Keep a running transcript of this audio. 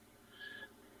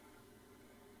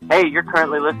Hey, you're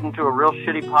currently listening to a real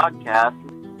shitty podcast.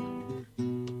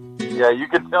 Yeah, you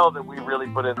can tell that we really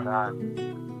put in time.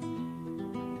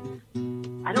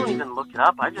 I don't even look it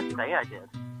up. I just say I did.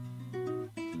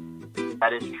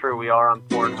 That is true. We are on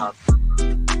Pornhub.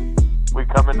 We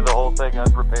come into the whole thing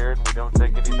unprepared and we don't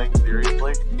take anything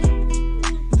seriously.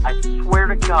 I swear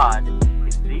to God,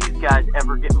 if these guys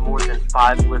ever get more than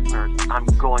 5 listeners, I'm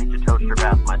going to toaster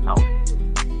bath myself.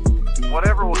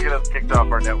 Whatever will get us kicked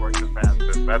off our network the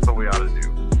fastest. That's what we ought to do.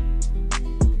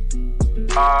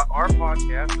 Our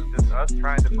podcast is just us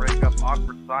trying to break up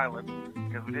awkward silence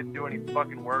because we didn't do any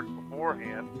fucking work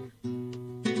beforehand.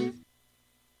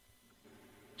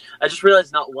 I just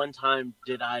realized not one time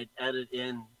did I edit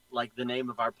in like the name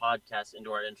of our podcast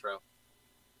into our intro.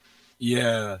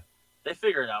 Yeah. They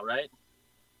figure it out, right?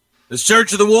 The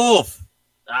Church of the Wolf.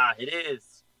 Ah, it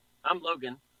is. I'm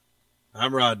Logan.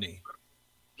 I'm Rodney.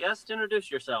 Guest,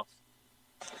 introduce yourself.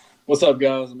 What's up,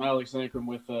 guys? I'm Alex Ankrum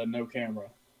with No Camera.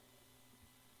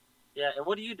 Yeah, and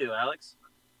what do you do, Alex?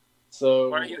 So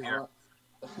why are you here?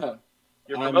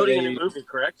 You're I'm promoting a new movie,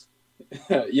 correct?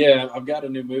 Yeah, I've got a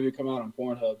new movie coming out on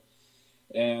Pornhub,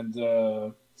 and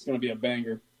it's going to be a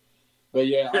banger. But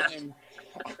yeah,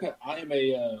 I am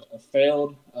a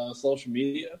failed social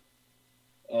media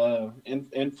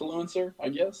influencer, I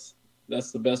guess.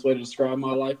 That's the best way to describe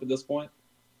my life at this point.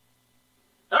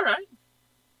 All right.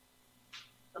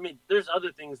 I mean, there's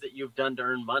other things that you've done to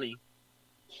earn money.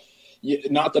 Yeah,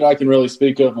 not that I can really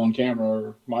speak of on camera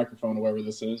or microphone or whatever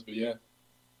this is, but yeah.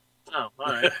 Oh,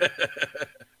 all right.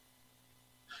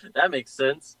 That makes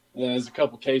sense. Yeah, there's a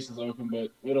couple cases open,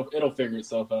 but it'll figure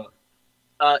itself out.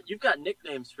 You've got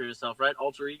nicknames for yourself, right?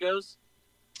 Alter egos?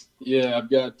 Yeah, I've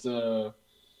got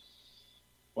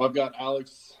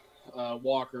Alex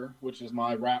Walker, which is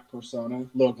my rap persona,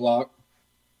 Lil Glock.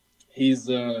 He's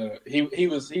he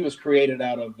was created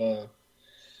out of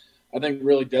I think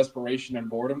really desperation and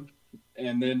boredom.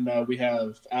 And then we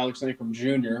have Alex Ankrum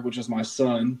Jr., which is my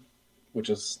son, which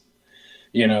is,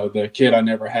 you know, the kid I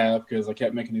never have because I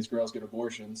kept making these girls get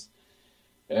abortions.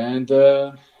 And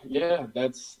yeah,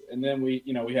 and then we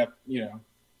have,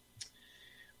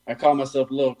 I call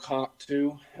myself Lil Cock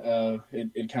too.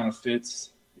 It kind of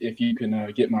fits if you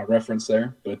can get my reference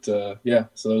there. But yeah,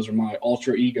 so those are my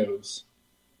alter egos.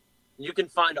 You can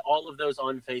find all of those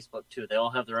on Facebook too. They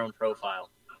all have their own profile.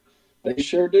 They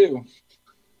sure do.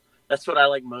 That's what I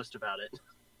like most about it.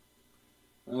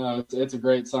 It's a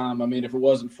great time. I mean, if it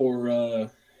wasn't for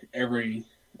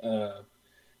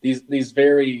these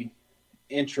very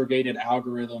intricated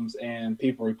algorithms and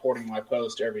people reporting my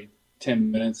post every 10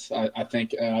 minutes, I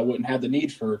think I wouldn't have the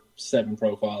need for 7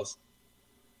 profiles.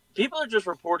 People are just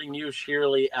reporting you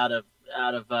sheerly out of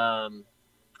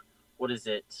what is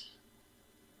it?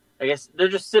 I guess they're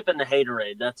just sipping the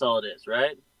haterade. That's all it is,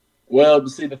 right? Well,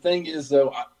 see, the thing is,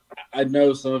 though, I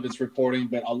know some of it's reporting,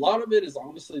 but a lot of it is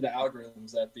honestly the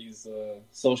algorithms that these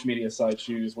social media sites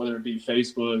use, whether it be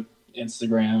Facebook,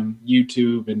 Instagram,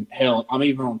 YouTube, and hell, I'm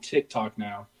even on TikTok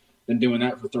now. Been doing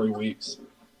that for 3 weeks.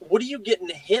 What are you getting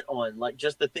hit on? Like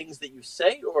just the things that you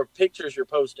say or pictures you're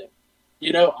posting?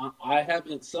 You know, I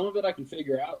haven't. Some of it I can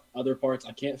figure out. Other parts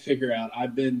I can't figure out.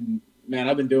 I've been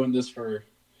doing this for,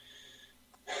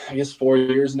 I guess, 4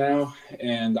 years now,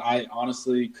 and I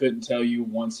honestly couldn't tell you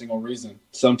one single reason.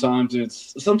 Sometimes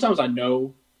I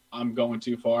know I'm going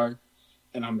too far,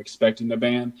 and I'm expecting the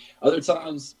ban. Other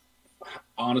times, I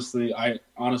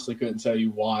honestly couldn't tell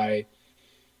you why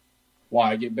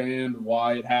I get banned,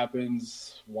 why it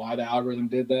happens, why the algorithm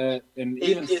did that. And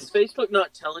is Facebook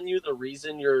not telling you the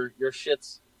reason your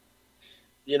shit's,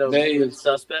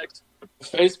 suspect?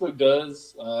 Facebook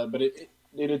does, but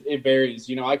it varies.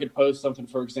 You know, I could post something,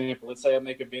 for example, let's say I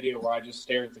make a video where I just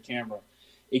stare at the camera.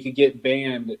 It could get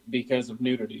banned because of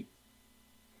nudity.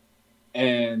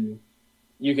 And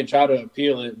you can try to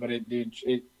appeal it, but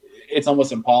it's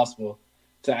almost impossible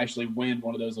to actually win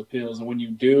one of those appeals. And when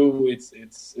you do, it's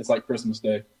like Christmas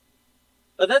Day.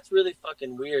 But that's really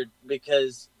fucking weird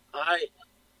because I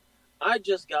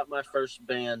just got my first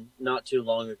ban not too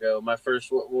long ago. My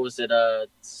first, what was it?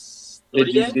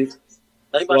 3 days?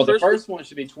 The first one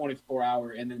should be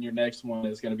 24-hour, and then your next one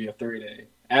is going to be a 3-day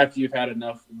after you've had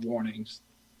enough warnings.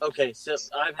 Okay, so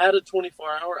I've had a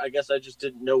 24-hour. I guess I just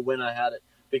didn't know when I had it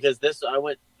because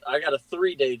I got a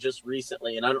 3-day just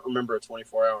recently, and I don't remember a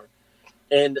 24-hour.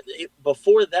 And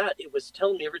before that, it was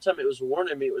telling me every time it was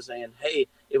warning me, it was saying, "Hey,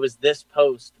 it was this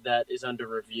post that is under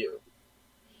review."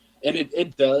 And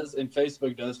it does, and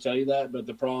Facebook does tell you that, but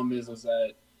the problem is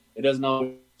that it doesn't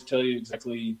always tell you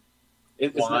exactly.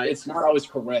 It's not always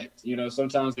correct. You know,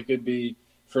 sometimes it could be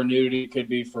for nudity, it could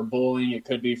be for bullying, it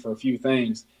could be for a few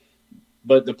things.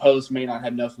 but the post may not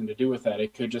have nothing to do with that.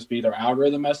 It could just be their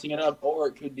algorithm messing it up, or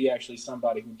it could be actually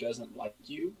somebody who doesn't like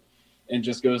you and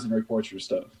just goes and reports your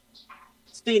stuff.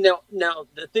 See, now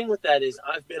the thing with that is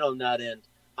I've been on that end.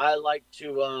 I like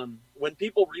to, when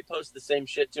people repost the same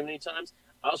shit too many times,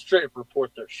 I'll straight up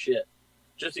report their shit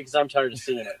just because I'm tired of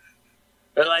seeing it.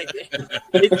 Or like,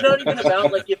 it's not even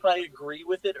about like if I agree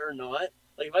with it or not.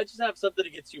 Like if I just have something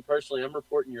against you personally, I'm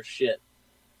reporting your shit.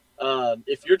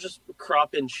 If you're just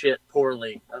cropping shit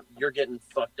poorly, you're getting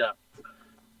fucked up.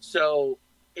 So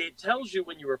it tells you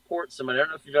when you report somebody. I don't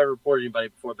know if you've ever reported anybody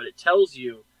before, but it tells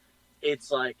you,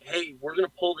 it's like, hey, we're going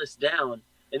to pull this down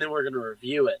and then we're going to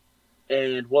review it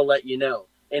and we'll let you know.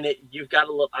 And you've got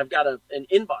to look, I've got an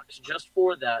inbox just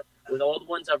for that with all the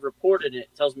ones I've reported, and it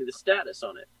tells me the status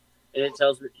on it. And it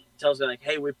tells me like,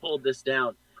 hey, we pulled this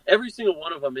down. Every single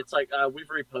one of them, it's like, we've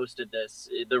reposted this.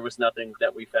 There was nothing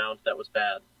that we found that was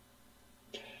bad.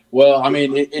 Well, I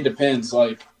mean, it depends.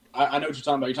 Like, I know what you're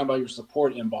talking about. You're talking about your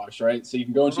support inbox, right? So you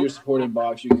can go into your support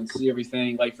inbox. You can see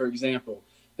everything. Like, for example,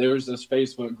 there was this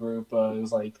Facebook group. It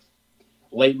was like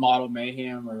Late Model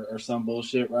Mayhem or some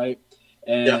bullshit, right?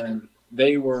 And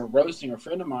they were roasting a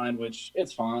friend of mine, which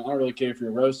it's fine. I don't really care if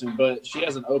you're roasting. But she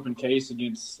has an open case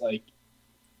against, like,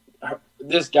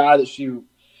 this guy that she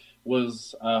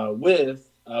was with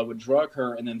would drug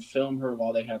her and then film her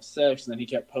while they have sex. And then he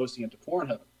kept posting it to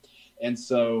Pornhub. And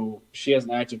so she has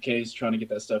an active case trying to get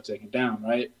that stuff taken down,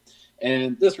 right?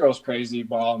 And this girl's crazy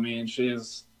by all means. She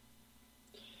is,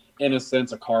 in a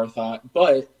sense, a car thought.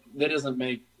 But that doesn't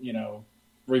make,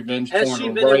 revenge porn. Has she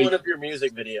been in one of your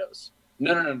music videos?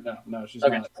 No, she's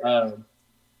not.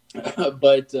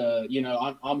 But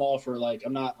I'm all for, like,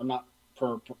 I'm not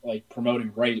for like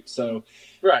promoting rape. So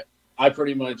right. I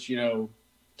pretty much,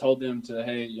 told them to,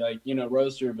 hey, like,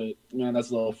 roast her, but man,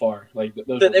 that's a little far. Like,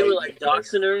 so they were like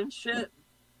doxing her and shit.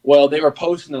 Well, they were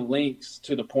posting the links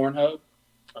to the Pornhub.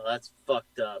 Oh, that's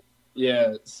fucked up.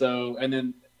 Yeah. So, and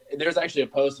then there's actually a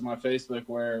post on my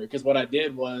Facebook because what I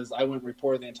did was I went and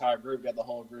reported the entire group, got the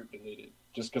whole group deleted,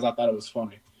 just because I thought it was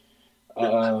funny.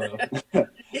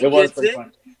 It was pretty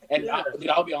funny. And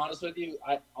I'll be honest with you,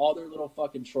 all their little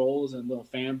fucking trolls and little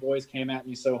fanboys came at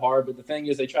me so hard. But the thing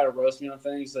is, they try to roast me on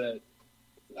things that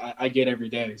I get every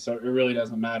day, so it really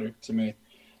doesn't matter to me.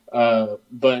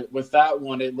 But with that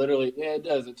one, it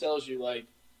does. It tells you, like,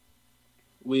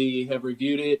 we have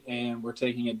reviewed it and we're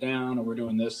taking it down, or we're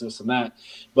doing this, and that.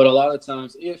 But a lot of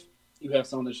times, if you have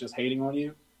someone that's just hating on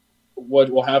you, what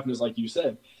will happen is, like you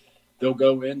said, they'll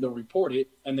go in, they'll report it,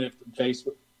 and then if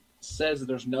Facebook says that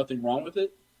there's nothing wrong with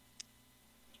it,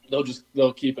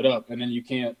 they'll keep it up, and then you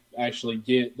can't actually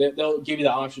they'll give you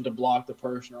the option to block the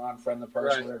person or unfriend the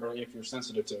person, right, whatever, if you're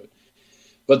sensitive to it.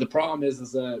 But the problem is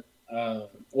that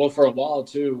for a while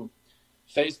too,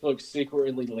 Facebook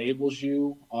secretly labels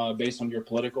you based on your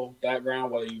political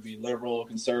background, whether you be liberal,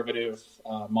 conservative,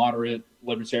 moderate,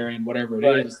 libertarian, whatever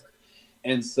it is.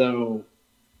 And so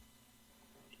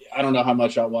I don't know how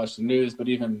much I watch the news, but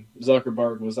even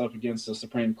Zuckerberg was up against the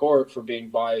Supreme Court for being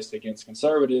biased against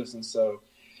conservatives. And so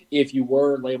if you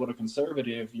were labeled a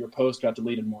conservative, your post got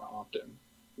deleted more often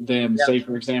than, say,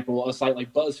 for example, a site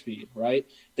like BuzzFeed, right?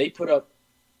 They put up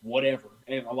whatever.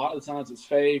 And a lot of the times it's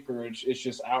fake, or it's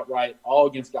just outright all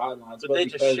against guidelines. But they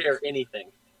just share anything.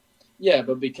 Yeah,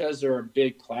 but because they're a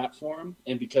big platform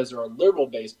and because they're a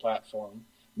liberal-based platform,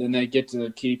 then they get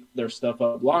to keep their stuff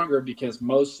up longer because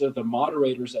most of the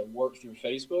moderators that work through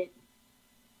Facebook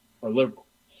are liberal.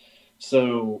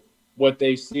 So what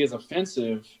they see as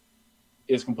offensive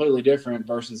is completely different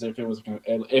versus if it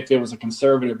was a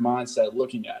conservative mindset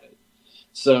looking at it.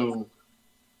 So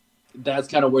that's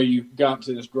kind of where you got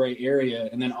to this gray area.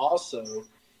 And then also,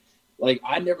 like,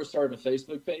 I never started a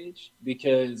Facebook page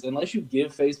because unless you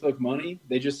give Facebook money,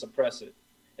 they just suppress it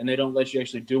and they don't let you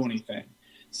actually do anything.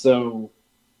 So,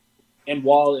 and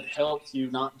while it helps you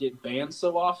not get banned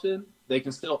so often, they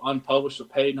can still unpublish the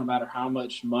page no matter how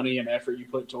much money and effort you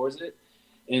put towards it.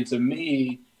 And to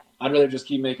me, I'd rather just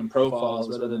keep making profiles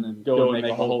rather than go and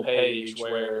make a whole page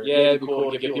where, it'd be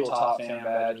cool to give people top fan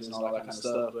badges and all that kind of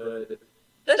stuff, but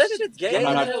that shit's gay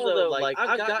as hell, though. Like,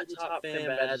 I've gotten top fan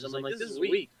badges. I'm like, this is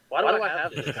weak. Why do I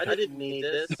have this? I didn't need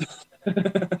this.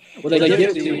 Well, they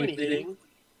give do you anything.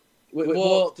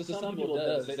 Well, to some people it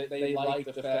does. They like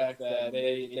the fact that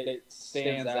it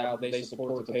stands out. They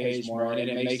support the page more, and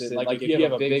it makes it like if you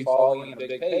have a big following and a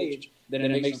big page, then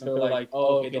it makes them feel like,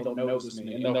 oh, okay, they'll notice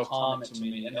me and they'll comment to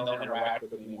me and they'll interact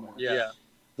with me more. Yeah.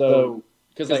 So,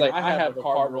 because like I have a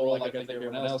card rule like I think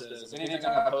everyone else does. Anything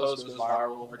I post goes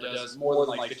viral or does more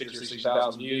than like 50 or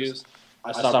 60,000 views,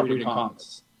 I stop reading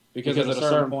comments. Because at a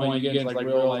certain point, you get into like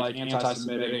real like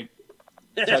anti-Semitic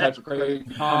types of crazy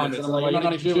comments. And I'm like, I'm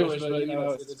not even Jewish, but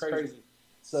it's crazy.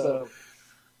 So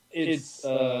it's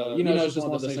it's just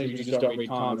one of those things you just don't read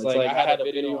comments. Like I had a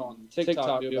video on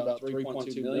TikTok do about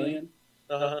 3.2 million.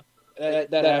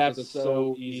 That app is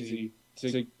so easy.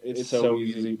 It's so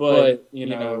easy. But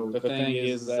the thing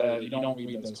is that you don't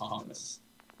read those comments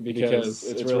because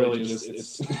it's really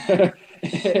just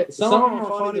some of them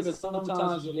are funny, but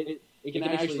sometimes it can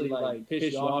actually like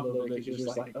piss you off a little bit because you're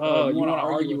just like, oh, you want to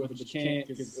argue with it, but you can't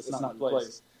because it's not the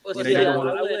place. Well,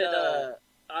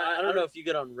 I don't know if you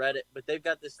get on Reddit, but they've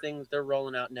got this thing they're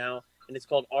rolling out now, and it's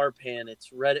called RPAN. It's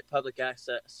Reddit Public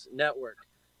Access Network.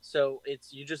 So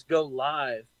you just go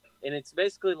live, and it's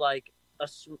basically like a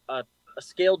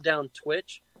scaled down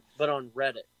Twitch, but on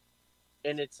Reddit.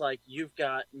 And it's like you've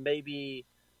got maybe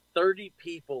 30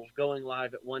 people going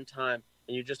live at one time,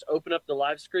 and you just open up the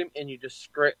live stream and you just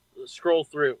scroll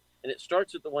through, and it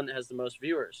starts with the one that has the most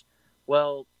viewers.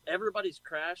 Well, everybody's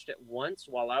crashed at once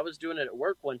while I was doing it at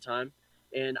work one time,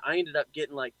 and I ended up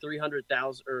getting like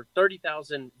 300,000 or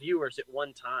 30,000 viewers at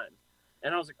one time.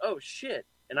 And I was like, oh shit.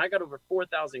 And I got over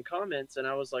 4,000 comments, and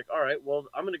I was like, all right, well,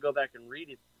 I'm going to go back and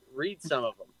read some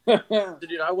of them. So,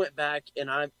 dude, I went back and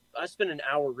I spent an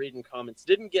hour reading comments,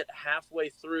 didn't get halfway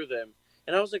through them.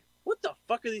 And I was like, what the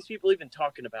fuck are these people even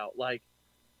talking about? Like,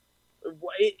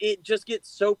 it just gets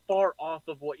so far off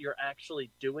of what you're actually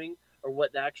doing or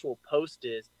what the actual post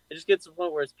is. It just gets to the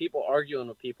point where it's people arguing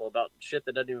with people about shit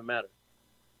that doesn't even matter.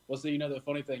 Well, so the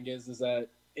funny thing is that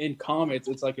in comments,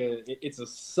 it's a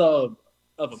sub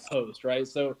of a post, right?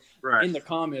 So in the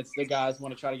comments, the guys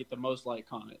want to try to get the most like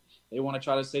comment. They want to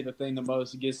try to say the thing the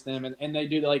most against them. And they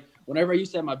do like, whenever I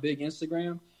used to have my big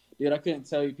Instagram, dude, I couldn't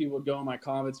tell you, people would go in my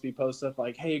comments, be post stuff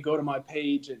like, hey, go to my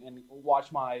page and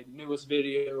watch my newest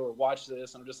video or watch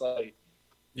this. And I'm just like,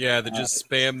 yeah, they just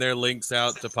spam their links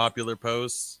out to popular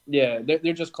posts. Yeah,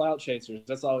 they're just clout chasers.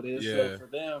 That's all it is. Yeah. So for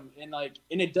them,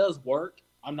 and it does work.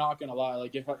 I'm not gonna lie.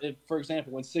 Like if for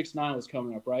example, when 6ix9ine was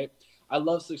coming up, right? I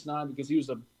love 6ix9ine because he was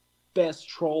the best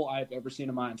troll I've ever seen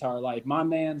in my entire life. My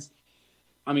man's,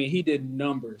 he did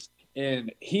numbers,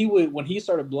 and when he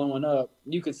started blowing up,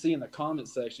 you could see in the comment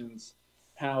sections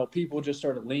how people just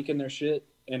started linking their shit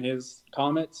in his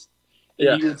comments.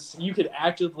 And yeah, you could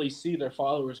actively see their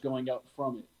followers going up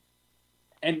from it.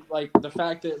 And like the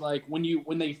fact that like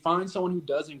when they find someone who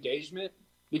does engagement,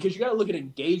 because you got to look at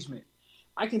engagement.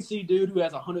 I can see dude who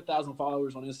has 100,000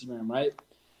 followers on Instagram, right?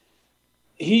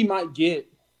 He might get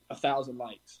 1,000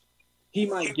 likes. He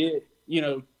might get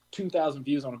 2,000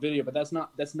 views on a video, but that's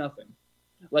nothing.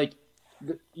 Like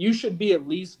you should be at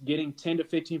least getting 10 to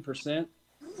 15%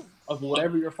 of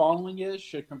whatever your following is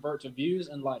should convert to views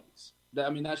and likes.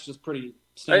 That's just pretty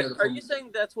standard. Are you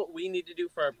saying that's what we need to do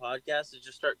for our podcast, is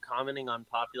just start commenting on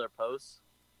popular posts?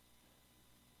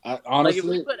 Honestly, like if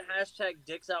we put hashtag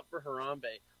dicks out for Harambe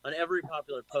on every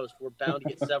popular post, we're bound to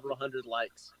get several hundred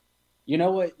likes. You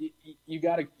know what? You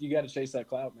gotta chase that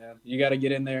clout, man. You gotta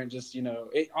get in there and just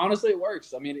honestly, it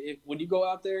works. When you go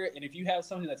out there and if you have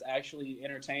something that's actually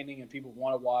entertaining and people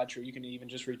want to watch, or you can even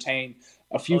just retain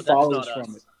a few followers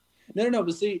from it. No.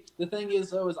 But see, the thing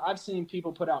is, though, is I've seen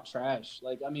people put out trash,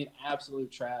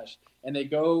 absolute trash, and they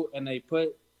go and they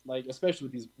put especially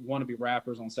with these wannabe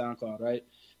rappers on SoundCloud, right?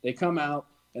 They come out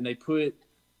and they put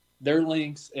their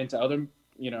links into other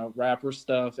rapper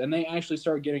stuff, and they actually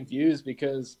start getting views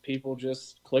because people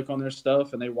just click on their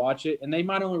stuff and they watch it, and they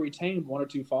might only retain 1 or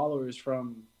 2 followers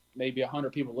from maybe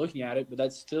 100 people looking at it, but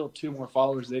that's still 2 more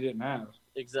followers they didn't have.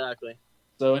 Exactly.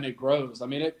 So, and it grows.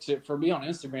 For me on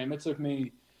Instagram, it took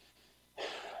me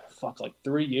like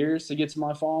 3 years to get to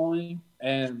my following,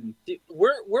 and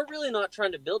we're really not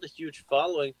trying to build a huge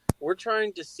following. We're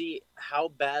trying to see how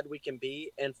bad we can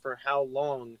be and for how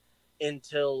long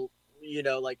until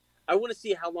I want to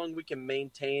see how long we can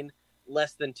maintain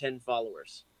less than 10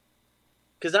 followers,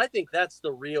 because I think that's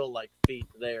the real feat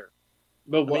there.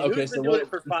 But who's been doing it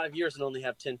for 5 years and only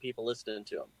have 10 people listening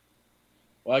to them?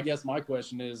 Well, I guess my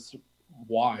question is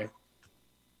why?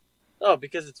 Oh,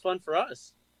 because it's fun for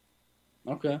us.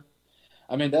 Okay.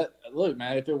 Look,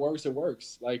 man, if it works, it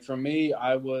works. Like for me,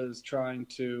 I like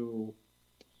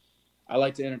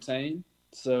to entertain.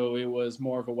 So it was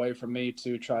more of a way for me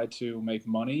to try to make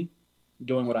money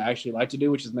doing what I actually like to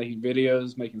do, which is making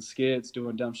videos, making skits,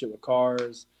 doing dumb shit with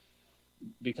cars,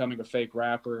 becoming a fake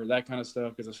rapper, that kind of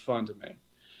stuff, because it's fun to me.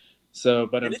 So,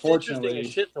 but and unfortunately, it's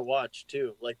interesting as shit to watch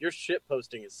too. Like your shit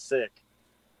posting is sick.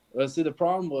 Well, see, the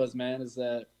problem was, man, is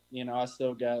that I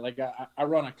still got I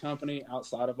run a company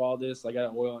outside of all this. I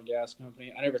got an oil and gas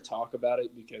company. I never talk about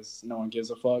it because no one gives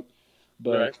a fuck.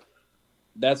 But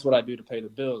that's what I do to pay the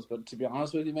bills. But to be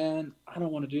honest with you, man, I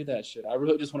don't want to do that shit. I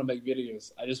really just want to make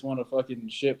videos. I just want to fucking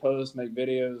shit post, make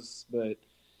videos. But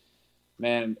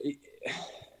man,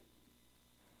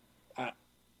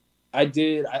 I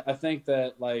think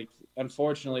that, like,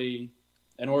 unfortunately,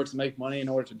 in order to make money, in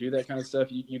order to do that kind of stuff,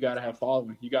 you got to have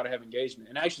following. You got to have engagement.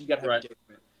 And actually, you got to have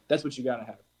engagement. That's what you got to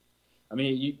have. I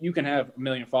mean, you can have 1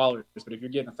 million followers, but if you're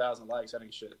getting 1,000 likes, that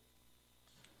ain't shit.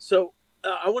 So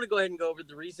I want to go ahead and go over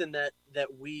the reason that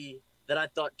I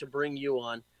thought to bring you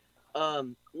on.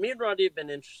 Me and Roddy have been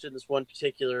interested in this one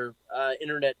particular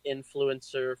internet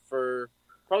influencer for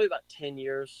probably about 10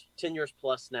 years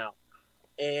plus now.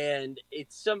 And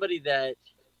it's somebody that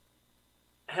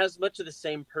has much of the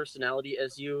same personality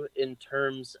as you in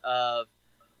terms of,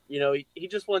 you know, he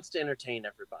just wants to entertain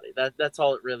everybody. That's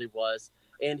all it really was.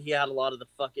 And he had a lot of the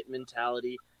fuck it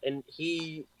mentality. And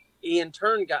he in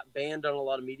turn got banned on a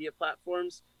lot of media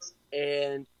platforms.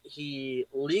 And he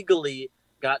legally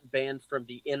got banned from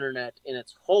the internet in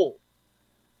its whole.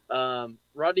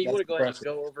 Rodney, you want to go ahead and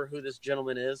go over who this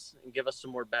gentleman is and give us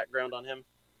some more background on him?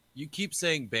 You keep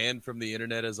saying banned from the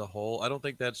internet as a whole. I don't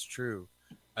think that's true.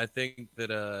 I think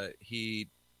that he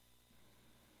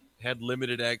had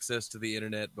limited access to the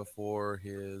internet before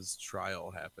his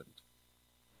trial happened.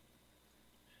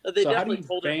 They definitely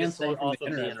told him to stay off of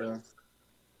the internet.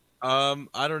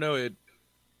 I don't know.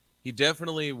 He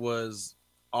definitely was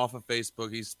off of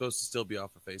Facebook. He's supposed to still be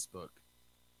off of Facebook.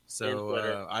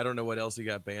 So I don't know what else he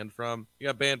got banned from. He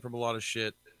got banned from a lot of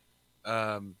shit.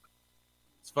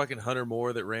 It's fucking Hunter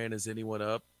Moore that ran Is Anyone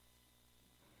Up.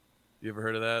 You ever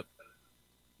heard of that?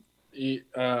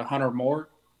 Hunter Moore?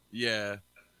 Yeah.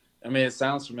 I mean, it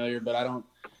sounds familiar, but I don't.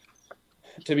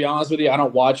 To be honest with you, I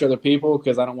don't watch other people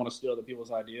because I don't want to steal other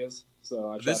people's ideas.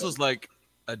 So this was like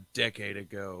a decade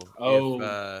ago.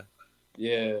 Oh,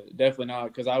 yeah, definitely not.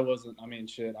 Because I wasn't. I mean,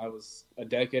 shit. I was a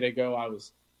decade ago. I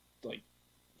was like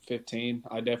 15.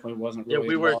 I definitely wasn't. Really yeah,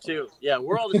 we involved. were too. Yeah,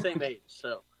 we're all the same age.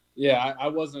 So. Yeah, I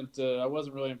wasn't. I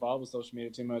wasn't really involved with social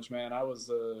media too much, man. I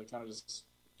was kind of just.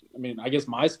 I mean, I guess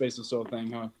MySpace was still a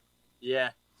thing, huh?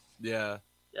 Yeah. Yeah.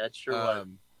 That sure was.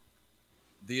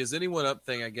 The Is Anyone Up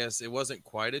thing, I guess, it wasn't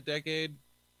quite a decade.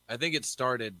 I think it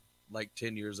started like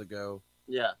 10 years ago.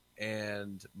 Yeah.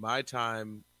 And my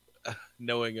time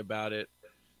knowing about it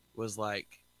was like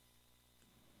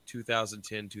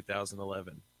 2010,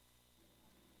 2011.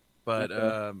 But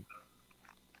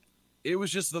it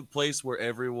was just the place where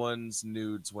everyone's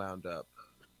nudes wound up.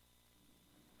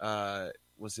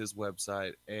 Was his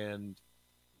website. And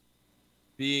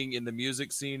being in the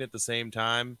music scene at the same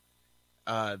time,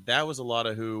 that was a lot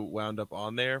of who wound up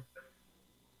on there.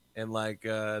 And like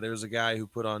there was a guy who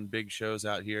put on big shows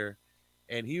out here,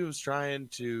 and he was trying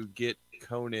to get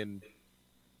Conan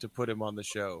to put him on the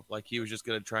show. Like he was just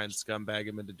going to try and scumbag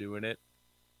him into doing it,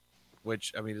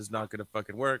 which, I mean, is not going to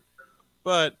fucking work.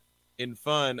 But in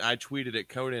fun, I tweeted at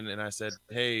Conan and I said,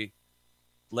 hey,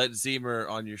 let Zemer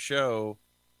on your show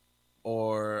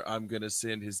or I'm going to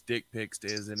send his dick pics to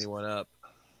Is Anyone Up.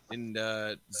 And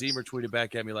Zemer tweeted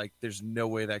back at me like, there's no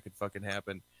way that could fucking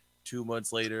happen. 2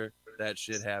 months later, that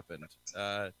shit happened.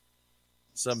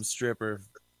 Some stripper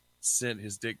sent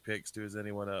his dick pics to Is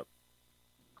Anyone Up.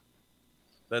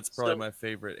 That's probably my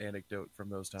favorite anecdote from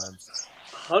those times.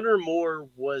 Hunter Moore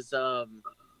was,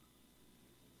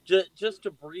 just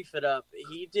to brief it up,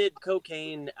 he did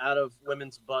cocaine out of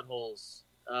women's buttholes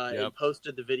and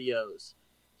posted the videos.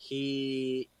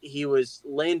 He was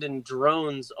landing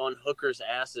drones on hookers'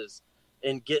 asses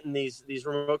and getting these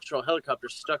remote control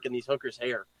helicopters stuck in these hookers'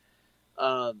 hair.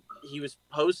 He was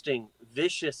posting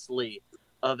viciously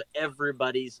of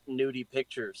everybody's nudie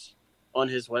pictures on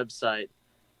his website.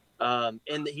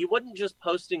 And he wasn't just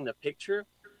posting the picture.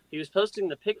 He was posting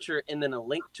the picture and then a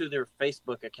link to their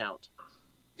Facebook account.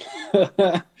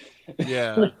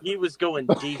 Yeah. He was going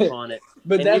deep on it.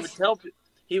 But and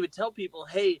he would tell people,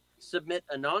 hey, submit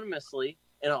anonymously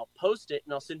and I'll post it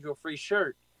and I'll send you a free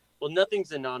shirt. Well,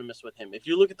 nothing's anonymous with him. If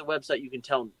you look at the website, you can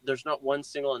tell there's not one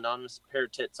single anonymous pair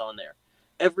of tits on there.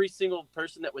 Every single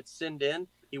person that would send in,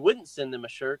 he wouldn't send them a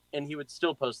shirt and he would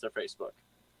still post their Facebook.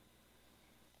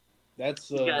 That's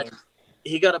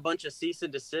he got a bunch of cease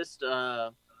and desist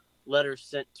letters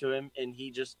sent to him and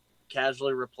he just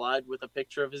casually replied with a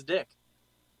picture of his dick.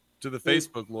 To the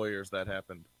Facebook lawyers that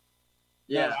happened.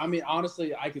 Yeah, I mean,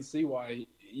 honestly, I could see why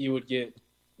you would get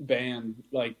banned,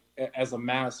 like, as a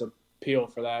mass appeal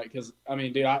for that. Because, I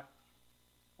mean, dude,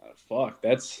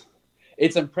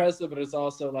 it's impressive, but it's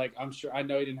also, like, I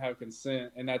know he didn't have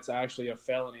consent, and that's actually a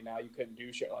felony now. You couldn't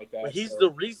do shit like that. But he's the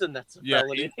reason that's a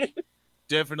felony.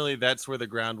 Definitely, that's where the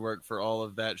groundwork for all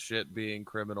of that shit being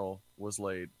criminal was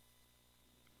laid.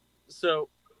 So,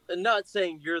 not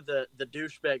saying you're the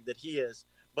douchebag that he is,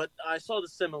 but I saw the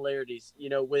similarities,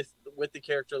 with the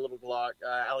character Little Glock,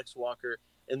 Alex Walker,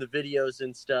 in the videos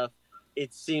and stuff.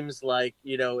 It seems like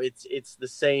it's the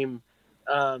same.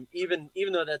 Even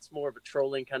though that's more of a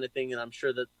trolling kind of thing, and I'm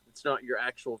sure that it's not your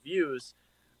actual views.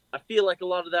 I feel like a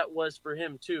lot of that was for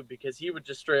him too, because he would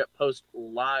just straight up post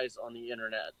lies on the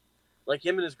internet. Like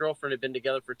him and his girlfriend have been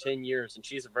together for 10 years, and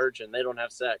she's a virgin. They don't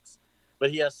have sex,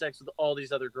 but he has sex with all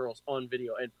these other girls on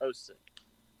video and posts it.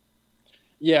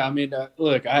 Yeah, I mean,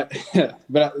 look, but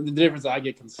the difference, I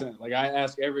get consent. Like I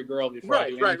ask every girl before I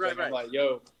do anything. I'm like,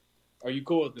 yo, are you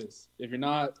cool with this? If you're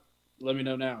not, let me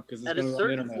know now, because it's going to be on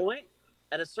the internet.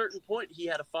 At a certain point, he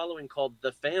had a following called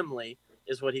The Family,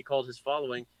 is what he called his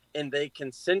following, and they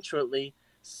consensually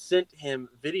sent him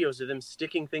videos of them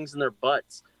sticking things in their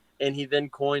butts, and he then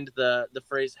coined the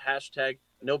phrase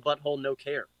 #no butthole, no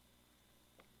care.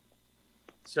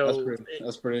 So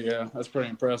that's pretty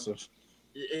impressive.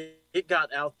 It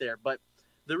got out there, but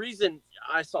the reason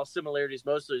I saw similarities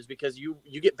mostly is because you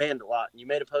get banned a lot. You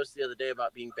made a post the other day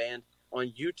about being banned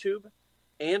on YouTube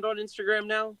and on Instagram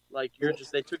now. Like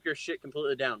they took your shit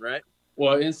completely down, right?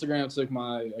 Well, Instagram took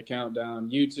my account down.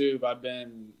 YouTube,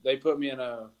 they put me in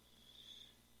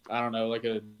like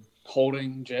a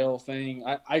holding jail thing.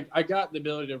 I got the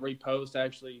ability to repost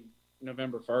actually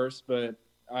November 1st, but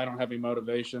I don't have any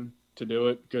motivation to do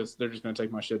it because they're just going to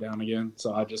take my shit down again.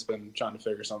 So I've just been trying to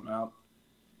figure something out.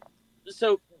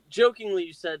 So jokingly,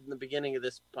 you said in the beginning of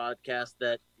this podcast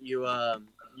that you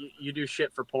do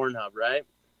shit for Pornhub, right?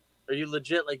 Are you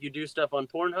legit, like you do stuff on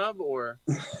Pornhub, or?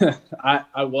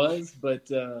 I was, but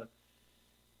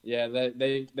yeah,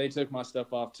 they took my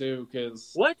stuff off too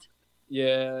because what?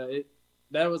 Yeah,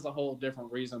 that was a whole different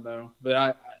reason though.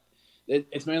 But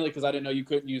it's mainly because I didn't know you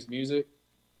couldn't use music,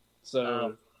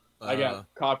 so I got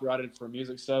copyrighted for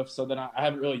music stuff. So then I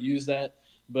haven't really used that,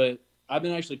 but I've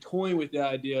been actually toying with the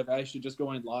idea of actually just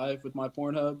going live with my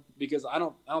Pornhub because I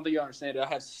don't think you understand it. I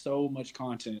have so much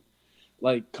content.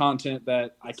 Like content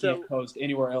that I can't post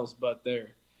anywhere else but there.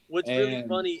 What's really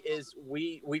funny is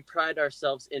we pride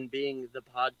ourselves in being the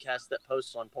podcast that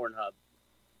posts on Pornhub.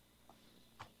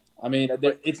 I mean,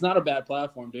 it's not a bad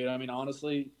platform, dude. I mean,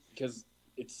 honestly, because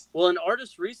it's... Well, an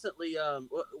artist recently,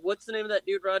 what's the name of that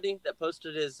dude, Rodney, that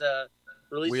posted his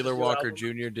release? Wheeler Walker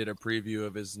Jr. did a preview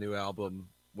of his new album,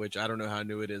 which I don't know how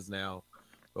new it is now,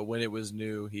 but when it was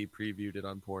new, he previewed it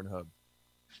on Pornhub.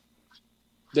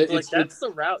 That's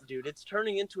the route, dude. It's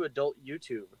turning into adult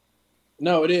YouTube.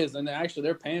 No, it is, and actually,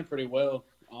 they're paying pretty well,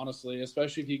 honestly.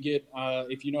 Especially if you get,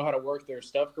 if you know how to work their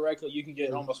stuff correctly, you can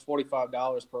get almost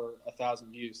 $45 per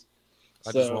 1,000 views.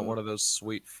 I just want one of those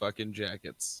sweet fucking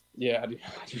jackets. Yeah, I do.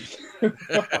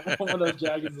 I want one of those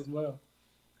jackets as well.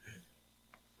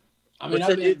 I mean, what's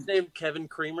that dude's name? Kevin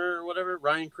Creamer or whatever?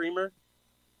 Ryan Creamer?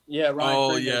 Yeah, Ryan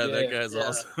Creamer. Yeah, that guy's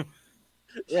awesome.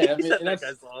 Yeah, I mean, that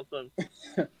guy's awesome.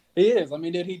 He is. I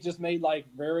mean, dude, he just made like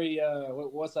very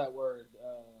what's that word?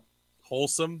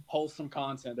 Wholesome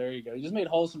content. There you go. He just made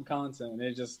wholesome content, and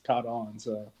it just caught on.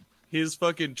 So his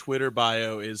fucking Twitter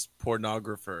bio is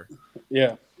pornographer.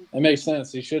 Yeah, it makes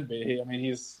sense. He should be.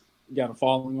 He's got a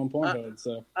following on Pornhub.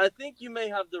 So I think you may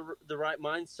have the right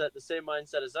mindset, the same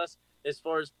mindset as us, as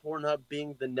far as Pornhub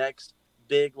being the next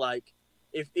big like.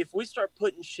 If we start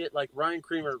putting shit like Ryan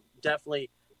Creamer definitely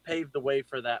paved the way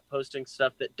for that, posting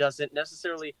stuff that doesn't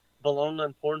necessarily belong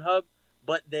on Pornhub,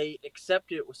 but they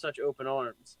accept it with such open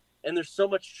arms. And there's so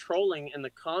much trolling in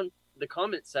the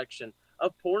comment section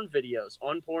of porn videos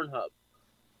on Pornhub.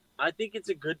 I think it's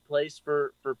a good place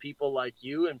for people like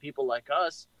you and people like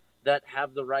us that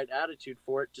have the right attitude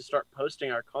for it to start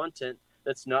posting our content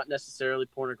that's not necessarily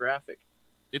pornographic.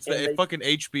 It's the fucking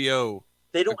HBO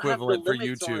equivalent for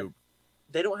YouTube.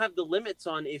 They don't have the limits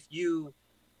on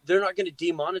they're not going to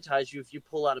demonetize you if you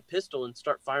pull out a pistol and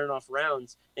start firing off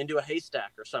rounds into a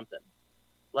haystack or something.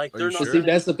 Like they're not. See,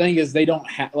 that's the thing is they don't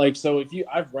have so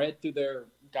I've read through their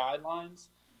guidelines,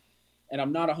 and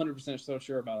I'm not 100% so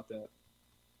sure about that.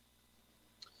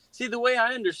 See, the way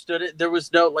I understood it, there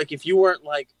was no like if you weren't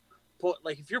like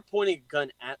if you're pointing a gun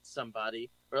at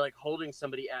somebody or like holding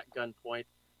somebody at gunpoint,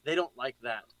 they don't like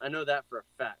that. I know that for a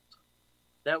fact.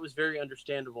 That was very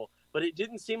understandable, but it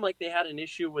didn't seem like they had an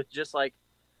issue with just like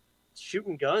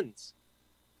shooting guns.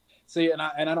 See, and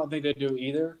I don't think they do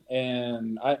either.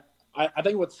 And I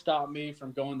think what stopped me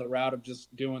from going the route of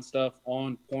just doing stuff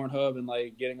on Pornhub and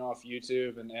like getting off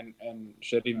YouTube and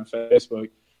shit, even Facebook,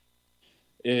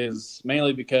 is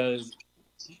mainly because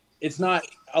it's not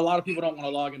a lot of people don't want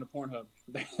to log into Pornhub.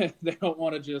 They don't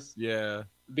want to just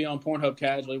be on Pornhub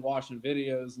casually watching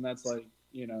videos, and that's like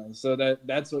so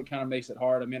that's what kind of makes it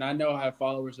hard. I mean, I know I have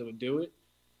followers that would do it,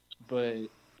 but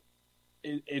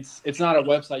it's not a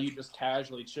website you just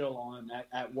casually chill on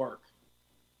at work.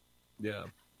 Yeah.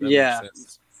 Yeah. Makes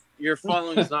sense. Your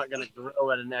following is not going to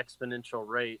grow at an exponential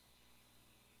rate.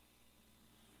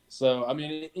 So I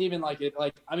mean, even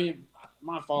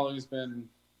my following's been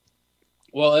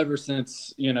ever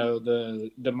since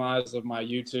the demise of my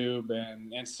YouTube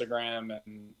and Instagram,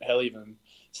 and hell, even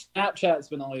Snapchat's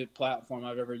been the only platform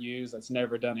I've ever used that's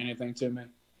never done anything to me.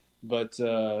 But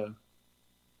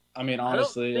I mean,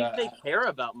 honestly, I don't think they care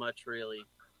about much, really.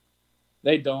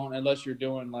 They don't, unless you're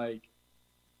doing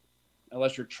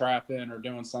unless you're trapping or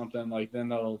doing something, then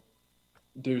they'll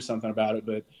do something about it.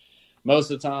 But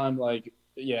most of the time,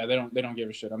 they don't give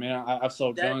a shit. I mean, I've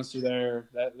sold guns through there.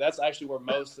 That's actually where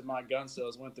most of my gun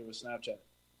sales went through, was Snapchat.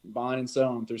 Buying and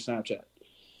selling through Snapchat.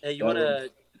 Hey, you want to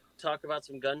talk about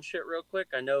some gun shit real quick?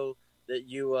 I know that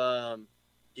you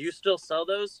do you still sell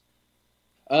those?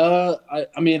 I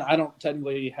mean, I don't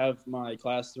technically have my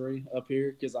class 3 up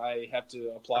here because I have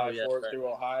to apply for it through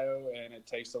Ohio, and it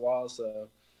takes a while. So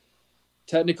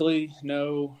technically,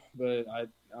 no, but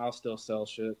I'll still sell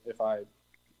shit if I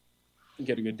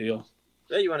get a good deal.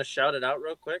 Yeah, you want to shout it out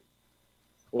real quick?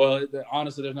 Well,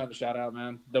 honestly, there's nothing to shout out,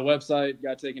 man. The website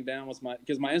got taken down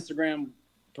because my Instagram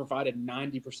provided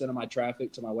 90% of my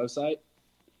traffic to my website.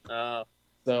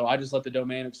 So I just let the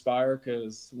domain expire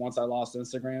because once I lost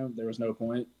Instagram, there was no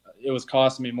point. It was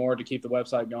costing me more to keep the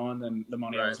website going than the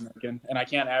money I was making. And I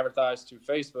can't advertise to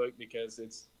Facebook because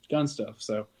it's gun stuff.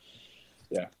 So,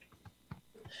 yeah.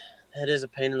 That is a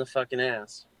pain in the fucking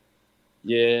ass.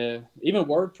 Yeah. Even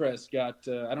WordPress got,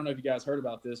 I don't know if you guys heard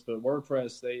about this, but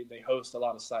WordPress, they host a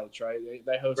lot of sites, right?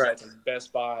 They host sites like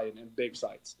Best Buy and big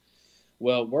sites.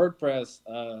 Well, WordPress,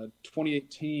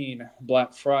 2018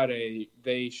 Black Friday,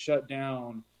 they shut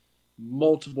down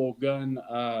multiple gun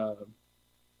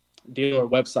dealer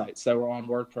websites that were on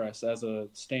WordPress as a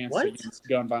stance against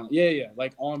gun violence. Yeah.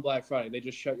 On Black Friday, they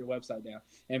just shut your website down.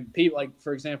 And people,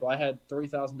 for example, I had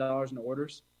 $3,000 in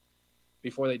orders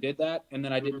before they did that, and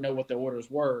then I didn't know what the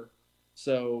orders were.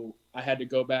 So I had to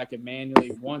go back and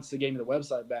manually, once they gave me the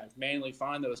website back, manually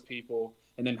find those people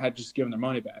and then had to just give them their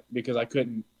money back because I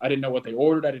didn't know what they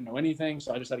ordered. I didn't know anything.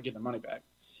 So I just had to get their money back.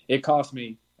 It cost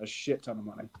me a shit ton of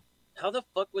money. How the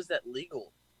fuck was that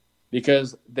legal?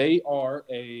 Because they are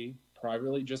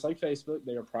just like Facebook,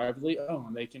 they are privately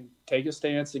owned. They can take a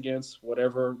stance against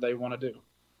whatever they want to do.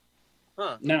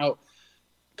 Huh. Now,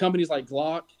 companies like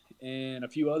Glock and a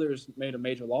few others made a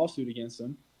major lawsuit against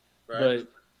them. Right. But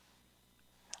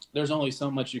there's only so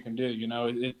much you can do,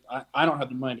 I don't have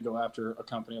the money to go after a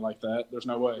company like that. There's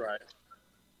no way. Right.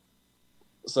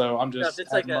 So I'm just. If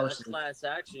it's like a class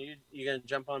action, you gonna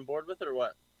jump on board with it or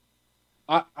what?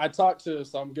 I talked to,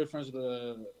 so I'm good friends with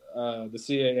the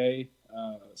CAA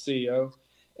CEO,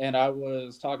 and I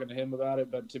was talking to him about it.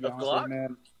 But to be honest with you,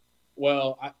 man,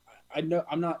 well, I know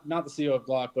I'm not the CEO of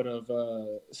Glock, but of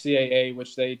CAA,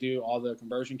 which they do all the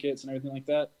conversion kits and everything like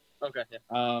that. Okay.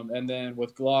 Yeah. And then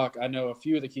with Glock, I know a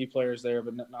few of the key players there,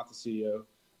 but not the CEO.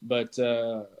 But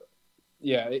to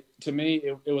me,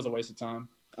 it was a waste of time.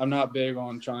 I'm not big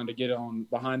on trying to get on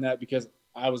behind that because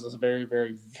I was a very,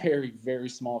 very, very, very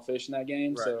small fish in that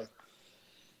game. Right. So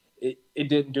it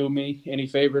didn't do me any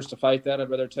favors to fight that. I'd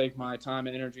rather take my time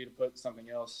and energy to put something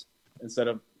else instead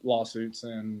of lawsuits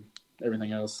and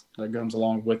everything else that comes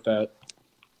along with that.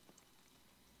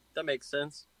 That makes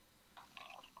sense.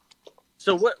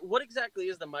 So what exactly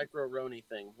is the Micro-Roni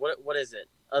thing? What is it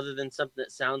other than something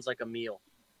that sounds like a meal?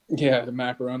 Yeah, the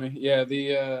macaroni.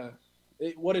 Yeah,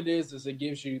 what it is it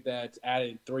gives you that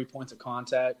added 3 points of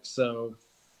contact. So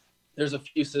there's a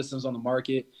few systems on the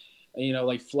market.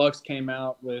 Like Flux came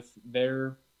out with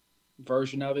their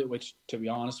version of it, which, to be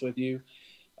honest with you,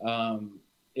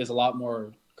 is a lot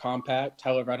more compact.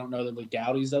 However, I don't know the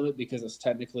legalities of it because it's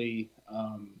technically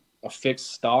a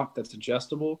fixed stock that's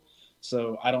adjustable.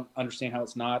 So I don't understand how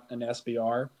it's not an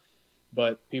SBR,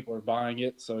 but people are buying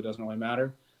it, so it doesn't really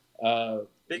matter.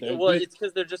 It's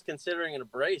because they're just considering it a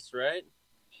brace, right?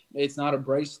 It's not a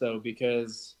brace, though,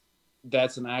 because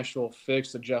that's an actual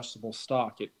fixed adjustable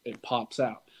stock. It pops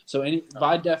out. So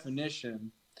by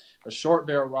definition, a short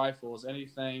barrel rifle is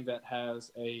anything that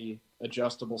has a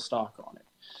adjustable stock on it,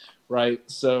 right?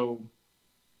 So,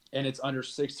 and it's under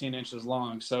 16 inches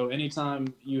long. So anytime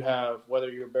you have,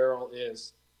 whether your barrel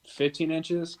is 15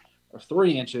 inches or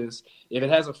 3 inches, if it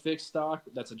has a fixed stock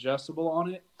that's adjustable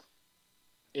on it,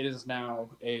 it is now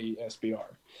a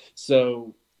SBR.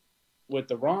 So with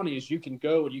the Ronnies, you can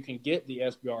go and you can get the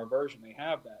SBR version. They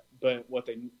have that. But what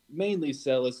they mainly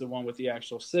sell is the one with the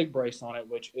actual SIG brace on it,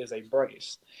 which is a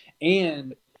brace.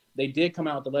 And they did come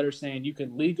out with the letter saying you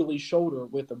can legally shoulder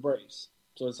with a brace.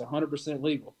 So it's 100%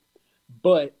 legal.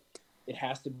 but it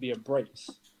has to be a brace.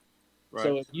 Right.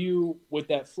 So if you, with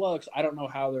that flux, I don't know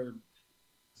how they're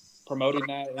promoting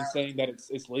that and saying that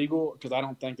it's legal, because I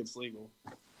don't think it's legal.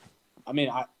 I mean,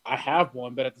 I have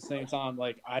one, but at the same time,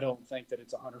 like, I don't think that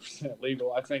it's 100%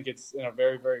 legal. I think it's in a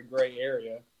very, very gray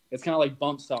area. It's kind of like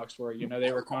bump stocks where, you know,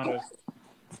 they were kind of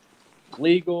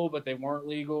legal, but they weren't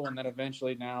legal. And then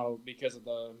eventually now, because of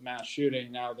the mass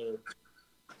shooting, now they're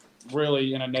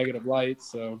really in a negative light.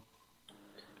 So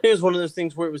It was one of those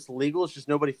things where it was legal. It's just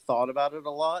nobody thought about it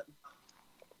a lot.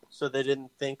 So they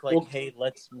didn't think like, hey,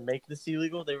 let's make this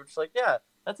illegal. They were just like, yeah,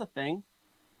 that's a thing.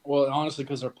 Well, honestly,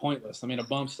 because they're pointless. I mean, a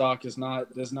bump stock does not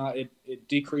it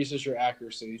decreases your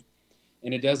accuracy,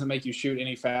 and it doesn't make you shoot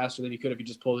any faster than you could if you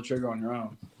just pull the trigger on your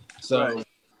own. So, Right.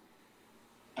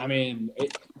 I mean,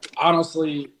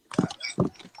 honestly,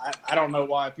 I don't know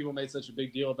why people made such a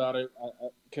big deal about it,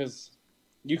 because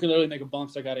you can literally make a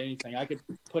bump stock out of anything. I could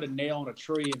put a nail on a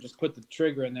tree and just put the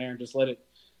trigger in there and just let it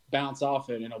bounce off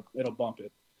it, and it'll bump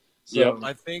it. So, Yeah,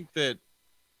 I think that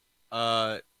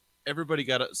everybody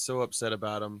got so upset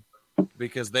about them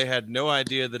because they had no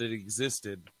idea that it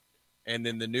existed, and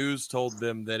then the news told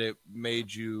them that it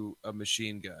made you a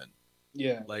machine gun.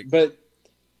 yeah, Like, but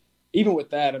even with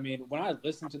that, I mean, when I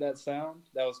listened to that sound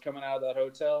that was coming out of that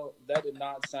hotel, that did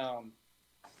not sound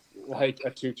like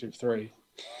a 223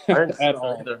 at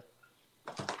all. Either.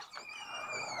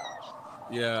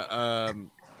 yeah,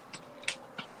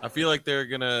 I feel like they're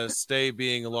gonna stay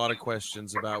being a lot of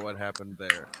questions about what happened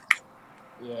there.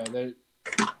 Yeah,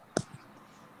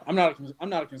 I'm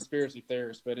not a conspiracy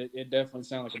theorist, but it definitely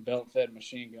sounded like a belt-fed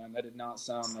machine gun. That did not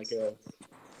sound like a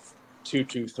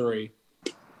 223.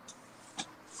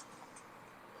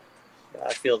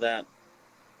 I feel that.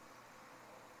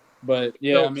 But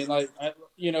yeah, So- I mean, like,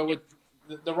 with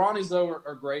the Ronnies though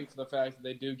are great for the fact that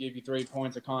they do give you 3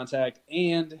 points of contact,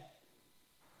 and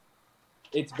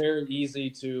it's very easy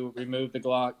to remove the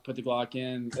Glock, put the Glock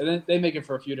in, and then they make it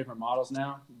for a few different models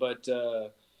now. But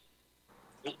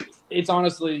it's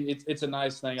honestly it's a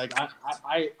nice thing. Like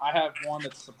I have one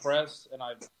that's suppressed, and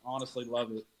I honestly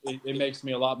love it. It makes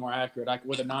me a lot more accurate.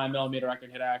 With a 9mm, I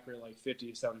can hit accurate like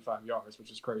 50 to 75 yards,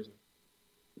 which is crazy.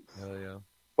 Hell yeah!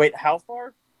 Wait, how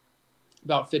far?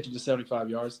 About 50 to 75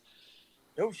 yards.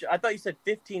 No, I thought you said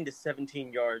 15 to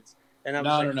 17 yards. And I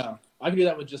was No. I can do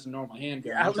that with just a normal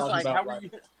handgun. Yeah, I I'm was talking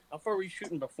like, about, how far were you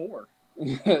shooting before?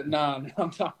 no,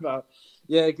 I'm talking about,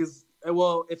 because,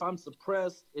 well, if I'm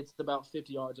suppressed, it's about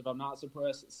 50 yards. If I'm not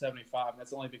suppressed, it's 75. And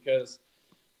that's only because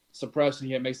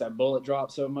suppressing it makes that bullet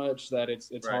drop so much that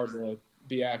it's Right. hard to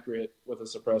be accurate with a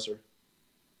suppressor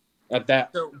at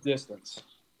that distance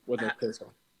with a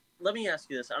pistol. Let me ask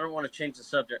you this. I don't want to change the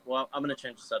subject. Well, I'm going to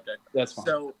change the subject. That's fine.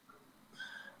 So,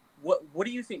 what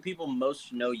do you think people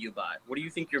most know you by? What do you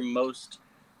think you're most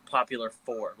popular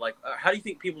for? Like, how do you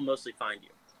think people mostly find you?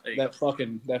 There you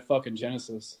that fucking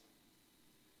Genesis.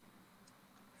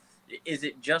 go. Is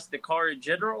it just the car in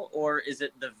general, or is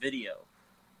it the video?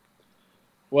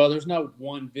 Well, there's no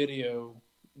one video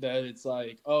that it's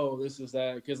like, oh, this is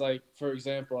that. Because, like, for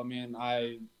example, I mean,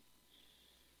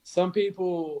 some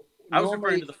people. I was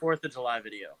referring to the 4th of July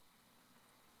video.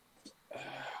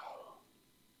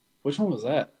 Which one was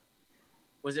that?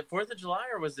 Was it 4th of July,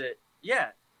 or was it? Yeah.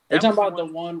 Are you talking about the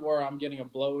one where I'm getting a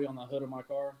blowy on the hood of my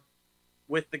car?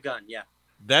 With the gun, yeah.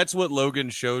 That's what Logan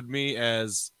showed me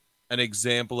as an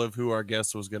example of who our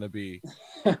guest was going to be.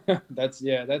 That's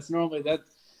normally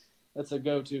that's a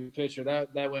go-to picture.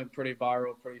 That went pretty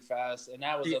viral pretty fast, and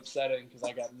that was upsetting because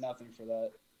I got nothing for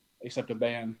that except a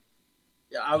ban.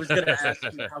 Yeah, I was going to ask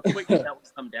you how quickly that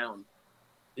would come down.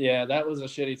 Yeah, that was a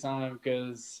shitty time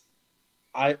because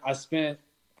I spent,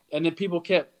 and then people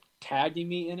kept tagging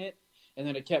me in it, and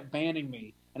then it kept banning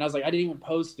me, and I was like, I didn't even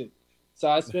post it. So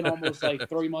I spent almost like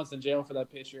 3 months in jail for that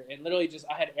picture, and literally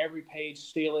I had every page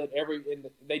steal it.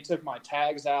 They took my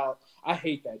tags out. I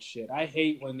hate that shit. I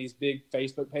hate when these big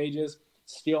Facebook pages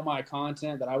steal my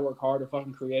content that I work hard to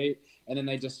fucking create, and then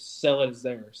they just sell it as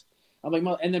theirs. I'm like,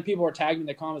 and then people are tagging in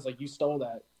the comments like, you stole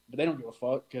that, but they don't give a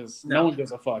fuck because no one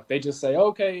gives a fuck. They just say,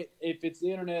 okay, if it's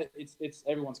the internet, it's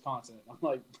everyone's content. I'm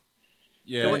like,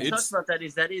 yeah. So what sucks about that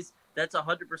is that's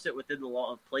 100% within the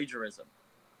law of plagiarism.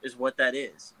 Is what that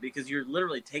is, because you're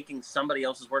literally taking somebody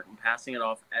else's work and passing it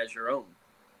off as your own.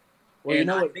 Well, and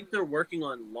I think they're working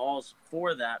on laws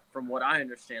for that. From what I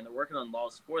understand, they're working on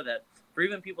laws for that for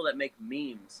even people that make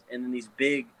memes, and then these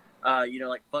big,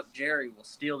 like Fuck Jerry will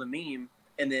steal the meme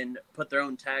and then put their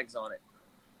own tags on it.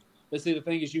 But see, the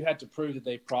thing is, you have to prove that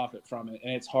they profit from it,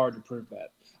 and it's hard to prove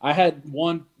that. I had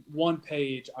one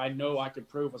page I know I could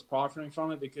prove was profiting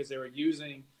from it because they were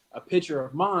using a picture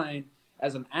of mine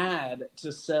as an ad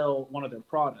to sell one of their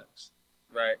products.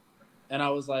 Right. And I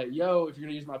was like, yo, if you're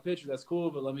going to use my picture, that's cool,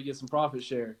 but let me get some profit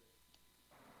share.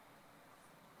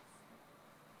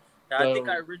 Yeah, So, I think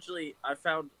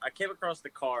I came across the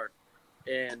card,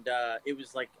 and it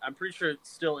was like, I'm pretty sure it's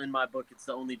still in my book. It's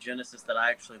the only Genesis that I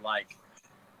actually like.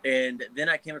 And then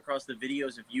I came across the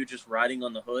videos of you just riding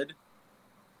on the hood.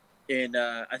 And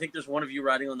I think there's one of you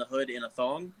riding on the hood in a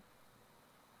thong.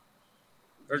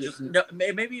 Or just, no,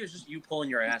 maybe it was just you pulling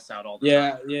your ass out all the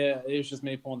time. Yeah, it was just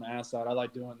me pulling the ass out. I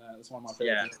like doing that. It's one of my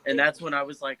favorite things. And that's when I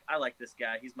was like, I like this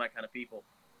guy. He's my kind of people.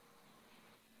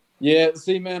 Yeah,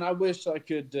 see, man, I wish I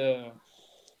could.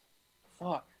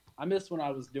 Fuck, I missed when I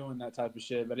was doing that type of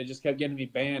shit, but it just kept getting me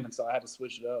banned, and so I had to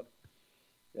switch it up.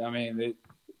 I mean,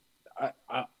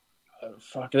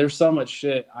 fuck. There's so much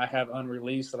shit I have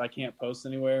unreleased that I can't post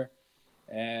anywhere,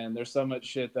 and there's so much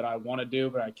shit that I want to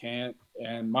do but I can't.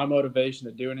 And my motivation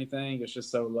to do anything is just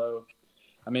so low.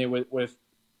 I mean, with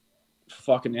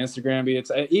fucking Instagram, it's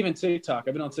even TikTok.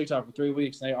 I've been on TikTok for 3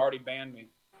 weeks, and they already banned me.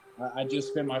 I just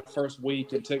spent my first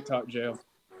week in TikTok jail.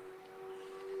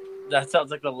 That sounds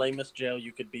like the lamest jail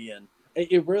you could be in.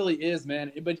 It really is,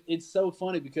 man. But it's so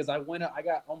funny because I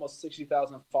got almost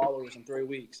 60,000 followers in 3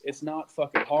 weeks. It's not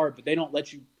fucking hard, but they don't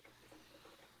let you.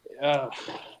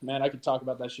 Man, I could talk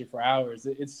about that shit for hours.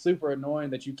 It's super annoying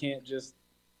that you can't just,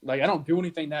 like, I don't do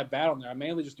anything that bad on there. I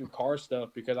mainly just do car stuff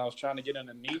because I was trying to get in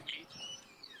a niche,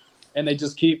 and they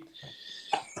just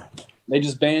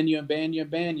ban you and ban you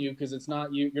and ban you because it's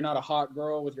not you. You're not a hot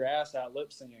girl with your ass out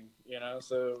lip singing, you know.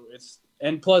 So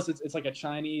and plus it's like a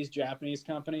Chinese Japanese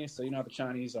company, so you know how the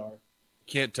Chinese are.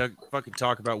 Can't fucking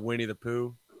talk about Winnie the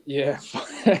Pooh. Yeah,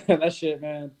 that shit,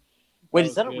 man. Wait,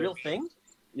 is that a real thing?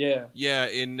 Yeah. Yeah,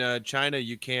 in China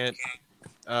you can't.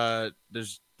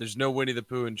 There's no Winnie the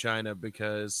Pooh in China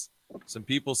because some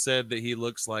people said that he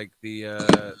looks like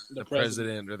the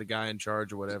president or the guy in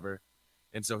charge or whatever.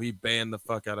 And so he banned the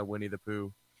fuck out of Winnie the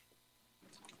Pooh.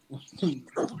 You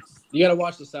got to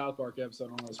watch the South Park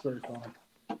episode on it. It's pretty funny.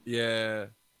 Yeah.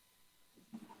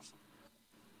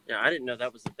 Yeah, I didn't know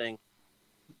that was the thing.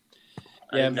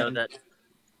 I Yeah, didn't know that.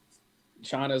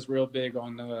 China's real big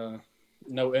on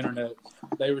no internet.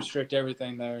 They restrict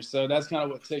everything there. So that's kind of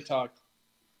what TikTok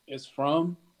is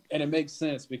from. And it makes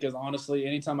sense because, honestly,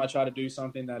 anytime I try to do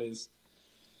something that is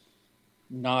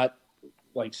not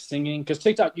like singing, because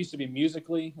TikTok used to be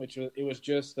Musical.ly, it was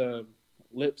just a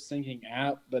lip syncing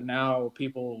app, but now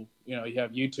people, you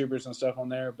have YouTubers and stuff on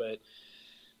there. But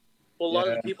a lot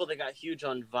of the people that got huge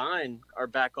on Vine are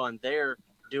back on there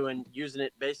using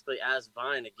it basically as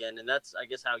Vine again, and that's, I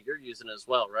guess, how you're using it as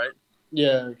well, right?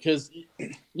 Yeah, because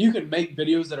you can make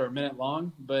videos that are a minute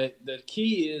long, but the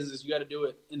key is you got to do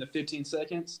it in the 15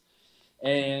 seconds,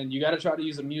 and you got to try to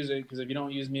use the music, because if you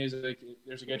don't use music,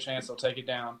 there's a good chance they'll take it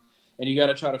down. And you got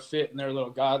to try to fit in their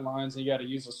little guidelines, and you got to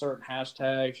use a certain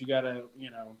hashtags. You got to,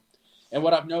 and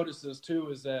what I've noticed is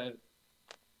that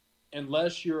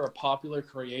unless you're a popular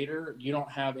creator, you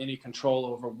don't have any control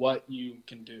over what you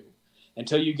can do.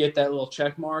 Until you get that little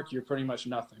check mark, you're pretty much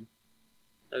nothing.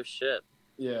 Oh, shit.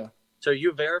 Yeah. So are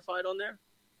you verified on there?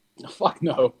 Fuck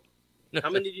no. How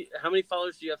many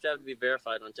followers do you have to be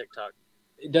verified on TikTok?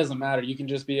 It doesn't matter. You can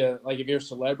just be if you're a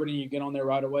celebrity, you get on there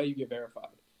right away, you get verified.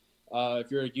 If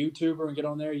you're a YouTuber and get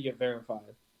on there, you get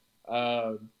verified.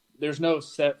 There's no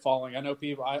set following. I know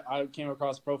people. I came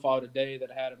across a profile today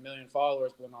that had 1 million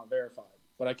followers, but not verified.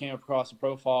 But I came across a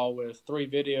profile with 3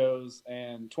 videos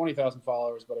and 20,000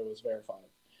 followers, but it was verified.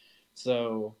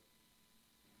 So,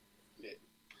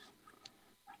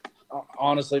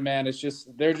 honestly, man,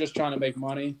 they're just trying to make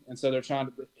money, and so they're trying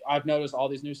to. I've noticed all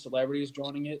these new celebrities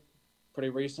joining it pretty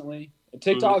recently. And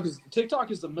TikTok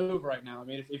is the move right now. I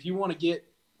mean, if you want to get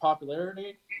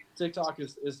popularity, TikTok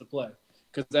is the play,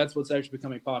 because that's what's actually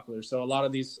becoming popular. So a lot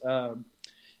of these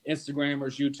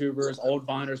Instagrammers, YouTubers, old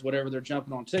Viners, whatever, they're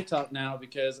jumping on TikTok now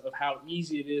because of how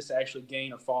easy it is to actually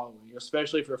gain a following,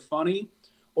 especially if you're funny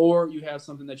or you have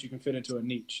something that you can fit into a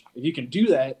niche. If you can do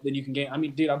that, then you can gain. I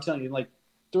mean, dude, I'm telling you, in like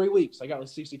 3 weeks, I got like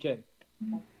 60K.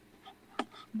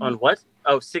 On what?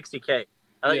 Oh, 60K.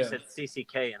 I thought you said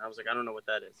CCK, and I was like, I don't know what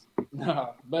that is.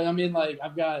 No, but I mean, like,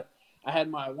 I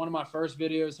had one of my first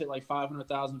videos hit like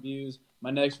 500,000 views. My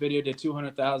next video did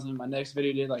 200,000. My next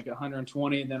video did like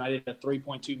 120. Then I did a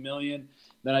 3.2 million.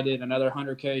 Then I did another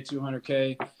 100K,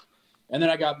 200K. And then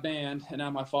I got banned. And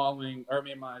now my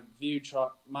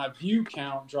view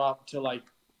count dropped to like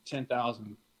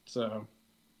 10,000. So.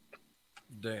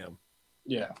 Damn.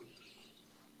 Yeah.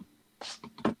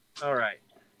 All right.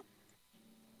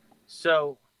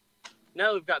 So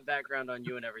now we've got background on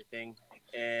you and everything,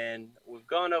 and we've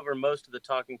gone over most of the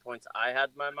talking points I had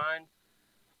in my mind.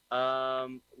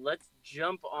 Let's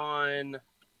jump on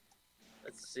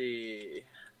Let's see.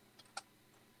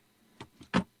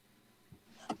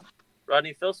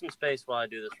 Rodney, fill some space while I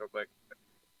do this real quick.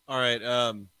 All right.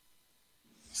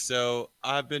 So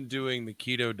I've been doing the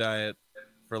keto diet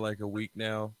for like a week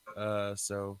now.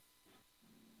 So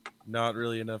not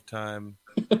really enough time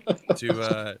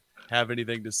to have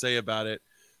anything to say about it.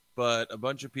 But a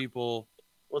bunch of people.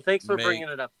 Well, thanks for bringing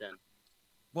it up then.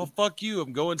 Well, fuck you.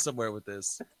 I'm going somewhere with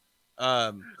this.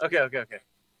 Okay.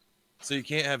 So you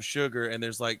can't have sugar, and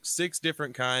there's like 6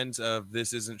 different kinds of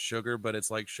this isn't sugar, but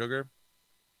it's like sugar.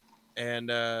 And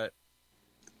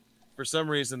for some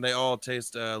reason, they all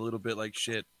taste a little bit like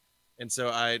shit. And so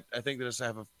I think that I just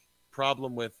have a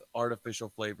problem with artificial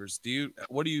flavors.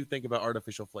 What do you think about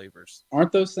artificial flavors?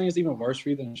 Aren't those things even worse for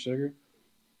you than sugar?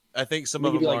 I think some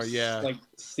of them are, yeah. Like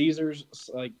Caesars,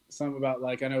 like something about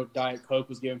like I know Diet Coke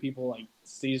was giving people like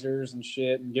Caesars and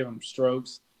shit and giving them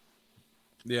strokes.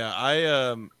 Yeah,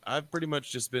 I've pretty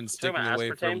much just been sticking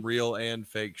away from real and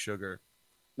fake sugar.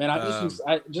 Man,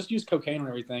 I just use cocaine and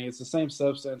everything. It's the same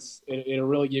substance. It'll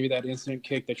really give you that instant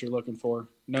kick that you're looking for.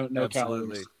 No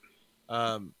calories.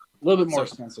 A little bit more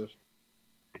expensive.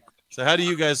 So how do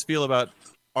you guys feel about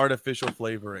artificial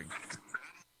flavoring?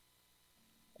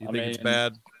 You think it's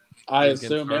bad? I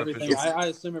assume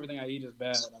everything I eat is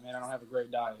bad. I mean, I don't have a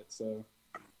great diet, so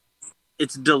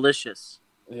it's delicious.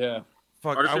 Yeah.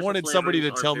 Fuck, I wanted somebody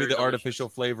to tell me that artificial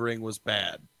flavoring was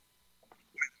bad.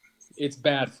 It's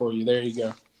bad for you. There you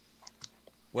go.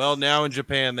 Well, now in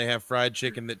Japan, they have fried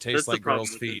chicken that tastes like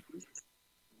girls' feet.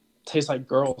 Tastes like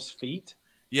girls' feet?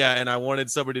 Yeah, and I wanted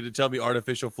somebody to tell me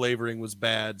artificial flavoring was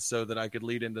bad so that I could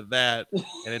lead into that.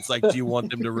 And it's like, do you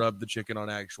want them to rub the chicken on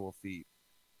actual feet?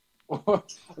 What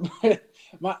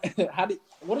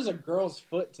does a girl's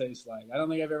foot taste like? I don't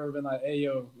think I've ever been like, hey,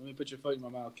 yo, let me put your foot in my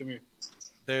mouth. Come here.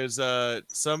 There's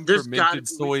some fermented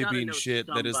soybean shit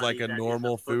that is like a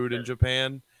normal food in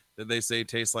Japan that they say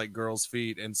tastes like girls'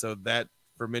 feet. And so that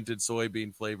fermented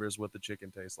soybean flavor is what the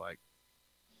chicken tastes like.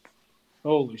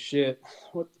 Holy shit.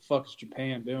 What the fuck is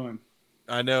Japan doing?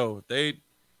 I know. It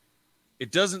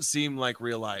doesn't seem like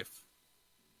real life.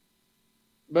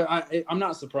 But I'm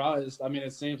not surprised. I mean,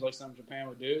 it seems like something Japan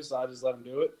would do, so I just let them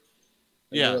do it.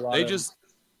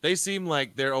 They seem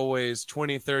like they're always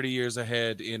 20, 30 years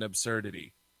ahead in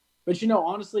absurdity. But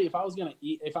honestly, if I was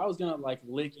gonna like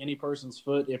lick any person's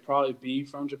foot, it'd probably be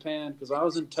from Japan. Because I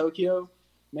was in Tokyo,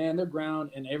 man, their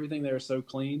ground and everything there is so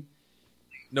clean.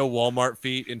 No Walmart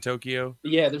feet in Tokyo.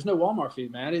 Yeah, there's no Walmart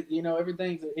feet, man.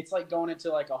 Everything. It's like going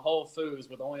into like a Whole Foods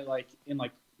with only like in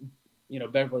like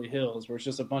Beverly Hills, where it's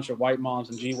just a bunch of white moms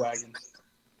and G-Wagons.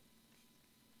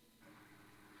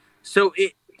 So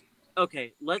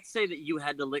okay, let's say that you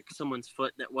had to lick someone's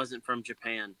foot that wasn't from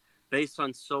Japan, based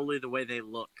on solely the way they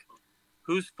look.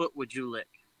 Whose foot would you lick?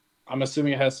 I'm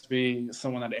assuming it has to be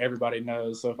someone that everybody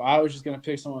knows. So if I was just going to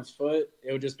pick someone's foot,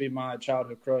 it would just be my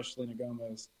childhood crush, Selena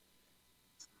Gomez.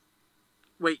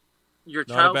 Wait, your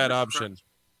childhood Not a bad option. Crush?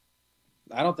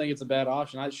 I don't think it's a bad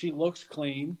option. She looks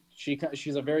clean.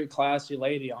 She's a very classy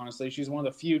lady, honestly. She's one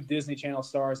of the few Disney Channel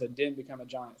stars that didn't become a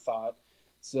giant thought.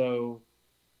 So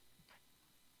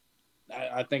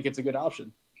I think it's a good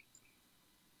option.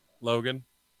 Logan?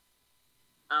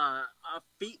 A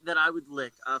feet that I would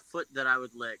lick, a foot that I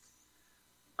would lick.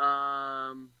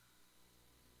 I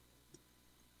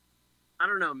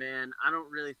don't know, man. I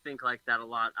don't really think like that a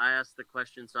lot. I asked the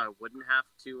question so I wouldn't have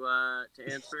to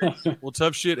answer it. Well,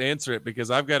 tough shit, answer it,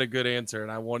 because I've got a good answer,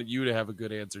 and I want you to have a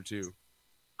good answer, too.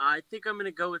 I think I'm going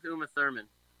to go with Uma Thurman.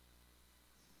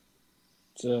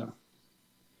 Her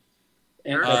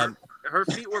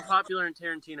feet were popular in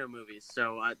Tarantino movies,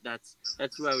 so that's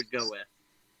who I would go with.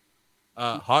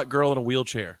 Hot girl in a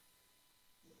wheelchair.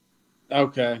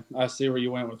 Okay, I see where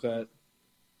you went with that.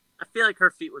 I feel like her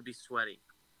feet would be sweaty.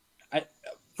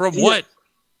 From what?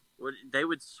 They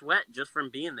would sweat just from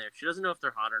being there. She doesn't know if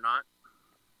they're hot or not.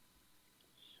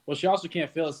 Well, she also can't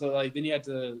feel it, so like then you have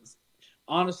to.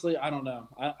 Honestly, I don't know.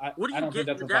 I don't think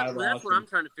that's a viable option. That's what I'm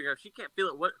trying to figure out. If she can't feel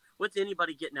it, what's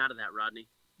anybody getting out of that, Rodney?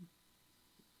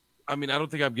 I mean, I don't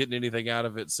think I'm getting anything out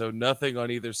of it, so nothing on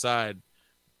either side.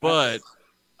 But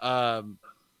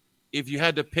if you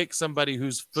had to pick somebody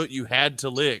whose foot you had to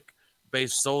lick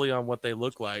based solely on what they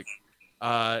look like,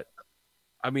 I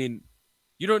mean,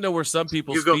 you don't know where some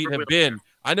people's feet have been.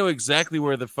 I know exactly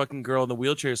where the fucking girl in the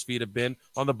wheelchair's feet have been,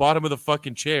 on the bottom of the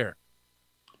fucking chair.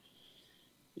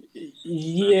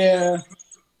 Yeah.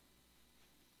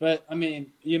 But, I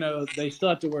mean, they still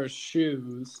have to wear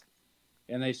shoes,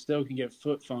 and they still can get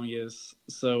foot fungus.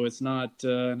 So it's not,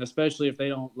 and especially if they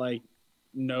don't, like,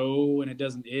 know and it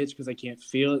doesn't itch because they can't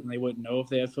feel it, and they wouldn't know if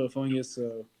they had foot fungus.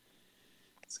 So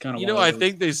it's kind of I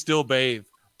think they still bathe.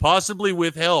 possibly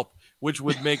with help, which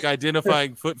would make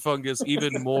identifying foot fungus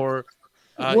even more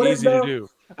What if, easy to though- do.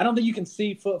 I don't think you can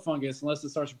see foot fungus unless it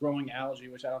starts growing algae,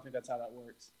 which I don't think that's how that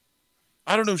works.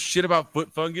 I don't know shit about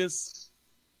foot fungus.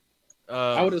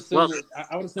 I would assume. well-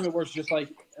 I would assume it works just like.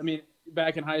 I mean,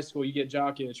 back in high school, you get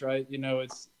jock itch, right? You know,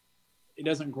 it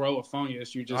doesn't grow a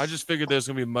fungus. I just figured there's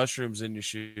gonna be mushrooms in your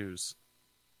shoes.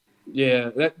 Yeah,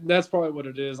 that's probably what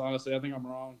it is. Honestly, I think I'm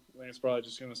wrong. I think it's probably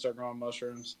just gonna start growing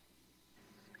mushrooms.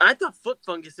 I thought foot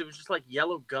fungus, it was just like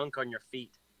yellow gunk on your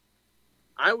feet.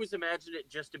 I always imagined it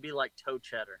just to be like toe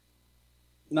cheddar.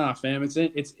 Nah, fam, it's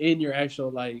in your actual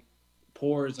like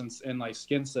pores and like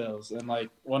skin cells and like,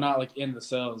 well, not like in the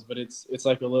cells, but it's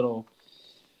like a little.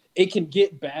 It can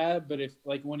get bad, but if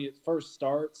like when it first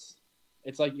starts,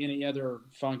 it's like any other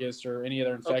fungus or any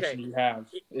other infection Okay. you have.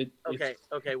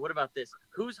 Okay. What about this?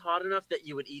 Who's hot enough that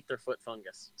you would eat their foot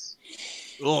fungus?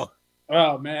 Ugh.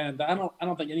 Oh man, I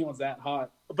don't think anyone's that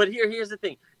hot. But here's the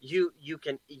thing. You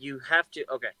have to.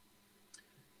 Okay.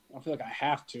 I feel like I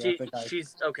have to.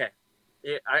 She's okay.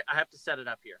 I have to set it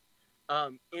up here.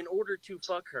 In order to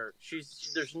fuck her,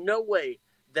 there's no way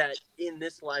that in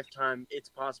this lifetime it's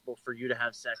possible for you to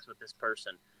have sex with this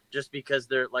person just because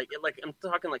they're like I'm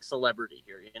talking like celebrity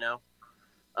here, you know.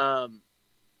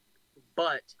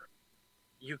 But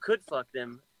you could fuck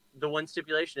them. The one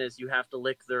stipulation is you have to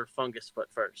lick their fungus foot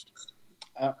first.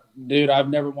 Dude, I've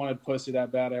never wanted pussy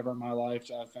that bad ever in my life.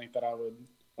 I think that I would.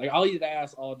 Like, I'll eat an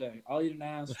ass all day. I'll eat an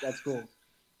ass. That's cool.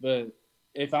 But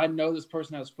if I know this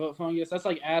person has foot fungus, that's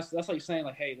like saying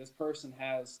like, hey, this person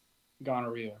has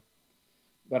gonorrhea,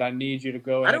 but I need you to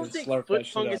go I ahead don't and think slurp foot that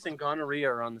shit fungus up. and gonorrhea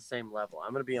are on the same level.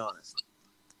 I'm gonna be honest.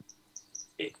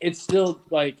 It's still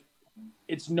like,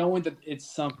 it's knowing that it's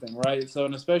something, right? So,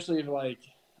 and especially if like,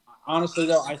 honestly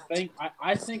though, I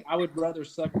think I would rather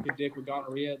suck a dick with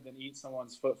gonorrhea than eat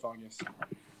someone's foot fungus.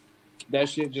 That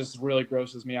shit just really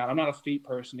grosses me out. I'm not a feet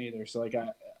person either, so like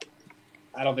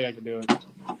I don't think I could do it.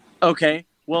 Okay,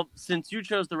 well, since you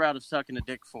chose the route of sucking a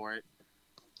dick for it,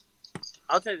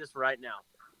 I'll tell you this right now.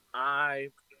 I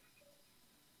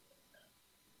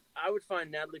would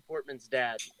find Natalie Portman's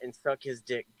dad and suck his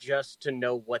dick just to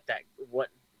know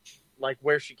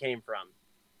where she came from.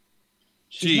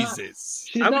 Jesus.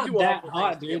 She's I would not do that awful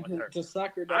hot, things to dude. get with her. To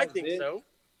suck her I dad's think dick. so.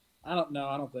 I don't know.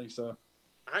 I don't think so.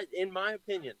 In my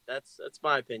opinion, that's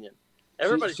my opinion.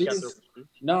 Everybody's got their opinion.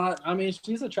 No, I mean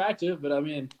she's attractive, but I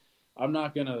mean I'm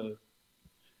not gonna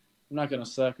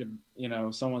suck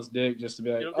someone's dick just to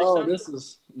be like, You don't think oh, so? this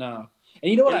is no.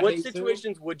 And you know what? In what hate, too?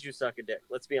 situations would you suck a dick?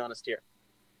 Let's be honest here.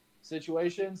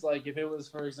 Situations like if it was,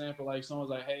 for example, like someone's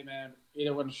like, hey man,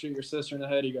 either want to shoot your sister in the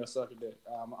head, or you gotta suck a dick.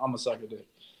 I'm gonna suck a dick.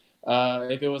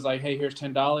 If it was like, hey, here's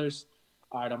 $10,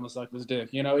 all right, I'm gonna suck this dick.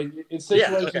 It's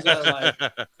situations that are like,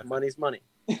 Money's money.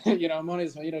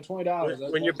 money's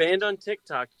 $20. When you're banned on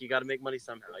TikTok, you got to make money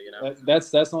somehow. That's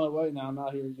the only way. Now I'm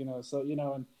not here, So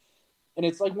and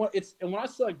it's like when I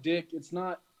suck dick, it's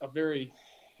not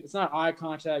eye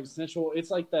contact, sensual. It's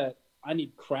like that. I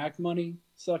need crack money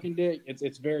sucking dick.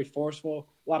 It's very forceful.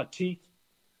 A lot of teeth.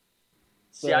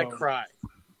 So, See, I cry.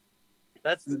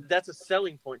 That's a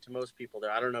selling point to most people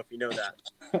there. I don't know if you know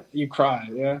that. You cry,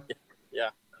 yeah.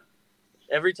 Yeah.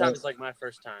 Every time it's like my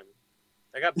first time.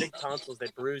 I got big tonsils. They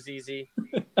bruise easy.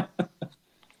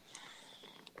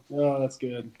 Oh, that's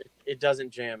good. It doesn't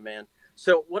jam, man.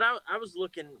 So what I was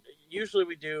looking, usually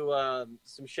we do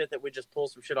some shit that we just pull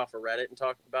some shit off of Reddit and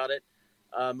talk about it.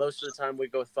 Most of the time we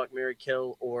go with Fuck, Marry,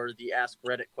 Kill or the Ask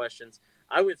Reddit questions.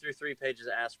 I went through 3 pages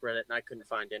of Ask Reddit and I couldn't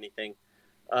find anything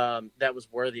that was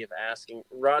worthy of asking.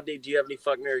 Rodney, do you have any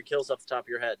Fuck, Marry, Kills off the top of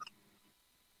your head?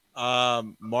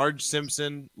 Marge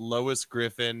Simpson, Lois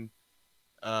Griffin.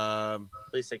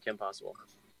 Please say Kim Possible.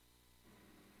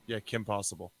 Yeah, Kim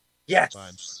Possible. Yes.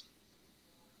 Fine.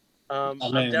 I'm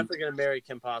definitely going to marry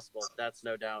Kim Possible. That's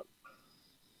no doubt.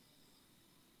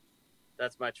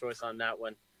 That's my choice on that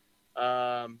one.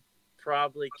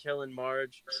 Probably killing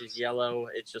Marge. She's yellow.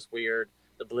 It's just weird.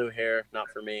 The blue hair, not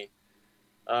for me.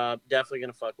 Definitely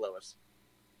going to fuck Lois.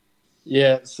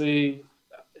 Yeah, see,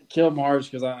 kill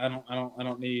Marge because I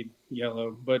don't need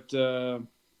yellow, but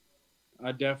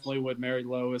I definitely would marry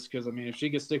Lois because if she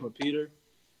could stick with Peter,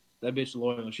 that bitch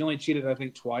loyal. She only cheated I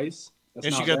think twice. That's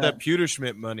and she got that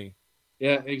Pewterschmidt money.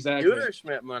 Yeah, exactly.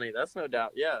 Pewterschmidt money. That's no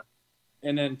doubt. Yeah.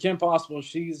 And then Kim Possible,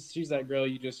 she's that girl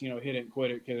you just hit it and quit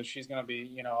it because she's gonna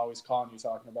be always calling you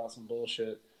talking about some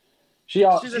bullshit. She's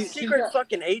a secret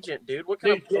fucking agent, dude. What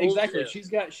kind of bullshit?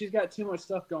 Exactly. She's got too much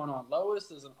stuff going on.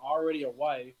 Lois is already a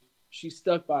wife. She's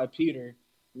stuck by Peter.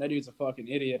 And that dude's a fucking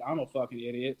idiot. I'm a fucking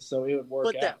idiot. So it would work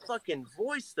out. But that fucking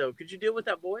voice, though. Could you deal with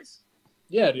that voice?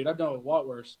 Yeah, dude. I've done with what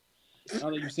worse. I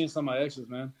don't think you've seen some of my exes,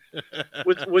 man.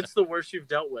 What's the worst you've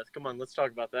dealt with? Come on, let's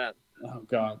talk about that. Oh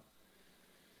God,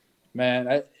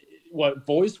 man. What,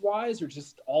 voice wise or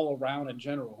just all around in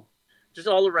general? Just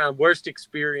all around worst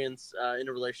experience in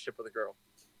a relationship with a girl.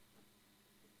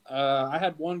 I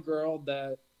had one girl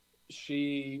that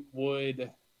she would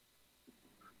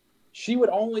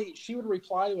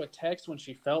reply to a text when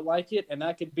she felt like it, and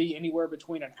that could be anywhere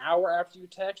between an hour after you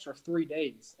text or 3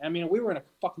 days. I mean, we were in a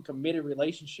fucking committed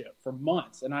relationship for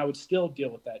months, and I would still deal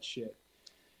with that shit.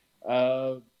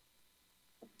 I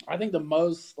think the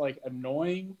most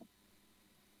annoying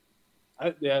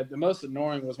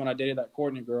was when I dated that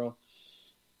Courtney girl.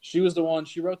 She was the one.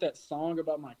 She wrote that song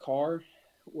about my car,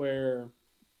 where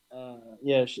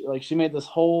she made this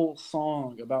whole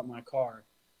song about my car,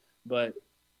 but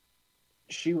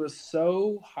she was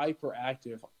so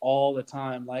hyperactive all the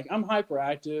time. Like, I'm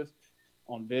hyperactive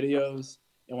on videos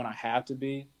and when I have to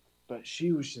be, but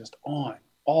she was just on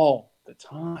all the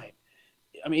time.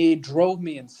 I mean, it drove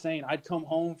me insane. I'd come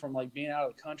home from being out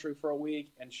of the country for a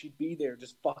week, and she'd be there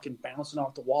just fucking bouncing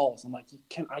off the walls. I'm like,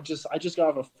 I just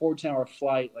got off a 14-hour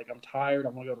flight. Like, I'm tired. I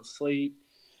want to go to sleep.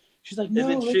 She's like, no.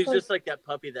 And then she's just like that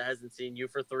puppy that hasn't seen you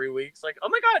for 3 weeks. Like, oh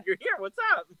my God, you're here. What's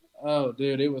up? Oh,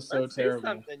 dude, it was so terrible.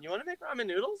 Something. You want to make ramen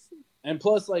noodles? And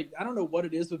plus, I don't know what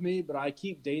it is with me, but I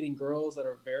keep dating girls that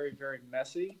are very, very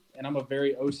messy. And I'm a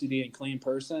very OCD and clean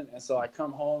person. And so I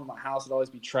come home, my house would always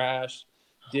be trashed.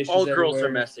 Dishes all girls everywhere.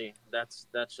 are messy. That's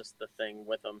just the thing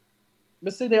with them.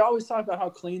 But see, they always talk about how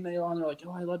clean they are, and they're like,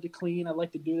 "Oh, I love to clean. I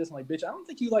like to do this." I'm like, "Bitch, I don't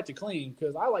think you like to clean,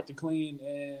 because I like to clean."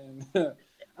 And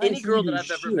any girl that I've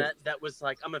ever met that was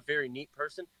like, "I'm a very neat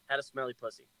person," had a smelly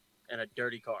pussy and a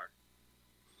dirty car.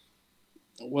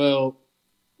 Well,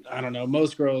 I don't know.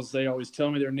 Most girls, they always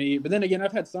tell me they're neat, but then again,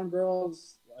 I've had some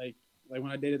girls like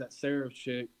when I dated that Sarah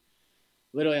chick.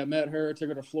 Literally, I met her, took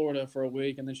her to Florida for a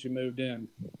week, and then she moved in.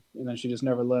 And then she just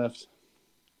never left.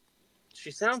 She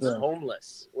sounds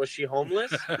homeless. Was she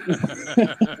homeless?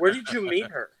 Where did you meet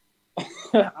her?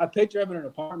 I picked her up in an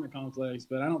apartment complex,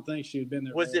 but I don't think she had been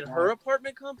there. Was it her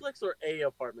apartment complex or a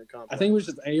apartment complex? I think it was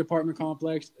just a apartment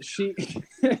complex.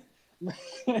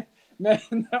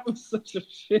 Man, that was such a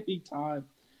shitty time.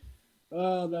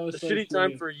 Oh, that was a shitty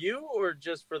time for you or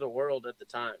just for the world at the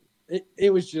time?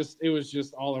 It was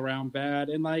just all around bad.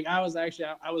 And I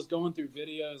was going through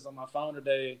videos on my phone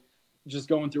today, just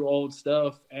going through old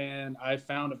stuff, and I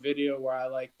found a video where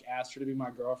I asked her to be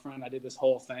my girlfriend. I did this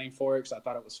whole thing for her because I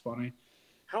thought it was funny.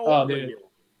 How old were you?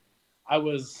 I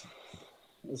was,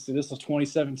 this was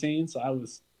 2017, so I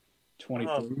was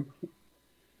 23. Oh,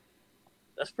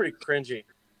 that's pretty cringy.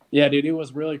 Yeah, dude, it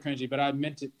was really cringy, but I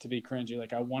meant it to be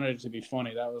cringy. I wanted it to be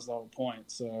funny. That was the whole point.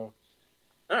 So,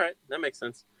 all right, that makes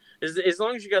sense. As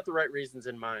long as you got the right reasons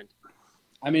in mind.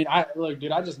 I mean, look,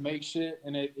 dude, I just make shit,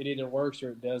 and it either works or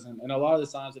it doesn't. And a lot of the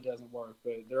times it doesn't work,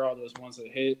 but there are those ones that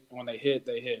hit, and when they hit,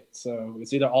 they hit. So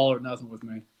it's either all or nothing with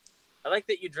me. I like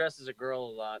that you dress as a girl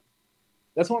a lot.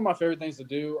 That's one of my favorite things to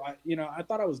do. I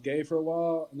thought I was gay for a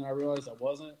while, and then I realized I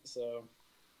wasn't. So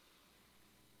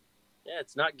yeah,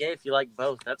 it's not gay if you like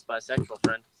both. That's bisexual,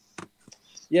 friend.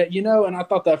 Yeah, and I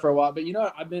thought that for a while, but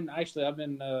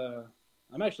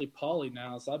I'm actually poly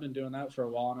now, so I've been doing that for a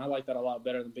while, and I like that a lot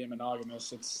better than being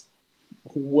monogamous. It's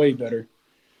way better.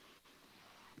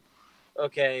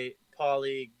 Okay,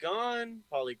 polygon,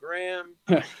 polygram.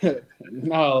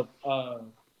 No,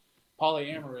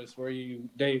 polyamorous, where you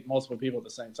date multiple people at the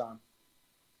same time.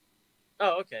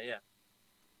 Oh, okay, yeah.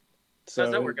 So,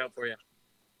 how's that work out for you?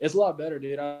 It's a lot better,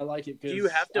 dude. I like it. Do you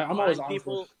have to find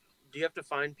people? Do you have to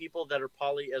find people that are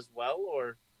poly as well,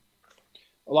 or?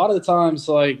 A lot of the times,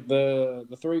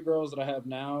 the 3 girls that I have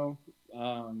now,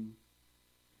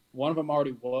 one of them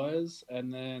already was,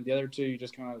 and then the other 2, you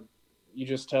just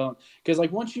tell them, because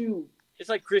once you, it's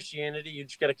like Christianity, you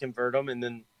just got to convert them, and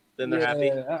then they're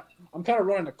happy. I'm kind of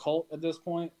running a cult at this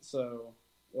point, so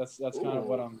that's kind of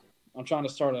what I'm trying to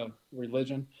start a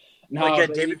religion. Like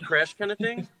a David Koresh kind of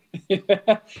thing.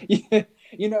 Yeah.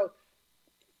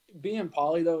 Being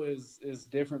poly though is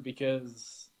different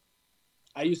because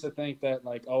I used to think that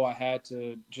I had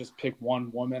to just pick one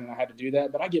woman and I had to do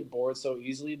that, but I get bored so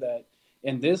easily that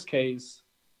in this case,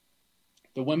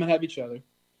 the women have each other,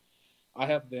 I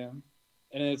have them,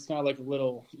 and it's kind of like a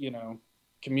little,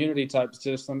 community type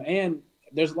system, and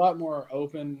there's a lot more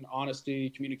open, honesty,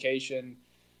 communication.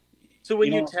 So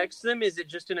when you text them, is it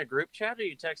just in a group chat or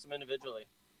you text them individually?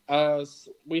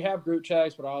 We have group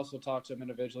chats, but I also talk to them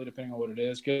individually depending on what it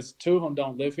is, because 2 of them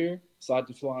don't live here, so I have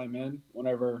to fly them in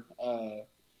whenever,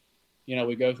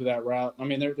 we go through that route. I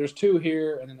mean, there's 2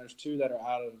 here, and then there's 2 that are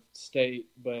out of state,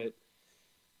 but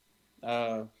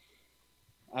I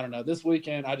I don't know. This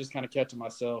weekend, I just kind of kept to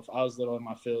myself. I was a little in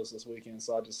my feels this weekend,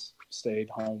 so I just stayed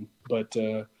home. But,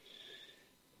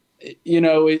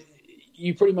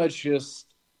 you pretty much just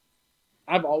 –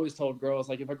 I've always told girls,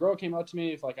 like, if a girl came up to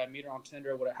me, if, like, I meet her on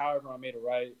Tinder or whatever, however I made it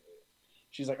right,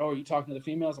 she's like, oh, are you talking to the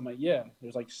females? I'm like, yeah.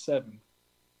 There's, like, 7.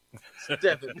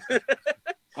 7.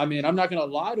 I mean, I'm not going to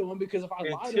lie to them because if I And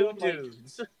lie to 2 them, like,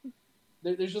 dudes.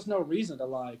 there's just no reason to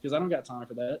lie because I don't got time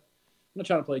for that. I'm not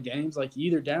trying to play games. Like, you're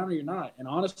either down or you're not. And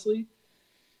honestly,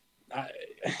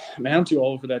 I'm too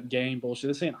old for that game bullshit.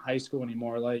 This ain't high school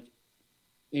anymore. Like,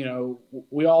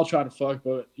 we all try to fuck,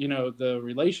 but, the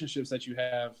relationships that you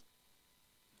have,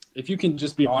 if you can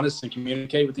just be honest and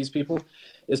communicate with these people,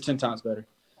 is 10 times better.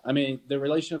 I mean, the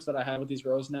relationships that I have with these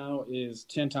girls now is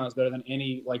 10 times better than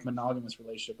any, like, monogamous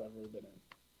relationship I've ever been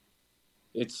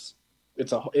in.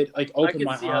 It opened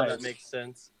my eyes. I can see how that makes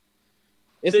sense.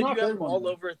 It's so not you guys everyone, all though.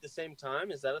 over at the same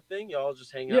time? Is that a thing? Y'all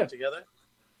just hang Yeah. out together?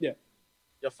 Yeah.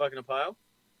 Y'all fucking a pile?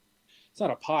 It's not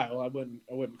a pile. I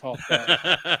wouldn't call it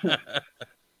that.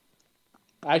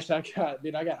 Actually,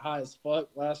 I got high as fuck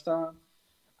last time.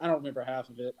 I don't remember half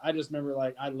of it. I just remember,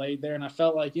 like, I laid there and I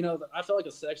felt like, I felt like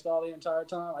a sex doll the entire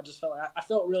time. I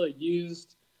felt really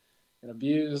used and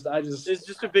abused. It's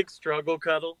just a big struggle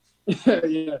cuddle.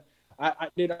 Yeah. I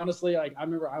did, honestly, like, I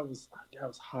remember I was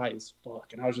high as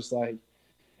fuck, and I was just like,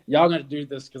 y'all got to do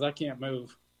this because I can't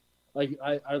move. Like,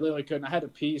 I literally couldn't. I had to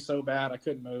pee so bad I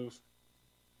couldn't move.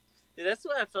 Dude, that's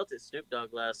what I felt at Snoop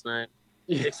Dogg last night.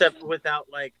 Yeah. Except without,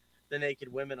 like, the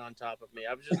naked women on top of me.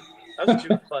 I was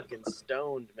too fucking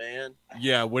stoned, man.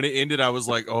 Yeah, when it ended, I was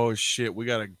like, "Oh shit, we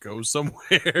gotta go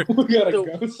somewhere." We gotta So,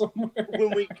 go somewhere.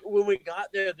 When we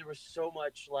got there, there was so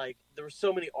much, like, there were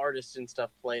so many artists and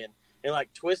stuff playing, and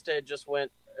like Twista just went,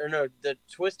 or no, the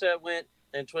Twista went,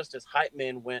 and Twista's hype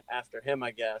man went after him,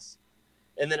 I guess,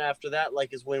 and then after that,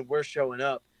 like, is when we're showing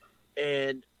up,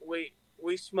 and we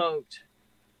smoked,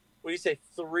 what do you say,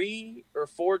 3 or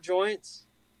 4 joints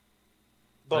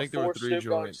I think there were before 3 Snoop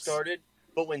Dogg joints. started.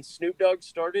 But when Snoop Dogg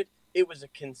started, it was a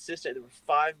consistent. There were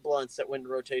 5 blunts that went in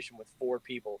rotation with 4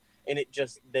 people, and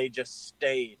they just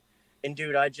stayed. And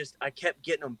dude, I kept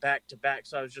getting them back to back,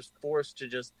 so I was just forced to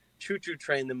just choo-choo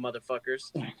train them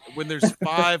motherfuckers. When there's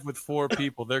 5 with 4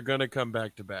 people, they're gonna come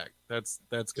back to back. That's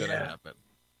gonna Yeah. happen.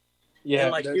 Yeah,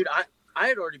 And like, dude, I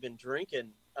had already been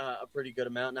drinking a pretty good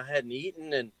amount, and I hadn't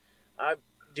eaten, and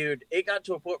it got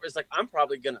to a point where it's like, I'm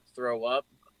probably gonna throw up,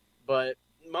 but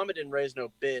Mama didn't raise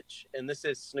no bitch, and this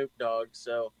is Snoop Dogg,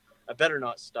 so I better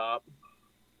not stop.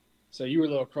 So you were a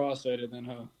little cross-eyed then,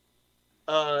 huh?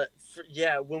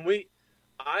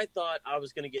 I thought I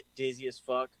was gonna get dizzy as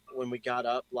fuck when we got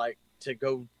up, like, to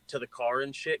go to the car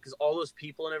and shit, because all those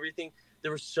people and everything, there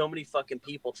were so many fucking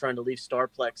people trying to leave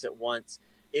Starplex at once.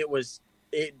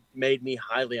 It made me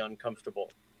highly uncomfortable.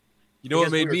 You know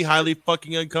what Because made we me were- highly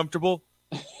fucking uncomfortable?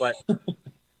 But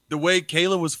The way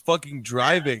Kayla was fucking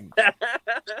driving.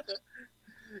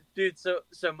 dude, so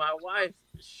my wife,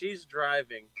 she's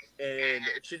driving, and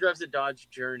she drives a Dodge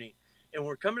Journey, and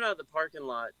we're coming out of the parking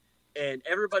lot, and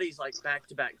everybody's like back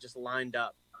to back, just lined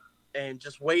up, and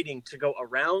just waiting to go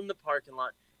around the parking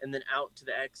lot and then out to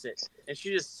the exit. And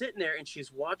she's just sitting there, and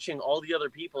she's watching all the other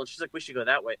people, and she's like, "We should go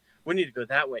that way. We need to go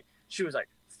that way." She was like,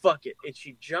 "Fuck it," and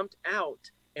she jumped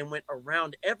out and went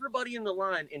around everybody in the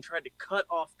line and tried to cut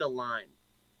off the line.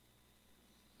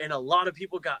 And a lot of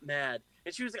people got mad.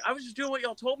 And she was like, "I was just doing what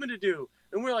y'all told me to do."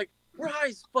 And we're like, "We're high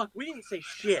as fuck. We didn't say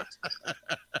shit.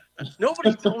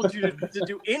 Nobody told you to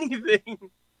do anything."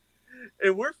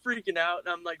 And we're freaking out. And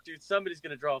I'm like, dude, somebody's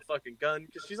going to draw a fucking gun.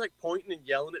 Because she's like pointing and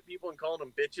yelling at people and calling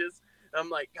them bitches. And I'm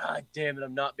like, God damn it,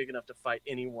 I'm not big enough to fight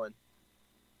anyone.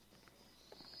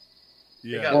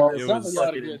 Yeah, Well, it it sounds was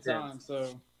like you had a fucking good time, intense.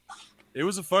 so it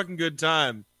was a fucking good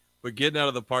time, but getting out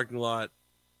of the parking lot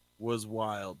was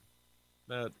wild.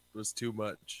 That was too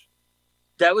much.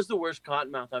 That was the worst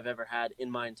cottonmouth I've ever had in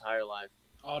my entire life.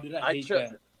 oh, dude, I I hate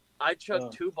chugged that. I chugged Oh.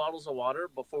 2 bottles of water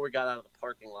before we got out of the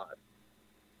parking lot.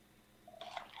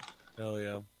 Hell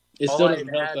yeah. It All still I doesn't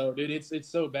help had- though, dude. It's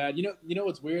so bad. You know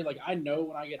what's weird? Like, I know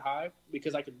when I get high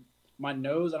because my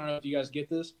nose. I don't know if you guys get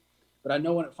this, but I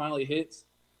know when it finally hits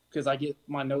because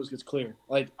my nose gets clear.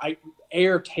 Like,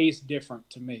 air tastes different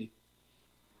to me.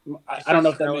 I don't know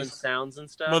if that Smelling makes sounds and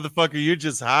stuff. Motherfucker, you're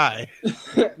just high.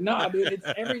 no, dude. It's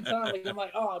every time. Like, I'm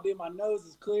like, oh, dude, my nose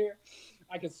is clear.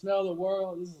 I can smell the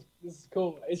world. This is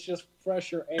cool. It's just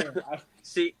fresher air.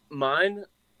 See, mine,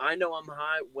 I know I'm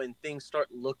high when things start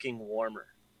looking warmer.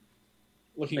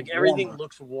 Looking Like, everything warmer.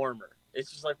 looks warmer.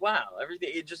 It's just like, wow,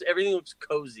 everything looks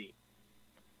cozy.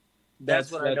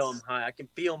 That's when I know I'm high. I can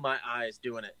feel my eyes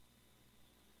doing it.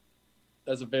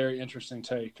 That's a very interesting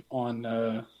take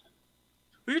on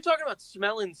Who you're talking about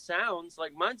smelling sounds?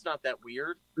 Like mine's not that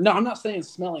weird. No, I'm not saying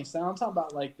smelling sound. I'm talking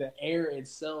about like the air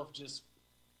itself just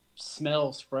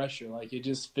smells fresher. Like it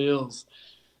just feels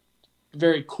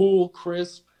very cool,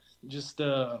 crisp. Just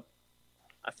I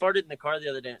farted in the car the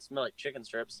other day and it smelled like chicken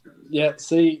strips. yeah.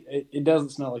 See, it doesn't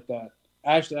smell like that.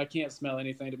 Actually, I can't smell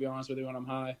anything, to be honest with you, when I'm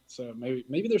high. So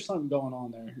maybe there's something going on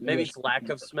there. Maybe it's lack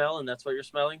of smell, and that's what you're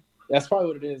smelling. That's probably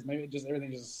what it is. Maybe just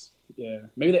everything just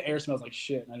Maybe the air smells like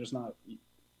shit, and I'm just not.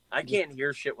 I can't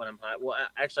hear shit when I'm high. Well,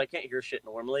 actually, I can't hear shit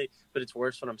normally, but it's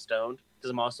worse when I'm stoned because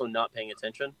I'm also not paying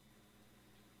attention.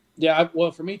 Yeah,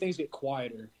 well, for me, things get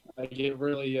quieter. I get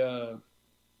really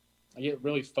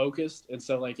focused, and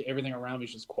so like everything around me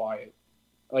is just quiet.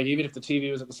 Like even if the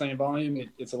TV was at the same volume,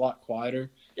 it's a lot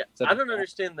quieter. Yeah, so I don't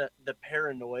understand the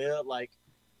paranoia. Like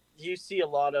you see a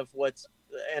lot of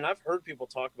and I've heard people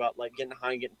talk about like getting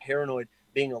high and getting paranoid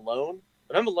being alone.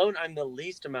 When I'm alone, I'm the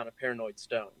least amount of paranoid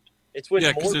stoned. It's when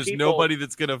because there's nobody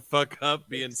that's gonna fuck up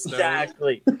being stoned.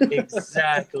 Exactly. It's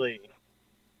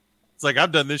like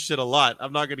I've done this shit a lot.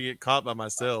 I'm not gonna get caught by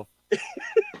myself.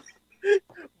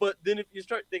 But then if you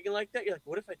start thinking like that, you're like,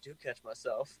 what if I do catch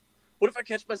myself? What if I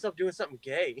catch myself doing something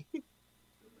gay?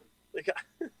 Like,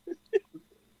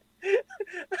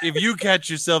 if you catch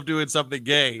yourself doing something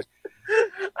gay,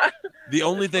 the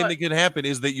only thing that can happen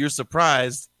is that you're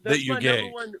surprised that you're gay.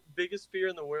 Number one biggest fear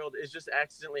in the world is just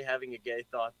accidentally having a gay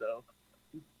thought, though.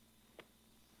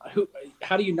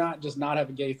 How do you not have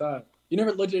a gay thought? You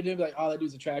never looked at him like, oh, that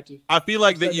dude's attractive. I feel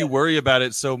like that you worry about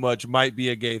it so much might be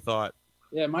a gay thought.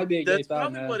 Yeah, it might be a gay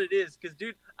thought. That's probably what it is. Because,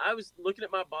 dude, I was looking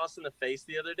at my boss in the face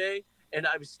the other day, and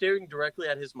I was staring directly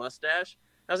at his mustache.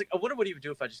 I was like, I wonder what he would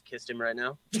do if I just kissed him right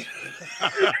now.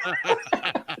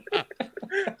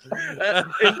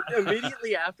 And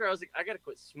immediately after, I was like, I got to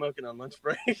quit smoking on lunch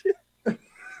break.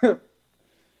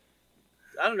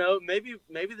 I don't know. Maybe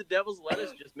the devil's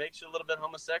lettuce just makes you a little bit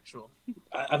homosexual.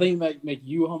 I think it might make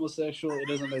you homosexual. It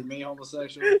doesn't make me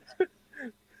homosexual.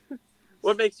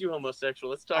 What makes you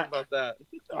homosexual? Let's talk about that.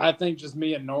 I think just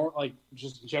me and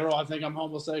just in general, I think I'm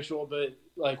homosexual. But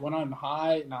like when I'm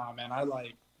high, nah, man, I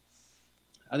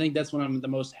think that's when I'm the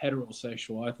most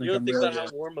heterosexual. I think you don't think about how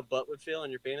warm a butt would feel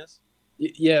on your penis?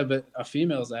 Yeah, but a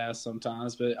female's ass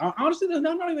sometimes. But honestly, I'm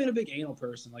not even a big anal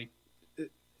person. Like,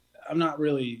 I'm not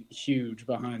really huge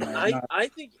behind that. I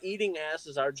think eating ass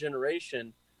is our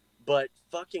generation, but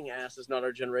fucking ass is not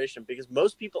our generation. Because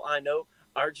most people I know,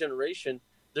 our generation,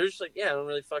 they're just like, yeah, I don't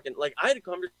really fucking... Like, I had a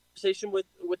conversation with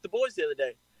the boys the other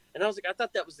day, and I was like, I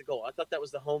thought that was the goal. I thought that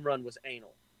was the home run was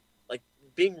anal. Like,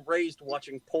 being raised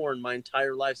watching porn my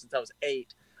entire life since I was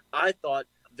 8, I thought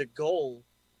the goal,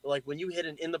 like, when you hit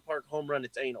an in-the-park home run,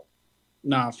 it's anal.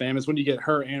 Nah, fam, it's when you get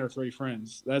her and her 3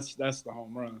 friends. That's the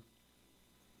home run.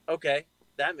 Okay,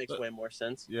 that makes way more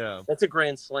sense. Yeah. That's a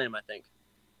grand slam, I think.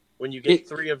 When you get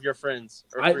 3 of your friends.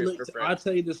 Or 3 of your friends. I'll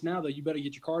tell you this now, though. You better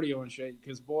get your cardio in shape.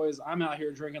 Because, boys, I'm out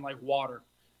here drinking, like, water.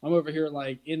 I'm over here,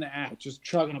 like, in the act, just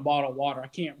chugging a bottle of water. I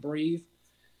can't breathe.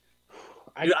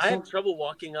 Dude, I have trouble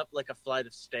walking up, like, a flight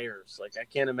of stairs. Like, I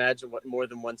can't imagine what more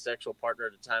than one sexual partner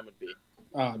at a time would be.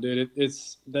 Oh, dude,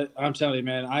 it's that. I'm telling you,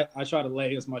 man. I try to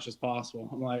lay as much as possible.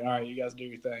 I'm like, all right, you guys do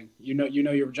your thing. You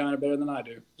know your vagina better than I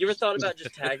do. You ever thought about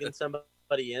just tagging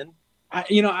somebody in? I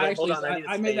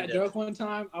made that joke one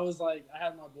time. I was like, I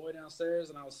had my boy downstairs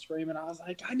and I was screaming. I was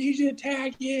like, I need you to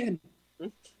tag in.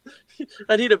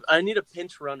 I need a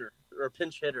pinch runner or a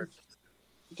pinch hitter.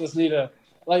 Just need a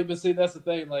but see, that's the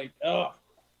thing. Like,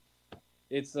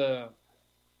 it's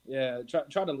yeah,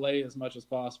 try to lay as much as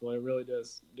possible. It really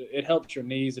does. It helps your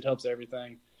knees. It helps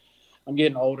everything. I'm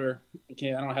getting older. I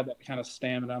don't have that kind of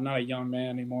stamina. I'm not a young man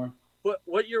anymore.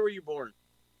 What year were you born?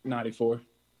 94.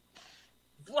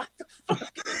 What the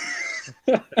fuck?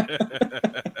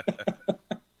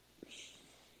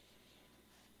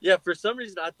 Yeah, for some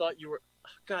reason I thought you were.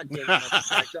 God damn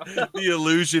it! The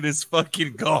illusion is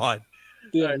fucking gone.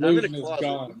 The illusion is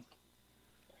gone.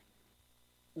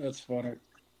 That's funny.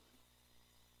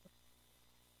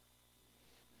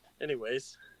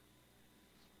 Anyways,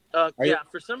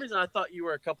 for some reason I thought you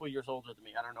were a couple years older than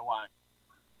me. I don't know why.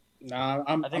 Nah,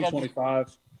 I'm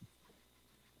 25.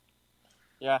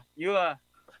 Yeah, you are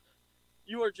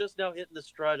just now hitting the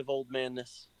stride of old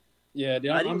manness. Yeah,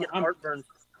 dude, I didn't get heartburn.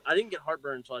 I didn't get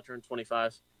heartburn until I turned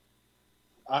 25.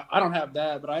 I don't have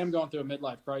that, but I am going through a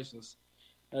midlife crisis.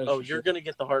 Oh, you're gonna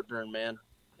get the heartburn, man,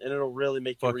 and it'll really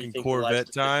make you fucking rethink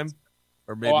Corvette time,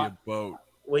 or maybe a boat.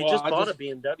 We just bought a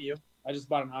BMW. I just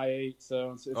bought an i8,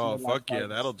 so it's oh fuck yeah,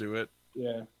 that'll do it.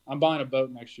 Yeah, I'm buying a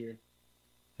boat next year.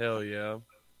 Hell yeah.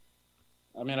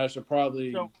 I mean, I should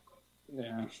probably,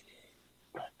 yeah.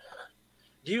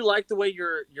 Do you like the way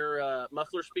your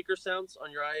muffler speaker sounds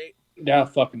on your i8? Yeah, I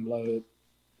fucking love it.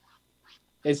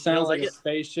 It sounds like like a it?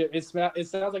 spaceship. It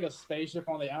sounds like a spaceship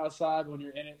on the outside. When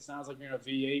you're in it, it sounds like you're in a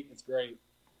V8. It's great.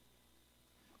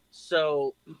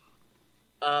 So,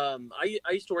 I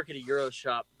used to work at a Euro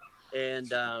shop, and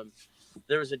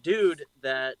there was a dude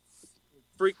that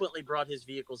frequently brought his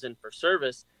vehicles in for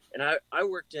service, and I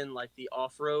worked in like the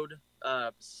off-road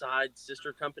side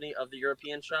sister company of the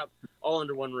European shop, all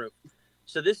under one roof.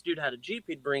 So this dude had a Jeep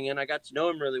he'd bring in. I got to know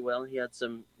him really well, and he had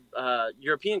some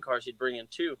European cars he'd bring in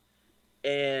too,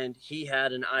 and he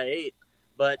had an i8,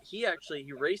 but he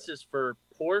races for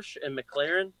Porsche and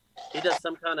McLaren. He does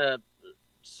some kind of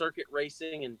circuit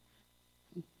racing, and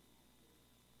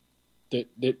Did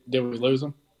we lose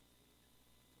him?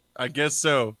 I guess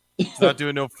so. He's not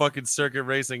doing no fucking circuit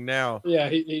racing now. Yeah,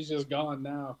 he's just gone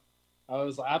now.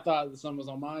 I thought something was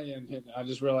on my end. And I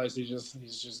just realized he's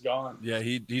just gone. Yeah,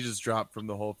 he just dropped from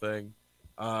the whole thing.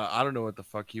 I don't know what the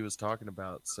fuck he was talking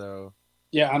about. So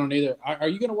Yeah, I don't either. Are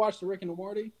you gonna watch the Rick and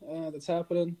Morty that's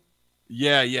happening?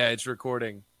 yeah, it's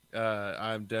recording.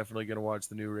 I'm definitely gonna watch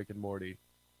the new Rick and Morty.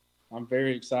 I'm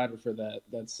very excited for that.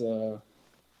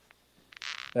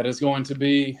 That is going to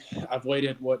be. I've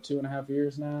waited 2.5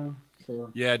 years now for.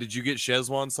 Yeah, did you get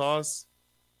Szechuan sauce?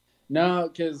 No,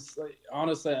 because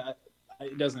honestly,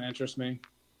 it doesn't interest me.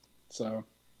 So,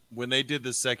 When they did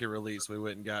the second release, we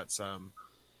went and got some.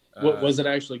 was it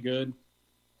actually good?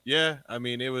 Yeah, I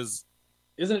mean it was.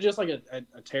 Isn't it just like a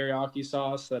teriyaki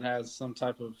sauce that has some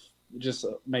type of just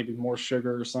maybe more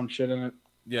sugar or some shit in it?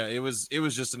 Yeah, it was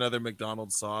just another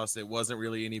McDonald's sauce. It wasn't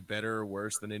really any better or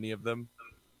worse than any of them.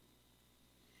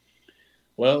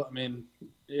 Well, I mean,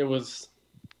 it was.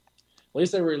 At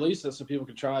least they released it so people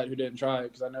could try it who didn't try it.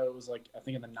 Because I know it was like I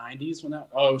think in the '90s when that.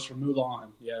 Oh, it was from Mulan.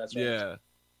 Yeah, that's right.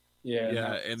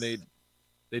 Yeah, and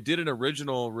they did an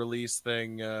original release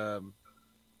thing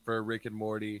for Rick and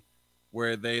Morty,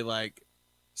 where they like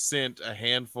sent a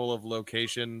handful of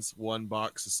locations one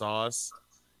box of sauce.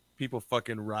 People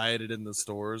fucking rioted in the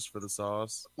stores for the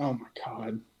sauce. Oh my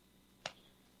god.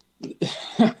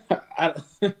 I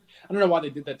don't know why they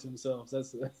did that to themselves.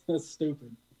 That's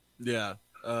stupid. Yeah,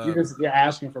 You're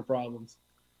asking for problems.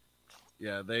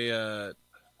 yeah. They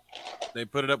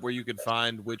put it up where you could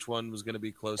find which one was going to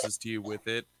be closest to you with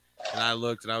it. And I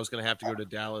looked, and I was going to have to go to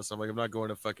Dallas. I'm like, I'm not going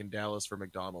to fucking Dallas for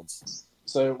McDonald's.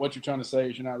 So what you're trying to say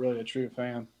is you're not really a true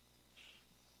fan.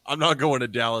 I'm not going to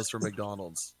Dallas for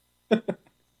McDonald's.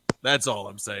 That's all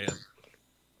I'm saying.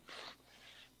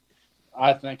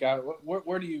 I think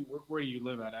where do you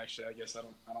live at? Actually, I guess I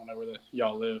don't know where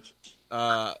y'all live.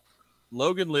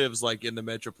 Logan lives like in the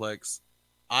Metroplex.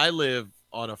 I live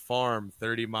on a farm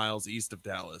 30 miles east of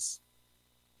Dallas.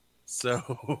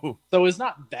 So it's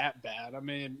not that bad. I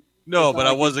mean, no, but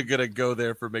I wasn't gonna go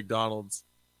there for McDonald's.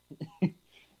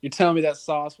 You're telling me that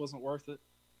sauce wasn't worth it?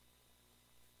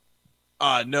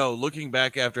 No. Looking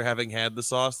back after having had the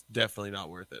sauce, definitely not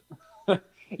worth it.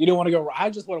 You don't want to go. I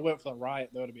just would have went for the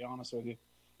riot, though. To be honest with you,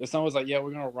 if someone was like, "Yeah,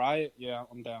 we're gonna riot," yeah,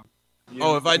 I'm down.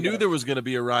 If I knew there was gonna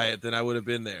be a riot, then I would have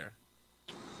been there.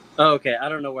 Oh, okay, I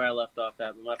don't know where I left off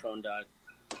at, but my phone died.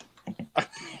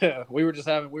 Yeah, we were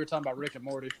talking about Rick and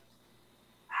Morty.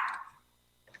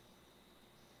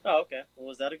 Oh, okay. Well,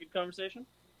 was that a good conversation?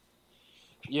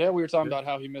 Yeah, we were talking about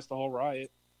how he missed the whole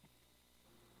riot.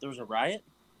 There was a riot?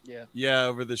 Yeah. Yeah,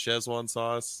 over the Szechuan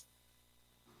sauce.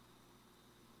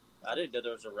 I didn't know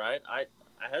there was a riot. I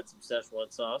had some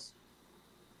Szechuan sauce.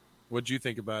 What'd you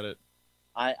think about it?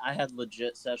 I had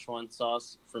legit Szechuan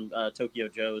sauce from Tokyo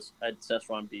Joe's. I had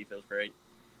Szechuan beef. It was great.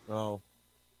 Oh,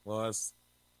 well,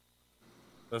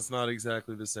 that's not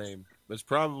exactly the same. But it's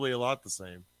probably a lot the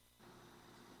same.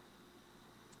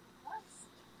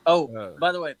 Oh,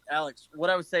 by the way, Alex, what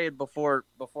I was saying before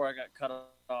I got cut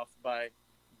off by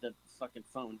the fucking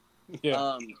phone.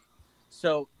 Yeah.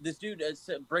 So this dude,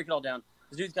 break it all down.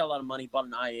 This dude's got a lot of money, bought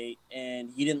an i8,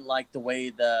 and he didn't like the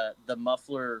way the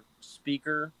muffler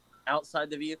speaker outside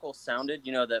the vehicle sounded.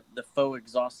 You know, the faux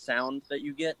exhaust sound that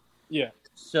you get. Yeah.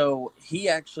 So he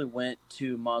actually went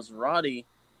to Maserati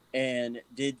and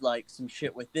did like some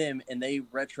shit with them, and they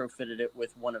retrofitted it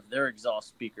with one of their exhaust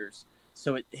speakers.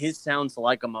 So his sounds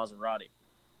like a Maserati.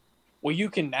 Well, you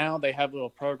can now. They have little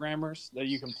programmers that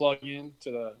you can plug in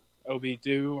to the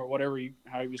OB2 or whatever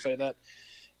however you say that,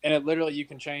 and it literally you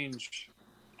can change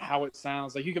how it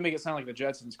sounds. Like you can make it sound like the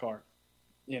Jetsons car.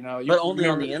 You know, but only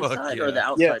on the inside or the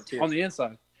outside too. On the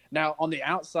inside. Now, on the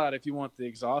outside, if you want the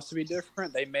exhaust to be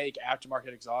different, they make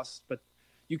aftermarket exhausts, but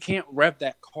you can't rev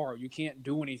that car. You can't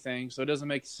do anything, so it doesn't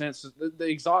make sense. The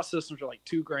exhaust systems are like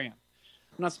 $2,000. I'm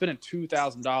not spending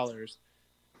 $2,000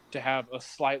 to have a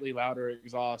slightly louder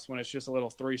exhaust when it's just a little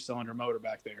 3-cylinder motor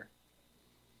back there.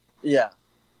 Yeah,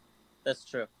 that's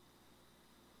true.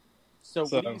 So,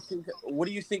 So- what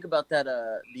do you think about that?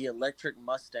 The electric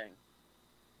Mustang.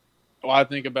 Well, I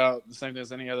think about the same thing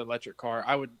as any other electric car.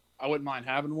 I wouldn't mind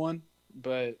having one,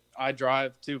 but I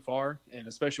drive too far, and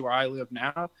especially where I live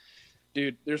now,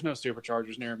 dude, there's no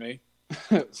superchargers near me.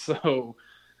 So,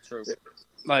 True.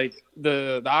 like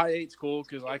the i8's cool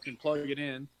because I can plug it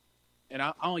in, and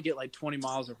I only get like 20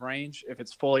 miles of range if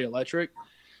it's fully electric,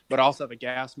 but I also have a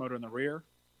gas motor in the rear,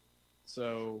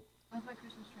 so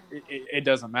it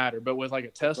doesn't matter. But with like a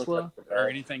Tesla or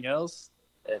anything else,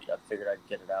 I figured I'd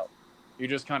get it out. you're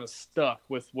just kind of stuck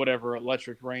with whatever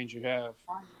electric range you have.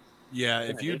 Yeah,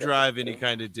 if you drive any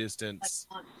kind of distance,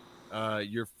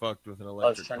 you're fucked with an I was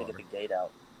electric trying car. to get the gate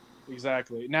out.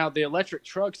 Exactly. Now, the electric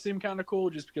trucks seem kind of cool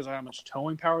just because of how much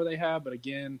towing power they have. But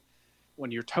again,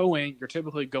 when you're towing, you're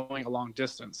typically going a long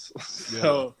distance.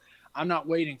 So I'm not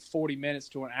waiting 40 minutes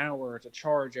to an hour to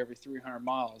charge every 300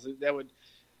 miles. That would,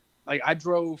 like, I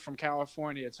drove from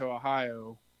California to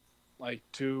Ohio like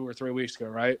 2 or 3 weeks ago,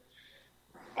 right?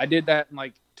 I did that in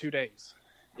like 2 days.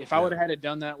 If I would have had it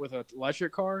done that with an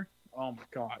electric car, oh my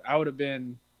God, I would have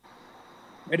been,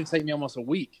 it'd take me almost a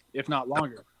week, if not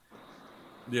longer.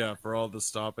 Yeah, for all the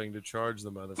stopping to charge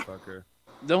the motherfucker.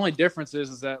 The only difference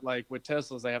is that, like, with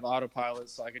Teslas, they have autopilot,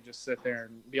 so I could just sit there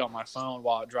and be on my phone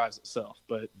while it drives itself.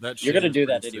 But That You're shit gonna is do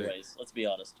that pretty sick. anyways. Let's be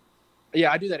honest.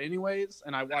 yeah, I do that anyways,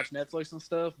 and I watch Netflix and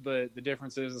stuff. But the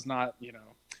difference is, it's not,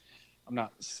 I'm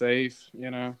not safe.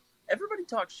 Everybody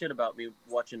talks shit about me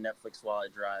watching Netflix while I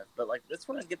drive, but like that's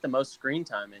when I get the most screen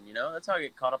time in. That's how I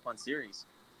get caught up on series.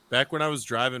 Back when I was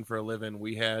driving for a living,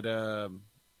 we had the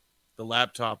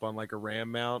laptop on like a RAM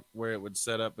mount where it would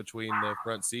set up between the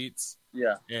front seats,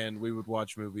 Yeah. and we would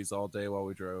watch movies all day while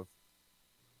we drove.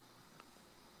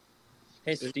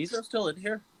 Hey, is Stezo still in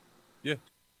here? Yeah.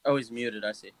 Oh, he's muted.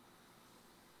 I see.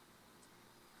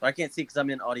 I can't see because I'm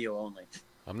in audio only.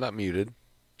 I'm not muted.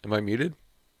 Am I muted?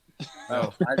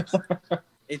 Oh,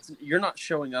 you're not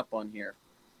showing up on here.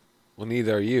 Well,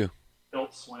 neither are you.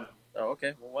 Don't swim. Oh,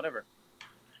 okay. Well, whatever.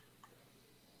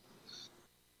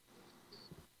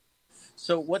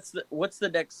 So what's the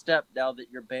next step now that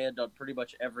you're banned on pretty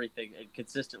much everything and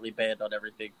consistently banned on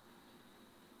everything?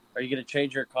 Are you going to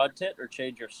change your content or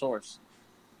change your source?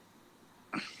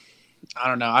 I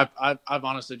don't know. I've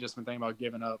honestly just been thinking about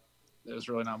giving up. There's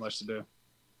really not much to do.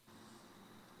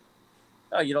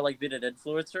 Oh, you don't like being an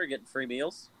influencer, getting free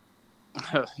meals?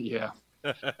 Yeah.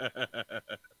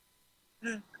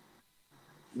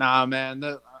 Nah, man.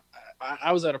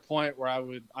 I was at a point where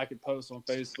I could post on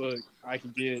Facebook. I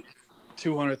could get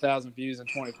 200,000 views in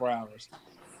 24 hours.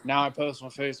 Now I post on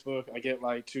Facebook. I get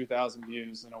like 2,000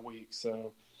 views in a week.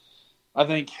 So I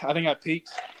think I peaked.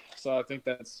 So I think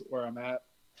that's where I'm at.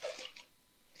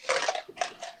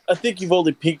 I think you've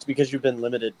only peaked because you've been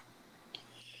limited.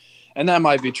 And that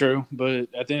might be true, but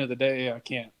at the end of the day, I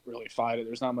can't really fight it.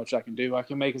 There's not much I can do. I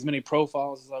can make as many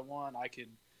profiles as I want. I could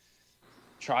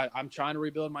try. I'm trying to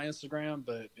rebuild my Instagram,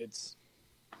 but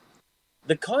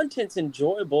The content's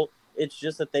enjoyable. It's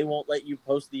just that they won't let you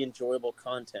post the enjoyable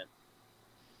content.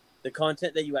 The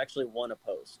content that you actually want to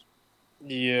post.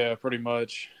 yeah, pretty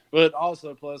much. But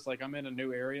also, plus, like, I'm in a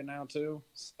new area now too.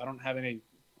 I don't have any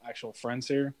actual friends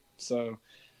here, so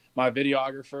my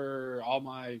videographer, all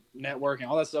my networking,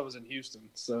 all that stuff was in Houston.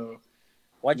 So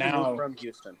Why'd you Now- move from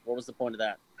Houston? What was the point of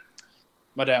that?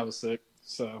 my dad was sick,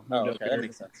 so Oh, moved up okay, that here.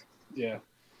 makes sense. Yeah.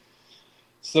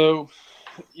 So,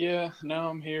 yeah, now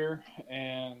I'm here,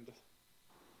 and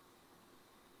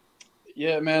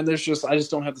yeah, man, I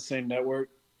just don't have the same network.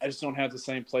 I just don't have the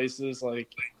same places. Like,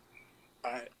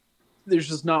 there's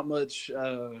just not much.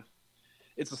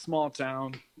 It's a small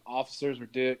town. Officers are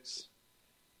dicks.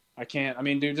 I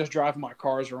mean, dude, just driving my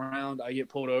cars around, I get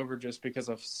pulled over just because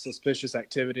of suspicious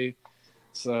activity.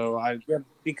 So Yeah,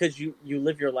 because you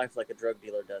live your life like a drug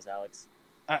dealer does, Alex.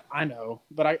 I know,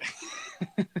 but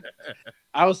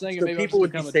I was thinking So maybe people I'll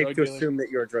would just be become a safe drug to dealer. assume that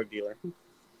you're a drug dealer.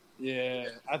 Yeah,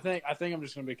 I think I'm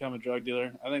just going to become a drug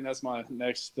dealer. I think that's my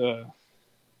next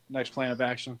plan of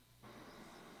action.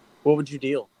 What would you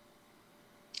deal?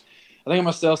 I think I'm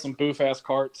going to sell some boof ass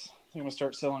carts. I think I'm going to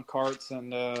start selling carts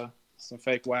and some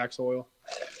fake wax oil.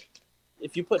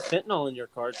 If you put fentanyl in your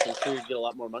carts, I'm sure you'd get a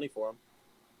lot more money for them.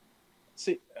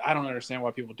 See, I don't understand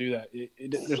why people do that.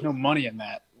 There's no money in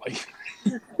that. Like,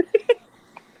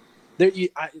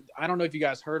 I don't know if you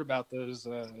guys heard about those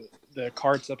the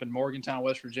carts up in Morgantown,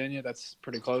 West Virginia. That's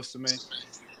pretty close to me.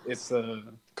 It's a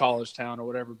college town or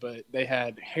whatever, but they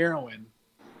had heroin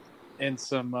in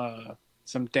some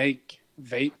dank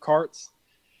vape carts.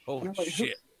 Holy I'm like,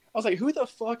 shit! I was like, who the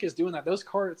fuck is doing that? Those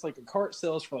carts, like a cart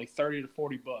sells for like $30 to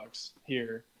 $40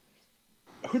 here.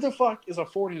 Who the fuck is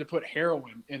affording to put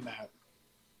heroin in that?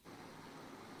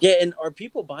 Yeah, and are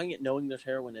people buying it knowing there's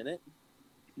heroin in it?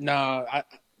 No,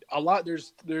 a lot.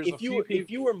 There's If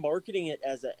you were marketing it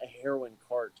as a heroin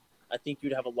cart, I think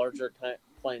you'd have a larger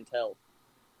clientele.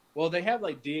 Well, they have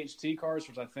like DHT carts,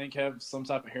 which I think have some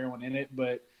type of heroin in it,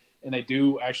 and they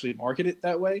do actually market it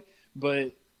that way.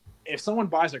 But if someone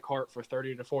buys a cart for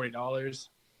 $30 to $40,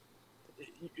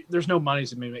 there's no money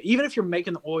to be made. Even if you're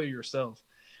making the oil yourself,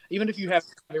 even if you have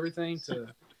everything to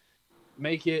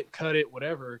make it, cut it,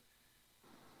 whatever.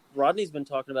 Rodney's been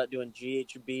talking about doing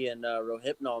GHB and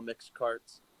Rohypnol mixed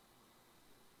carts.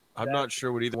 I'm not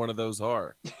sure what either one of those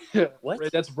are.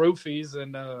 What? That's Rofies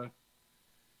and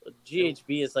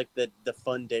GHB is like the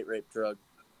fun date rape drug.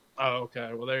 Oh,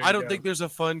 okay. Well, there you go. I don't think there's a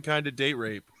fun kind of date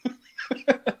rape.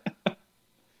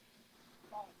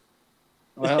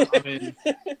 Well, I mean,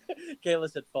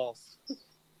 Kayla said false.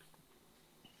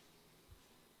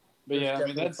 but yeah, I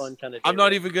mean that's fun kind of. I'm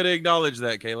not even going to acknowledge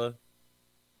that, Kayla.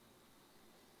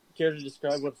 Care to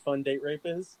describe what fun date rape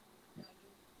is?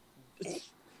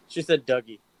 She said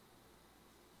Dougie.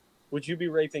 Would you be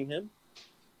raping him?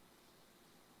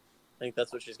 I think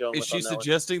that's what she's going with. Is she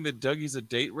suggesting that Dougie's a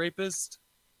date rapist?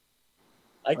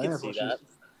 I can see that.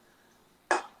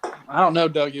 I don't know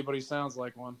Dougie, but he sounds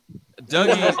like one.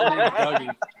 Dougie's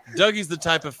the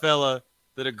type of fella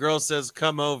that a girl says,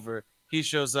 come over. He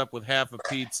shows up with half a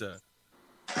pizza.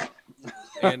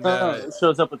 And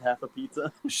shows up with half a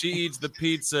pizza. She eats the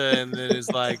pizza and then is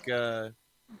like, all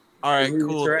right,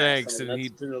 cool, thanks. And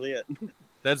that's really it.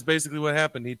 That's basically what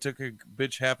happened. He took a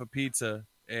bitch half a pizza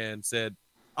and said,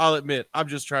 I'll admit, I'm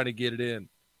just trying to get it in.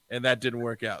 And that didn't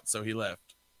work out, so he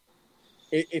left.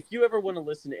 If you ever want to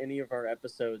listen to any of our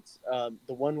episodes,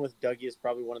 the one with Dougie is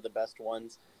probably one of the best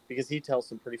ones because he tells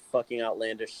some pretty fucking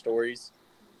outlandish stories.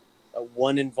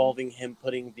 One involving him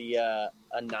putting a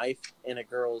knife in a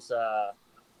girl's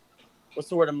what's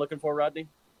the word I'm looking for, Rodney?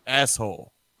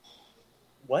 Asshole.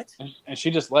 What? And she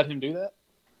just let him do that?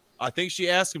 I think she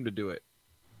asked him to do it.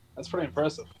 That's pretty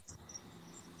impressive.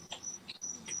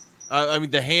 I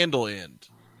mean, the handle end.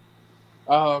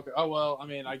 Oh, okay. Oh well. I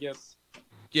mean, I guess.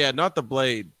 Yeah, not the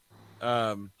blade.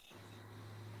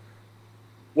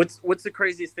 What's the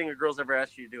craziest thing a girl's ever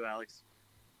asked you to do, Alex?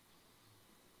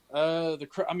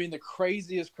 The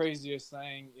craziest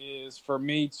thing is for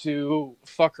me to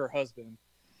fuck her husband.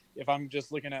 If I'm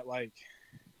just looking at like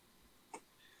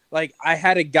I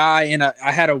had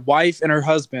a wife and her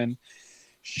husband.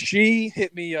 She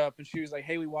hit me up and she was like,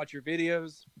 "Hey, we watch your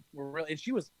videos. And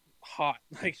she was hot.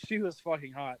 Like she was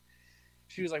fucking hot.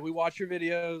 She was like, "We watch your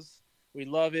videos. We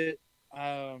love it.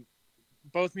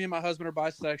 Both me and my husband are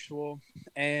bisexual."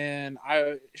 And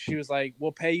she was like,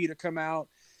 "We'll pay you to come out.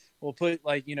 We'll put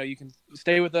you can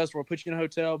stay with us. We'll put you in a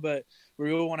hotel, but we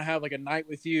really want to have like a night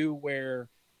with you where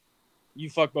you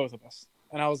fuck both of us."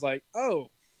 And I was like, "Oh."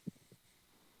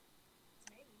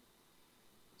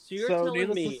 So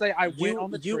needless to say, I went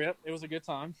on the trip. It was a good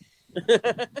time.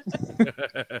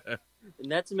 And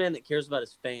that's a man that cares about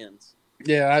his fans.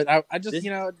 Yeah, I just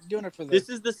doing it for this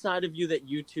is the side of you that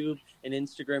YouTube and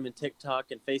Instagram and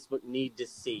TikTok and Facebook need to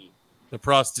see. The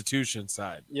prostitution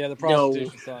side. Yeah, the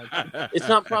prostitution side. It's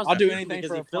not prostitution. I'll do anything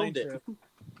for he a plane filmed trip. it.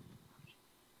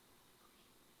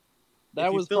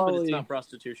 That was probably. It's not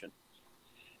prostitution.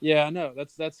 Yeah, I know.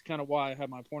 That's kind of why I have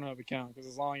my Pornhub account, because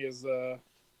as long as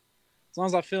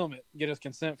I film it, get his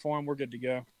consent form, we're good to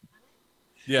go.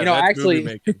 Yeah, actually,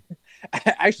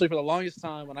 for the longest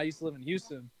time when I used to live in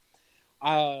Houston,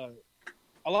 a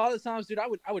lot of the times, dude,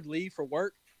 I would leave for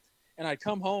work, and I'd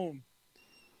come home,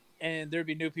 and there'd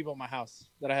be new people in my house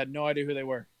that I had no idea who they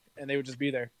were, and they would just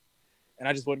be there, and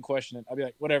I just wouldn't question it. I'd be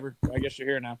like, whatever, I guess you're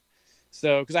here now.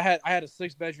 So, because I had a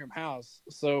 6-bedroom house,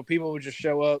 so people would just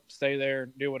show up, stay there,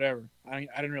 do whatever. I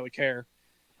didn't really care,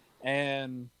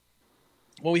 and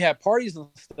when we had parties and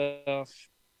stuff,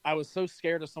 I was so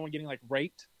scared of someone getting like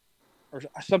raped or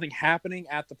something happening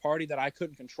at the party that I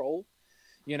couldn't control,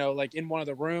 like in one of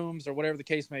the rooms or whatever the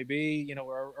case may be,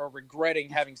 or regretting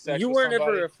having sex. You with weren't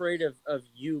somebody. ever afraid of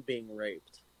you being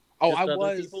raped. Oh, I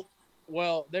was. People?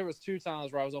 Well, there was 2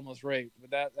 times where I was almost raped,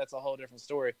 but that's a whole different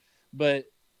story. But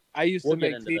I used to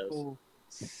make people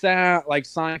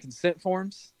sign consent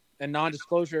forms and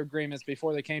non-disclosure agreements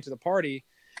before they came to the party.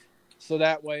 So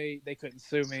that way they couldn't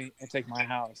sue me and take my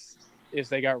house if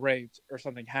they got raped or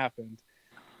something happened.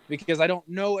 Because I don't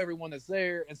know everyone that's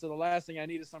there. And so the last thing I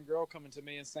need is some girl coming to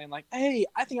me and saying like, "Hey,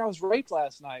 I think I was raped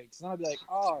last night." So I'd be like,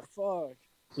 "Oh, fuck."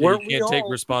 So you can't take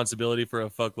responsibility for a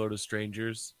fuckload of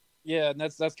strangers. Yeah, and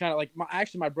that's kind of like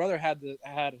my brother had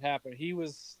it happen. He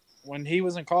was when he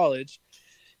was in college,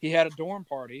 he had a dorm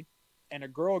party, and a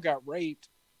girl got raped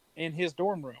in his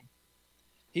dorm room.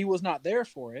 He was not there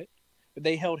for it, but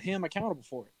they held him accountable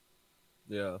for it.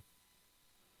 Yeah.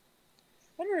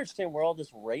 I don't understand where all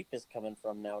this rape is coming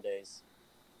from nowadays.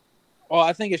 Well,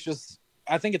 I think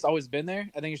it's always been there.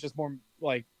 I think it's just more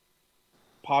like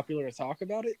popular to talk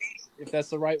about it, if that's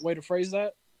the right way to phrase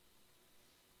that.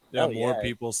 Yeah, Oh, more yeah.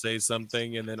 people say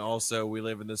something, and then also we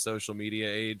live in the social media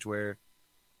age where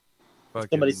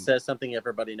Somebody says something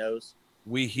everybody knows.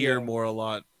 we hear Yeah. more a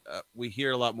lot. We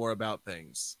hear a lot more about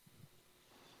things.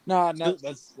 No,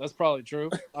 that's probably true.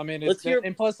 I mean, Let's hear-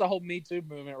 and plus the whole Me Too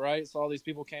movement, right? So all these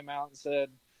people came out and said,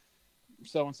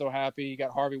 "So and so happy." You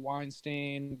got Harvey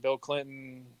Weinstein, Bill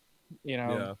Clinton, you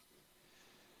know. Yeah.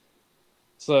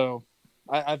 So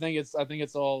I think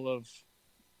it's all of.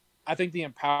 I think the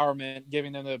empowerment,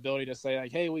 giving them the ability to say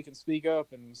like, "Hey, we can speak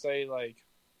up," and say like,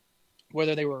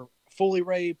 whether they were fully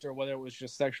raped or whether it was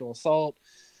just sexual assault,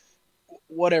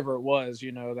 whatever it was,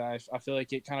 you know, that I feel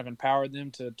like it kind of empowered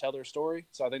them to tell their story.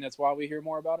 So I think that's why we hear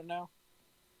more about it now.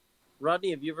 Rodney,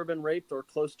 have you ever been raped or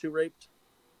close to raped?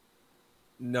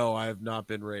 No, I have not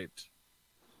been raped.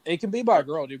 It can be by a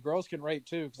girl, dude. Girls can rape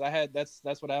too, because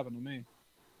that's what happened to me.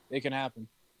 It can happen.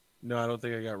 No, I don't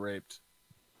think I got raped.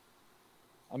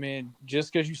 I mean,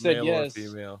 just because you said Male yes, or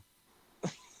female.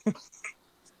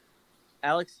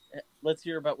 Alex, let's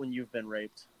hear about when you've been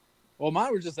raped. well,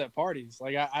 mine were just at parties.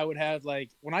 Like I would have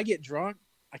like when I get drunk,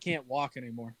 I can't walk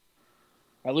anymore.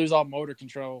 I lose all motor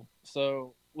control.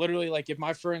 So literally, like if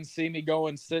my friends see me go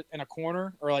and sit in a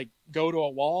corner or like go to a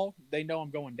wall, they know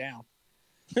I'm going down.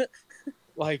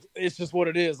 Like it's just what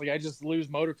it is. Like I just lose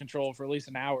motor control for at least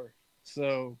an hour.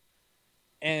 So,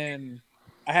 and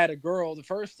I had a girl the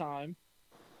first time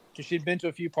because she'd been to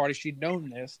a few parties. She'd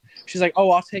known this. She's like, "Oh,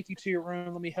 I'll take you to your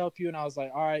room. Let me help you." And I was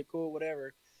like, "All right, cool,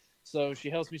 whatever." So she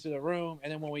helps me to the room,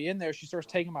 and then when we in there, she starts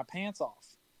taking my pants off.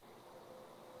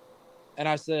 And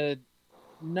I said,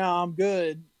 "No, I'm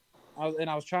good."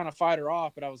 I was trying to fight her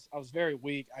off, but I was very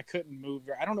weak. I couldn't move.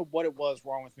 I don't know what it was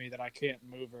wrong with me that I can't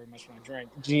move very much when I drink.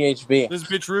 GHB. This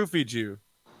bitch roofied you.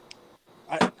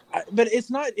 But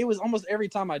it's not. It was almost every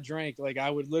time I drank, like I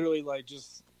would literally like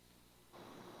just.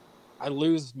 I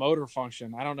lose motor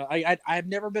function. I don't know. I've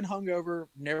never been hungover,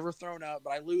 never thrown up,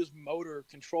 but I lose motor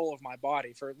control of my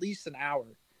body for at least an hour,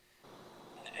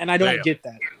 and I don't Damn. get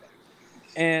that.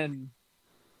 And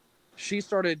she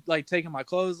started like taking my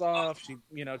clothes off. She,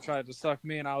 tried to suck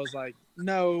me, and I was like,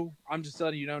 "No, I'm just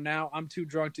letting you know now. I'm too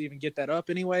drunk to even get that up,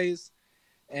 anyways."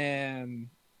 And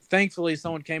thankfully,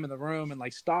 someone came in the room and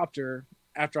like stopped her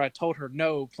after I told her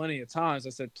no plenty of times.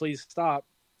 I said, "Please stop.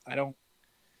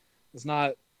 It's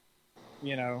not."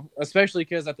 Especially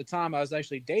because at the time I was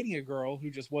actually dating a girl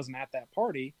who just wasn't at that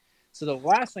party. So the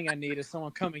last thing I need is someone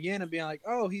coming in and being like,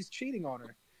 "Oh, he's cheating on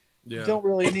her." Yeah. Don't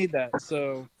really need that.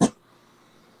 So,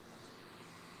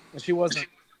 and she wasn't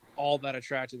all that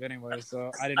attractive anyway,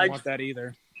 so I didn't want that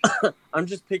either. I'm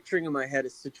just picturing in my head a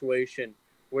situation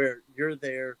where you're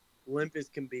there, limp as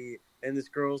can be, and this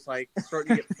girl's like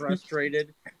starting to get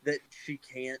frustrated that she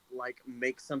can't like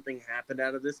make something happen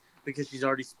out of this because she's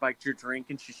already spiked your drink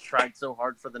and she's tried so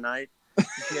hard for the night.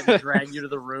 She had to drag you to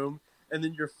the room, and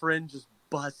then your friend just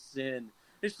busts in.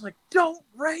 It's just like, "Don't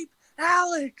rape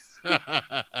Alex!"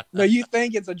 No, you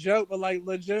think it's a joke, but like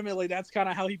legitimately, that's kind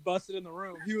of how he busted in the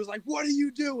room. He was like, "What are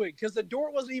you doing?" Because the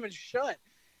door wasn't even shut.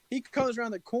 He comes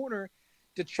around the corner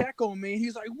to check on me.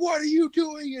 He's like, "What are you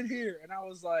doing in here?" And I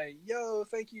was like, "Yo,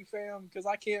 thank you, fam, because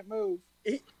I can't move."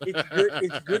 It's good.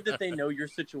 It's good that they know your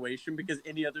situation, because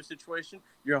any other situation,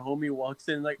 your homie walks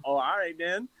in like, "Oh, all right,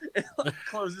 man," and like,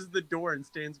 closes the door and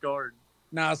stands guard.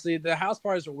 Nah, see, the house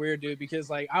parties are weird, dude, because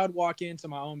like I would walk into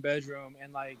my own bedroom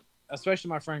and like, especially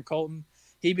my friend Colton,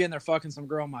 he'd be in there fucking some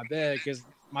girl on my bed because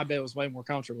my bed was way more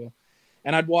comfortable.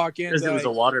 And I'd walk in Because it was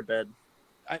a water bed.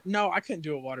 no, I couldn't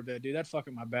do a waterbed, dude. That'd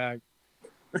fucking my bag.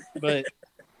 But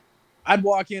I'd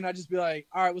walk in, I'd just be like,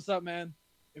 "All right, what's up, man?"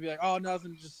 He'd be like, "Oh,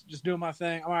 nothing, just doing my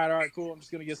thing." All right, cool. I'm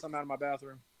just gonna get something out of my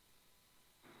bathroom.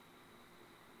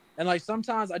 And like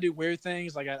sometimes I do weird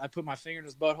things, like I put my finger in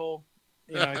his butthole.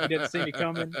 If he didn't see me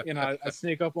coming, I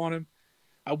sneak up on him.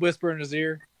 I whisper in his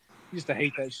ear. I used to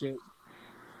hate that shit.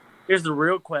 Here's the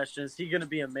real question: is he going to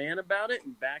be a man about it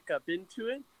and back up into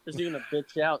it? Or is he going to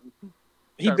bitch out?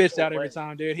 He bitched out every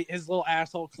time, dude. His little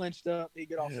asshole clenched up. He'd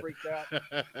get all freaked out.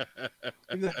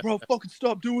 He'd be like, "Bro, fucking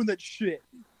stop doing that shit."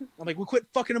 I'm like, "Well, quit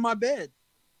fucking in my bed."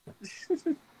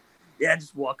 Yeah,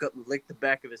 just walk up and lick the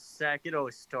back of his sack. It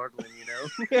always startling,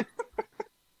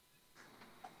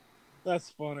 That's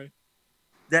funny.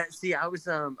 I was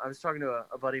talking to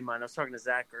a buddy of mine. I was talking to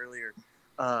Zach earlier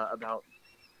about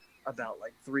about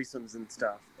like threesomes and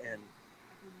stuff, and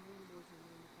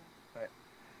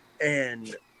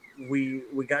we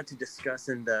got to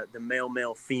discussing the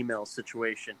male female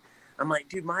situation. I'm like,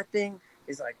 dude, my thing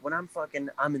is like when I'm fucking,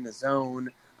 I'm in the zone.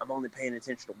 I'm only paying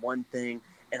attention to one thing,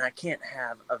 and I can't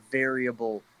have a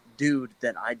variable dude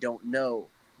that I don't know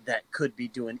that could be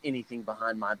doing anything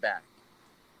behind my back.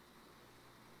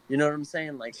 You know what I'm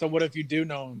saying? Like, So what if you do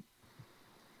know him?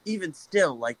 even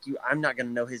still, like I'm not gonna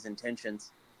know his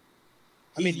intentions.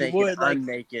 I mean, He's you naked, would, like- I'm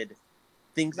naked.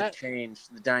 Things have That-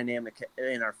 changed. The dynamic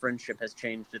in our friendship has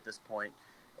changed at this point.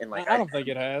 And like, I don't think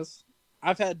it has.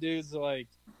 I've had dudes like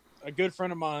a good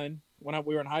friend of mine when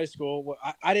we were in high school.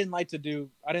 I didn't like to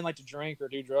drink or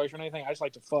do drugs or anything. I just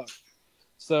like to fuck.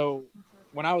 So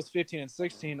when I was 15 and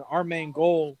 16, our main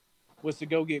goal was to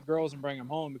go get girls and bring them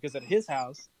home because at his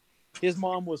house, his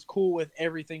mom was cool with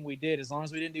everything we did as long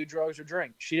as we didn't do drugs or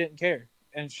drink. She didn't care.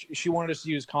 And she wanted us to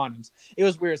use condoms. It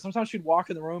was weird. Sometimes she'd walk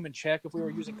in the room and check if we were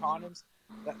using condoms.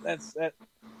 That's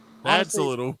honestly, a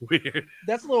little weird.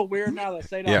 That's a little weird now that I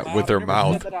say it out Yeah, loud. with her I've never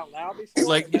mouth. said that out loud before.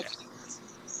 Like- and it's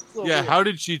a little Yeah, weird. how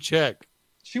did she check?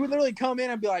 She would literally come in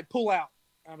and be like, "Pull out."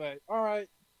 I'm like, "All right."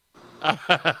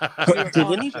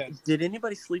 did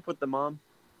anybody sleep with the mom?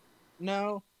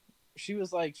 No, she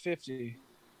was like 50.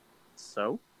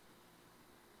 So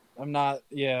I'm not.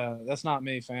 Yeah, that's not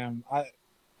me, fam. I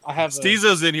have.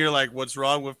 Steezo's in here like, what's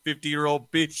wrong with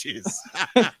 50-year-old bitches?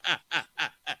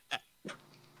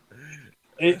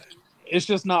 It's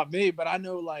just not me, but I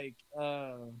know like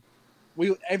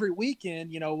we every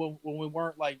weekend, you know, when we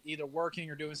weren't like either working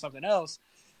or doing something else,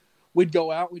 we'd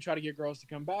go out. We try to get girls to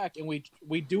come back, and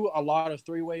we do a lot of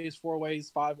 3-ways,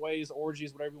 4-ways, 5-ways,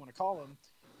 orgies, whatever you want to call them.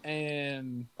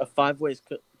 And a 5-ways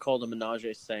called a menage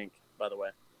a cinq, by the way.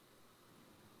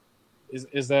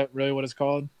 is that really what it's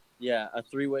called? Yeah, a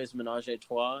 3-ways menage a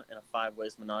trois and a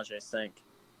 5-ways menage a cinq.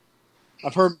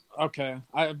 I've heard. Okay,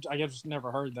 I guess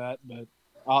never heard that, but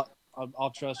I'll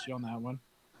trust you on that one.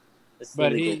 It's the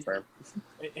But legal term.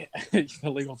 The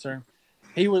legal term.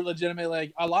 He would legitimately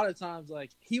like a lot of times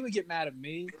like he would get mad at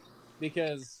me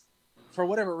because for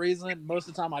whatever reason most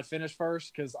of the time I finish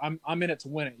first because I'm in it to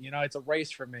win it. You know, it's a race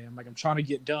for me. I'm trying to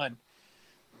get done,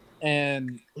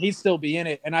 and he'd still be in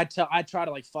it. And I try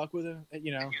to like fuck with him.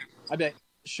 You know, I'd be like,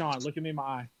 Sean, look at me in my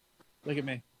eye. Look at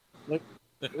me.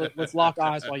 Let's lock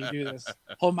eyes while you do this.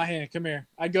 Hold my hand. Come here.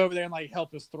 I'd go over there and like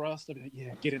help his thrust. I'd be like,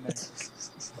 yeah, get in there.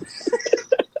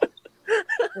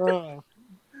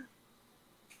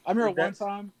 I remember one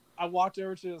time I walked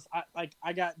over to this.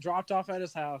 I got dropped off at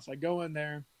his house. I go in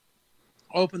there,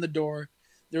 open the door.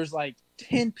 There's like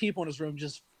 10 people in his room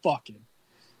just fucking,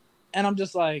 and I'm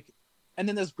just like, and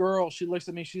then this girl, she looks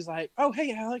at me. She's like, "Oh,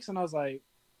 hey, Alex," and I was like,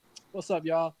 "What's up,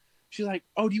 y'all?" She's like,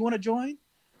 "Oh, do you want to join?"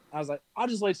 I was like, "I'll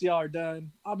just wait till y'all are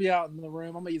done. I'll be out in the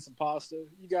room. I'm gonna eat some pasta.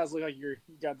 You guys look like you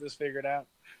got this figured out."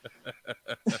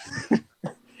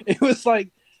 It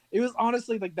was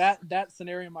honestly like that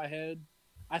scenario in my head.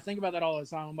 I think about that all the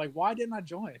time. I'm like, why didn't I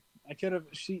join? I could have.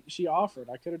 She offered.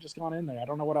 I could have just gone in there. I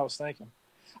don't know what I was thinking.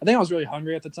 I think I was really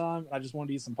hungry at the time. I just wanted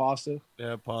to eat some pasta.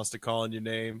 Yeah, pasta calling your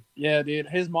name. Yeah, dude.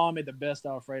 His mom made the best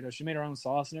Alfredo. She made her own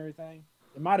sauce and everything.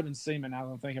 It might have been semen now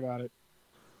that I'm thinking about it.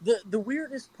 The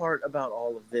weirdest part about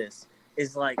all of this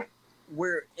is like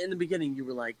where in the beginning you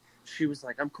were like, she was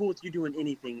like, I'm cool with you doing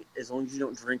anything as long as you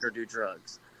don't drink or do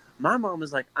drugs. My mom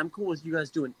was like, I'm cool with you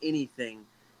guys doing anything,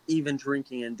 even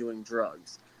drinking and doing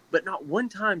drugs. But not one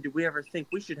time did we ever think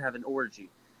we should have an orgy.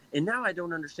 And now I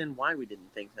don't understand why we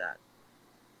didn't think that.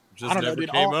 Just I don't know, never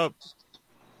dude. came up.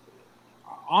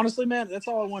 Honestly, man, that's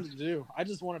all I wanted to do. I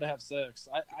just wanted to have sex.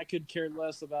 I could care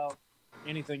less about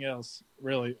anything else,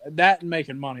 really. That and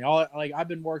making money. I've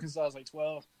been working since I was like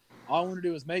 12. All I wanted to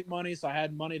do was make money, so I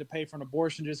had money to pay for an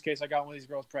abortion just in case I got one of these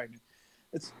girls pregnant.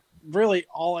 It's really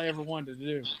all I ever wanted to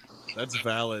do. That's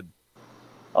valid.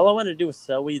 All I wanted to do was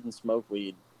sell weed and smoke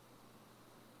weed.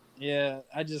 Yeah,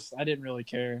 I didn't really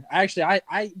care.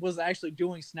 I was actually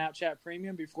doing Snapchat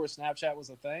Premium before Snapchat was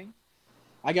a thing.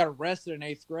 I got arrested in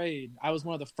 8th grade. I was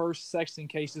one of the first sexting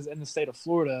cases in the state of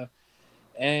Florida,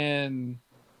 and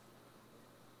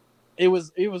it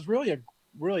was really a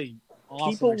really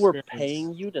awesome People were experience.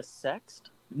 paying you to sext?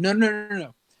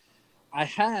 No. I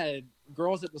had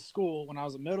girls at the school when I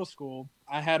was in middle school.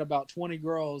 I had about 20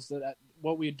 girls that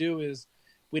what we'd do is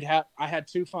I had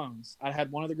 2 phones. I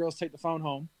had one of the girls take the phone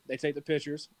home. They take the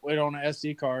pictures, put it on an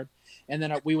SD card, and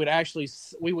then we would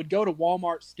go to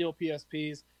Walmart, steal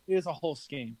PSPs. It was a whole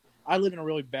scheme. I live in a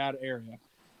really bad area.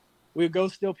 We would go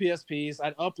steal PSPs.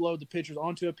 I'd upload the pictures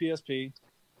onto a PSP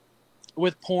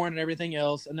with porn and everything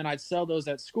else, and then I'd sell those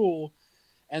at school.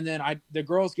 And then the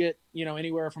girls get,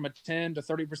 anywhere from a 10 to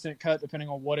 30% cut depending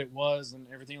on what it was and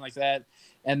everything like that.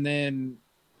 And then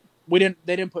they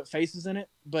didn't put faces in it,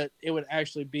 but it would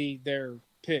actually be their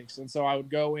pics. And so I would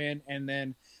go in and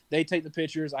then they take the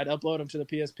pictures, I'd upload them to the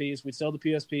PSPs, we'd sell the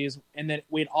PSPs, and then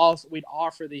we'd offer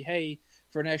hey,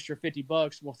 for an extra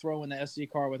 $50, we'll throw in the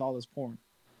SD card with all this porn.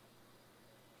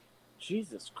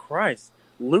 Jesus Christ.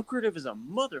 Lucrative as a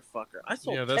motherfucker. I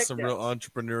sold that's some tech real decks.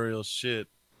 entrepreneurial shit.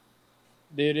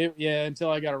 Dude, until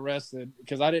I got arrested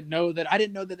because I didn't know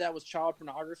that was child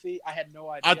pornography. I had no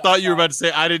idea. I thought you were about to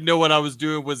say I didn't know what I was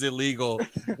doing was illegal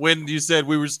when you said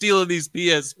we were stealing these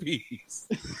PSPs.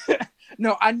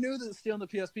 No, I knew that stealing the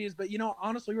PSPs, but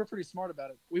honestly, we were pretty smart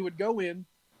about it. We would go in,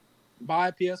 buy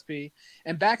a PSP,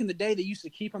 and back in the day, they used to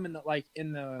keep them in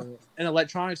the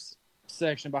electronics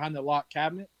section behind the locked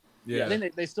cabinet. Yeah, I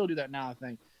think they still do that now, I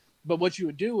think. But what you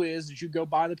would do is you go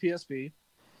buy the PSP,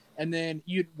 and then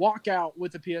you'd walk out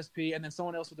with the PSP, and then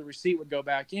someone else with the receipt would go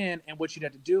back in, and what you'd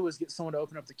have to do is get someone to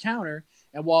open up the counter,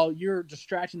 and while you're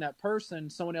distracting that person,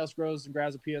 someone else goes and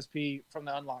grabs a PSP from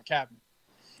the unlocked cabinet.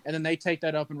 And then they take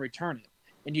that up and return it.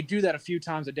 And you do that a few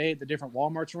times a day at the different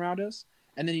Walmarts around us,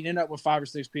 and then you'd end up with 5 or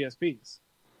 6 PSPs.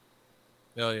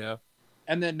 Hell yeah.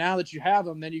 And then now that you have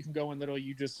them, then you can go in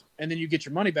and then you get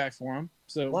your money back for them.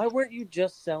 So Why weren't you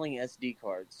just selling SD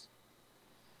cards?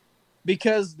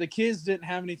 Because the kids didn't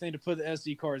have anything to put the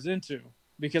SD cards into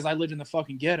because I lived in the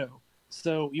fucking ghetto.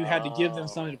 So you had to give them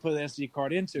something to put the SD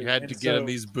card into. You had to get them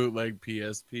these bootleg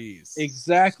PSPs.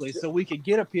 Exactly. So we could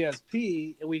get a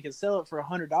PSP and we could sell it for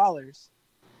 $100.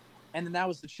 And then that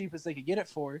was the cheapest they could get it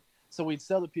for. So we'd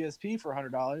sell the PSP for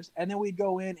 $100. And then we'd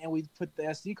go in and we'd put the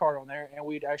SD card on there and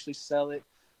we'd actually sell it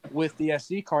with the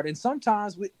SD card. And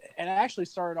sometimes it actually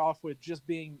started off with just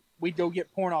we'd go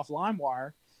get porn off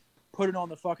LimeWire, put it on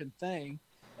the fucking thing,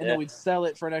 and then we'd sell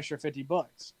it for an extra $50.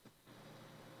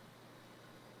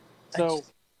 So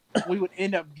we would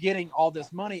end up getting all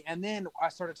this money. And then I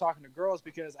started talking to girls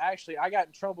because actually I got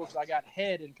in trouble because I got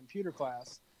head in computer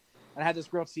class. And I had this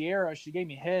girl, Sierra, she gave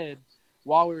me head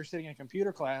while we were sitting in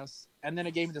computer class. And then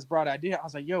it gave me this broad idea. I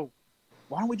was like, yo,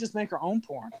 why don't we just make our own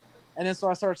porn? And then so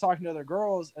I started talking to other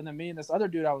girls. And then me and this other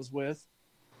dude I was with,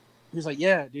 he was like,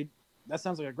 yeah, dude, that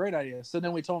sounds like a great idea. So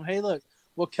then we told him, hey, look,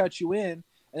 we'll cut you in.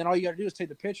 And then all you got to do is take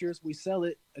the pictures, we sell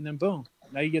it, and then boom.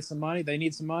 Now you get some money. They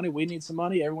need some money. We need some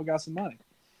money. Everyone got some money.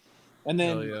 And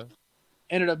then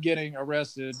ended up getting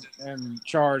arrested and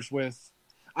charged with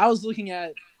 – I was looking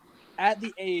at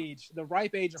the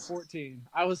ripe age of 14,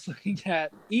 I was looking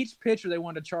at each picture they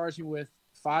wanted to charge me with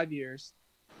 5 years.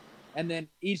 And then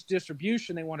each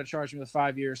distribution they wanted to charge me with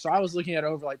 5 years. So I was looking at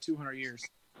over like 200 years.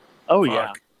 Oh,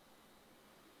 yeah.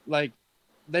 Like –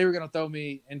 they were going to throw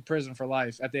me in prison for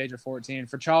life at the age of 14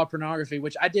 for child pornography,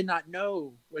 which I did not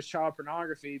know was child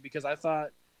pornography because I thought...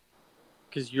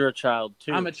 Because you're a child,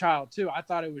 too. I'm a child, too. I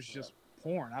thought it was just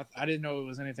porn. I didn't know it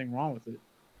was anything wrong with it.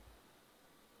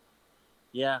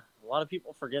 Yeah, a lot of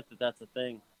people forget that that's a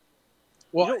thing.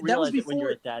 Well, you don't that was realize it before... when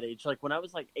you're at that age. Like, when I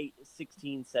was like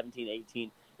 16, 17,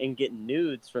 18, and getting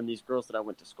nudes from these girls that I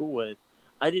went to school with,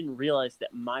 I didn't realize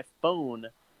that my phone...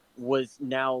 was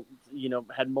now,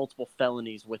 had multiple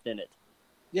felonies within it.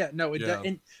 Yeah, no,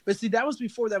 but see, that was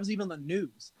before that was even the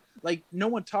news. Like, no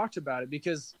one talked about it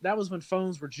because that was when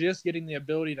phones were just getting the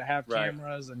ability to have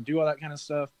cameras and do all that kind of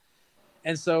stuff.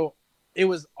 And so it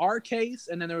was our case,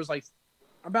 and then there was like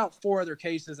about 4 other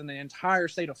cases in the entire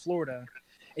state of Florida.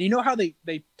 And you know how they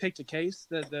picked a case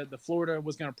that the Florida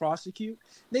was going to prosecute?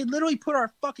 They literally put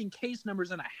our fucking case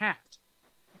numbers in a hat.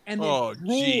 And then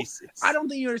Jesus. I don't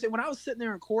think you understand. When I was sitting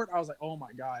there in court, I was like, oh,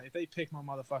 my God, if they pick my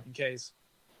motherfucking case.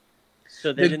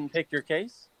 So they didn't pick your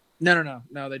case? No,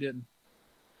 they didn't.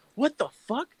 What the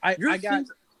fuck? What were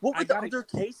the got other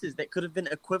cases that could have been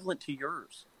equivalent to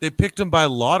yours? They picked them by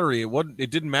lottery.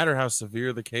 It didn't matter how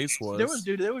severe the case was.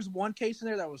 There was one case in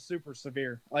there that was super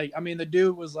severe. Like, I mean, the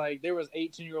dude was like, there was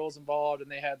 18-year-olds involved, and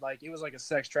they had like, it was like a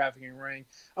sex trafficking ring.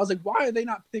 I was like, why are they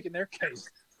not picking their case?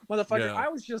 Motherfucker, I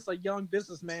was just a young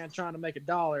businessman trying to make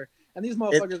 $1, and these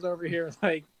motherfuckers over here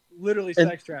like literally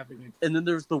sex trafficking. And then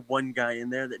there's the one guy in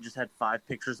there that just had 5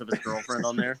 pictures of his girlfriend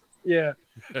on there. Yeah,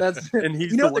 that's. And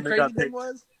he's what the the crazy thing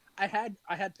was? I had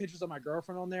pictures of my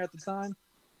girlfriend on there at the time.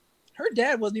 Her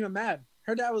dad wasn't even mad.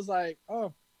 Her dad was like,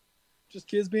 "Oh, just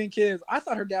kids being kids." I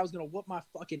thought her dad was gonna whoop my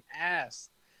fucking ass.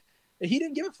 And he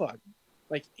didn't give a fuck.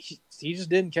 Like he just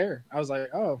didn't care. I was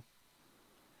like, "Oh,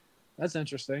 that's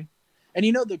interesting." And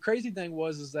the crazy thing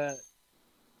is that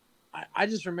I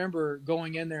just remember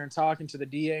going in there and talking to the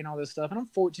DA and all this stuff. And I'm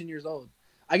 14 years old.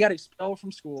 I got expelled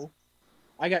from school.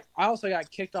 I also got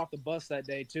kicked off the bus that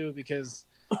day too because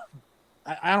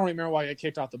I don't even remember why I got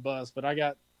kicked off the bus, but I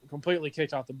got completely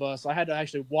kicked off the bus. I had to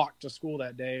actually walk to school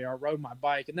that day, or rode my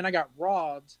bike, and then I got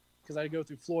robbed because I had to go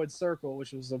through Floyd Circle,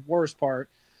 which was the worst part.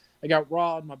 I got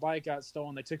robbed. My bike got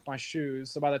stolen. They took my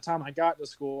shoes. So by the time I got to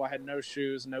school, I had no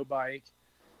shoes, no bike.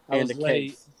 I And was a late.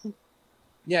 case.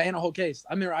 Yeah, and a whole case.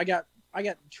 I remember I got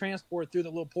transported through the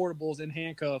little portables in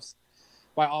handcuffs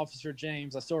by Officer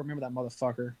James. I still remember that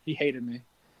motherfucker. He hated me.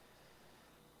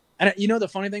 And you know the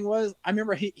funny thing was, I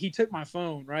remember he took my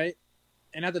phone, right?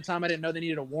 And at the time I didn't know they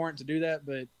needed a warrant to do that,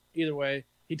 but either way,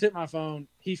 he took my phone.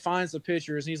 He finds the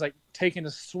pictures and he's like taking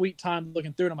a sweet time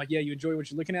looking through it. I'm like, yeah, you enjoy what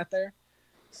you're looking at there?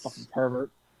 Fucking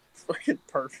pervert. Fucking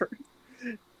pervert.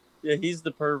 Yeah, he's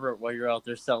the pervert while you're out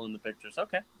there selling the pictures.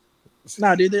 Okay.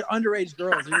 Nah, dude, they're underage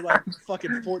girls. They're like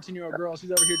fucking 14-year-old girls. She's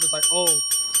over here just like, oh,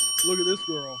 look at this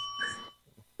girl.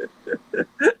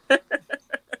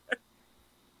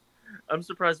 I'm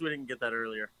surprised we didn't get that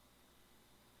earlier.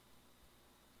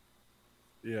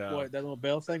 Yeah. What, that little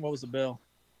bell thing? What was the bell?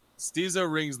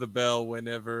 Steezo rings the bell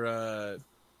whenever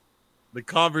the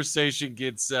conversation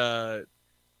gets on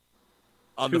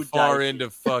Too the far dicey. end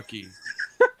of fucky.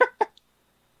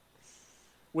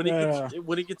 When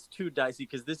it gets too dicey,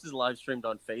 because this is live streamed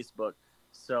on Facebook,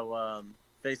 so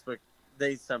Facebook,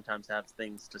 they sometimes have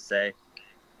things to say.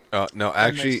 No, That makes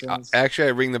actually, sense. I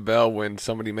ring the bell when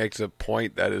somebody makes a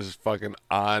point that is fucking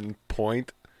on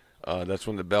point. That's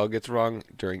when the bell gets rung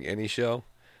during any show,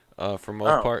 for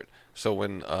most Oh. part. So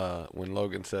when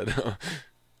Logan said,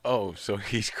 "Oh, so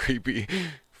he's creepy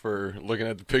for looking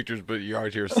at the pictures, but you're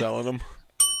out here selling them,"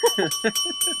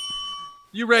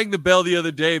 You rang the bell the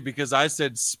other day because I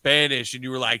said Spanish and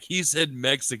you were like, he said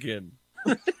Mexican.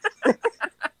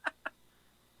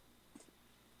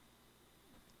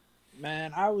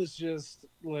 Man, I was just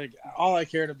like, all I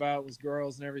cared about was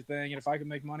girls and everything. And if I could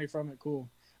make money from it, cool.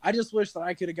 I just wish that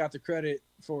I could have got the credit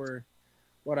for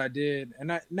what I did.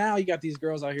 And now you got these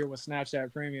girls out here with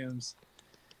Snapchat premiums.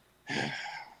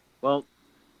 Well,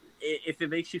 if it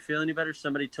makes you feel any better,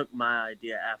 somebody took my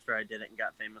idea after I did it and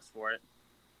got famous for it.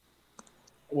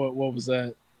 What was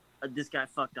that? This guy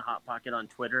fucked a Hot Pocket on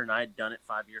Twitter, and I had done it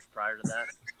 5 years prior to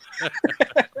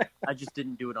that. I just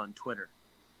didn't do it on Twitter.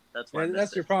 That's why. Yeah, I that's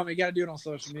missed your it. problem. You got to do it on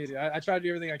social media. I try to do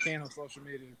everything I can on social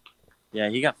media. Yeah,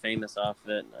 he got famous off of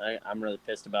it. I'm really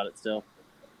pissed about it still.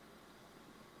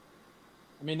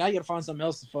 I mean, now you got to find something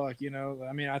else to fuck, you know?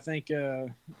 I mean, I think, I've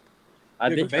Dude, been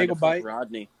the trying to bagel fuck bite?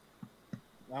 Rodney.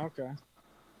 okay.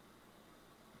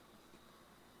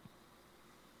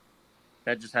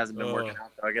 That just hasn't been working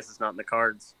out, though. I guess it's not in the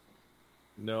cards.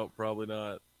 No, probably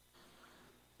not.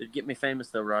 It'd get me famous,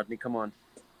 though, Rodney. Come on.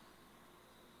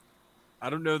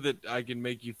 I don't know that I can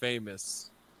make you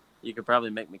famous. You could probably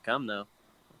make me come, though.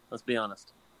 Let's be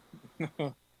honest.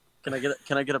 Can I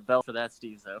get a bell for that,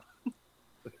 Steve, though?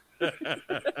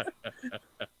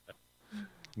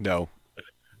 no.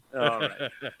 All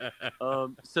right.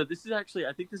 So this is actually,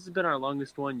 I think this has been our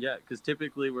longest one yet, because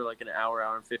typically we're like an hour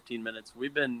and 15 minutes.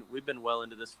 We've been well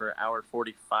into this for an hour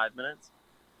 45 minutes.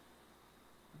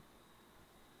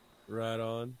 Right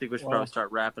on. I think we should Wow. probably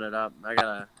start wrapping it up. I got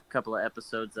a couple of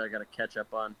episodes that I got to catch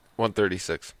up on.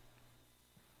 136.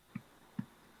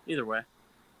 Either way.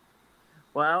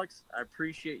 Well, Alex, I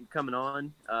appreciate you coming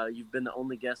on. You've been the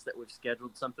only guest that we've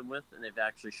scheduled something with, and they've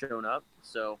actually shown up.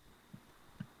 So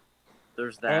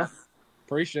there's that. Well,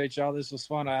 appreciate y'all. This was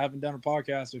fun. I haven't done a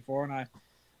podcast before, and I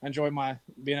enjoy my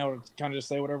being able to kind of just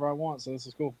say whatever I want. So this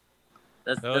is cool.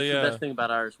 That's Hell yeah. the best thing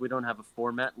about ours. We don't have a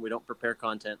format, and we don't prepare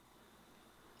content.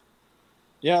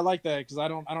 Yeah, I like that because I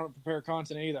don't prepare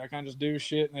content either. I kind of just do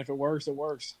shit, and if it works, it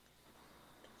works.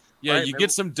 Yeah, Right, you man.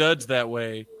 get some duds that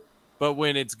way, but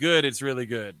when it's good, it's really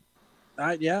good.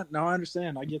 I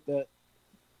understand. I get that.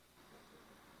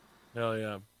 Hell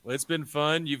yeah. Well, it's been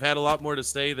fun. You've had a lot more to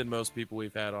say than most people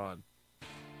we've had on.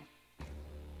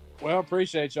 Well,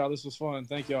 appreciate y'all. This was fun.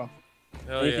 Thank y'all.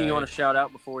 Hell Anything yeah. you want to shout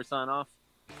out before we sign off?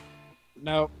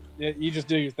 No, you just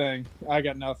do your thing. I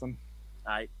got nothing.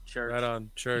 All right, sure. Right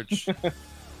on, church.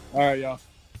 All right, y'all.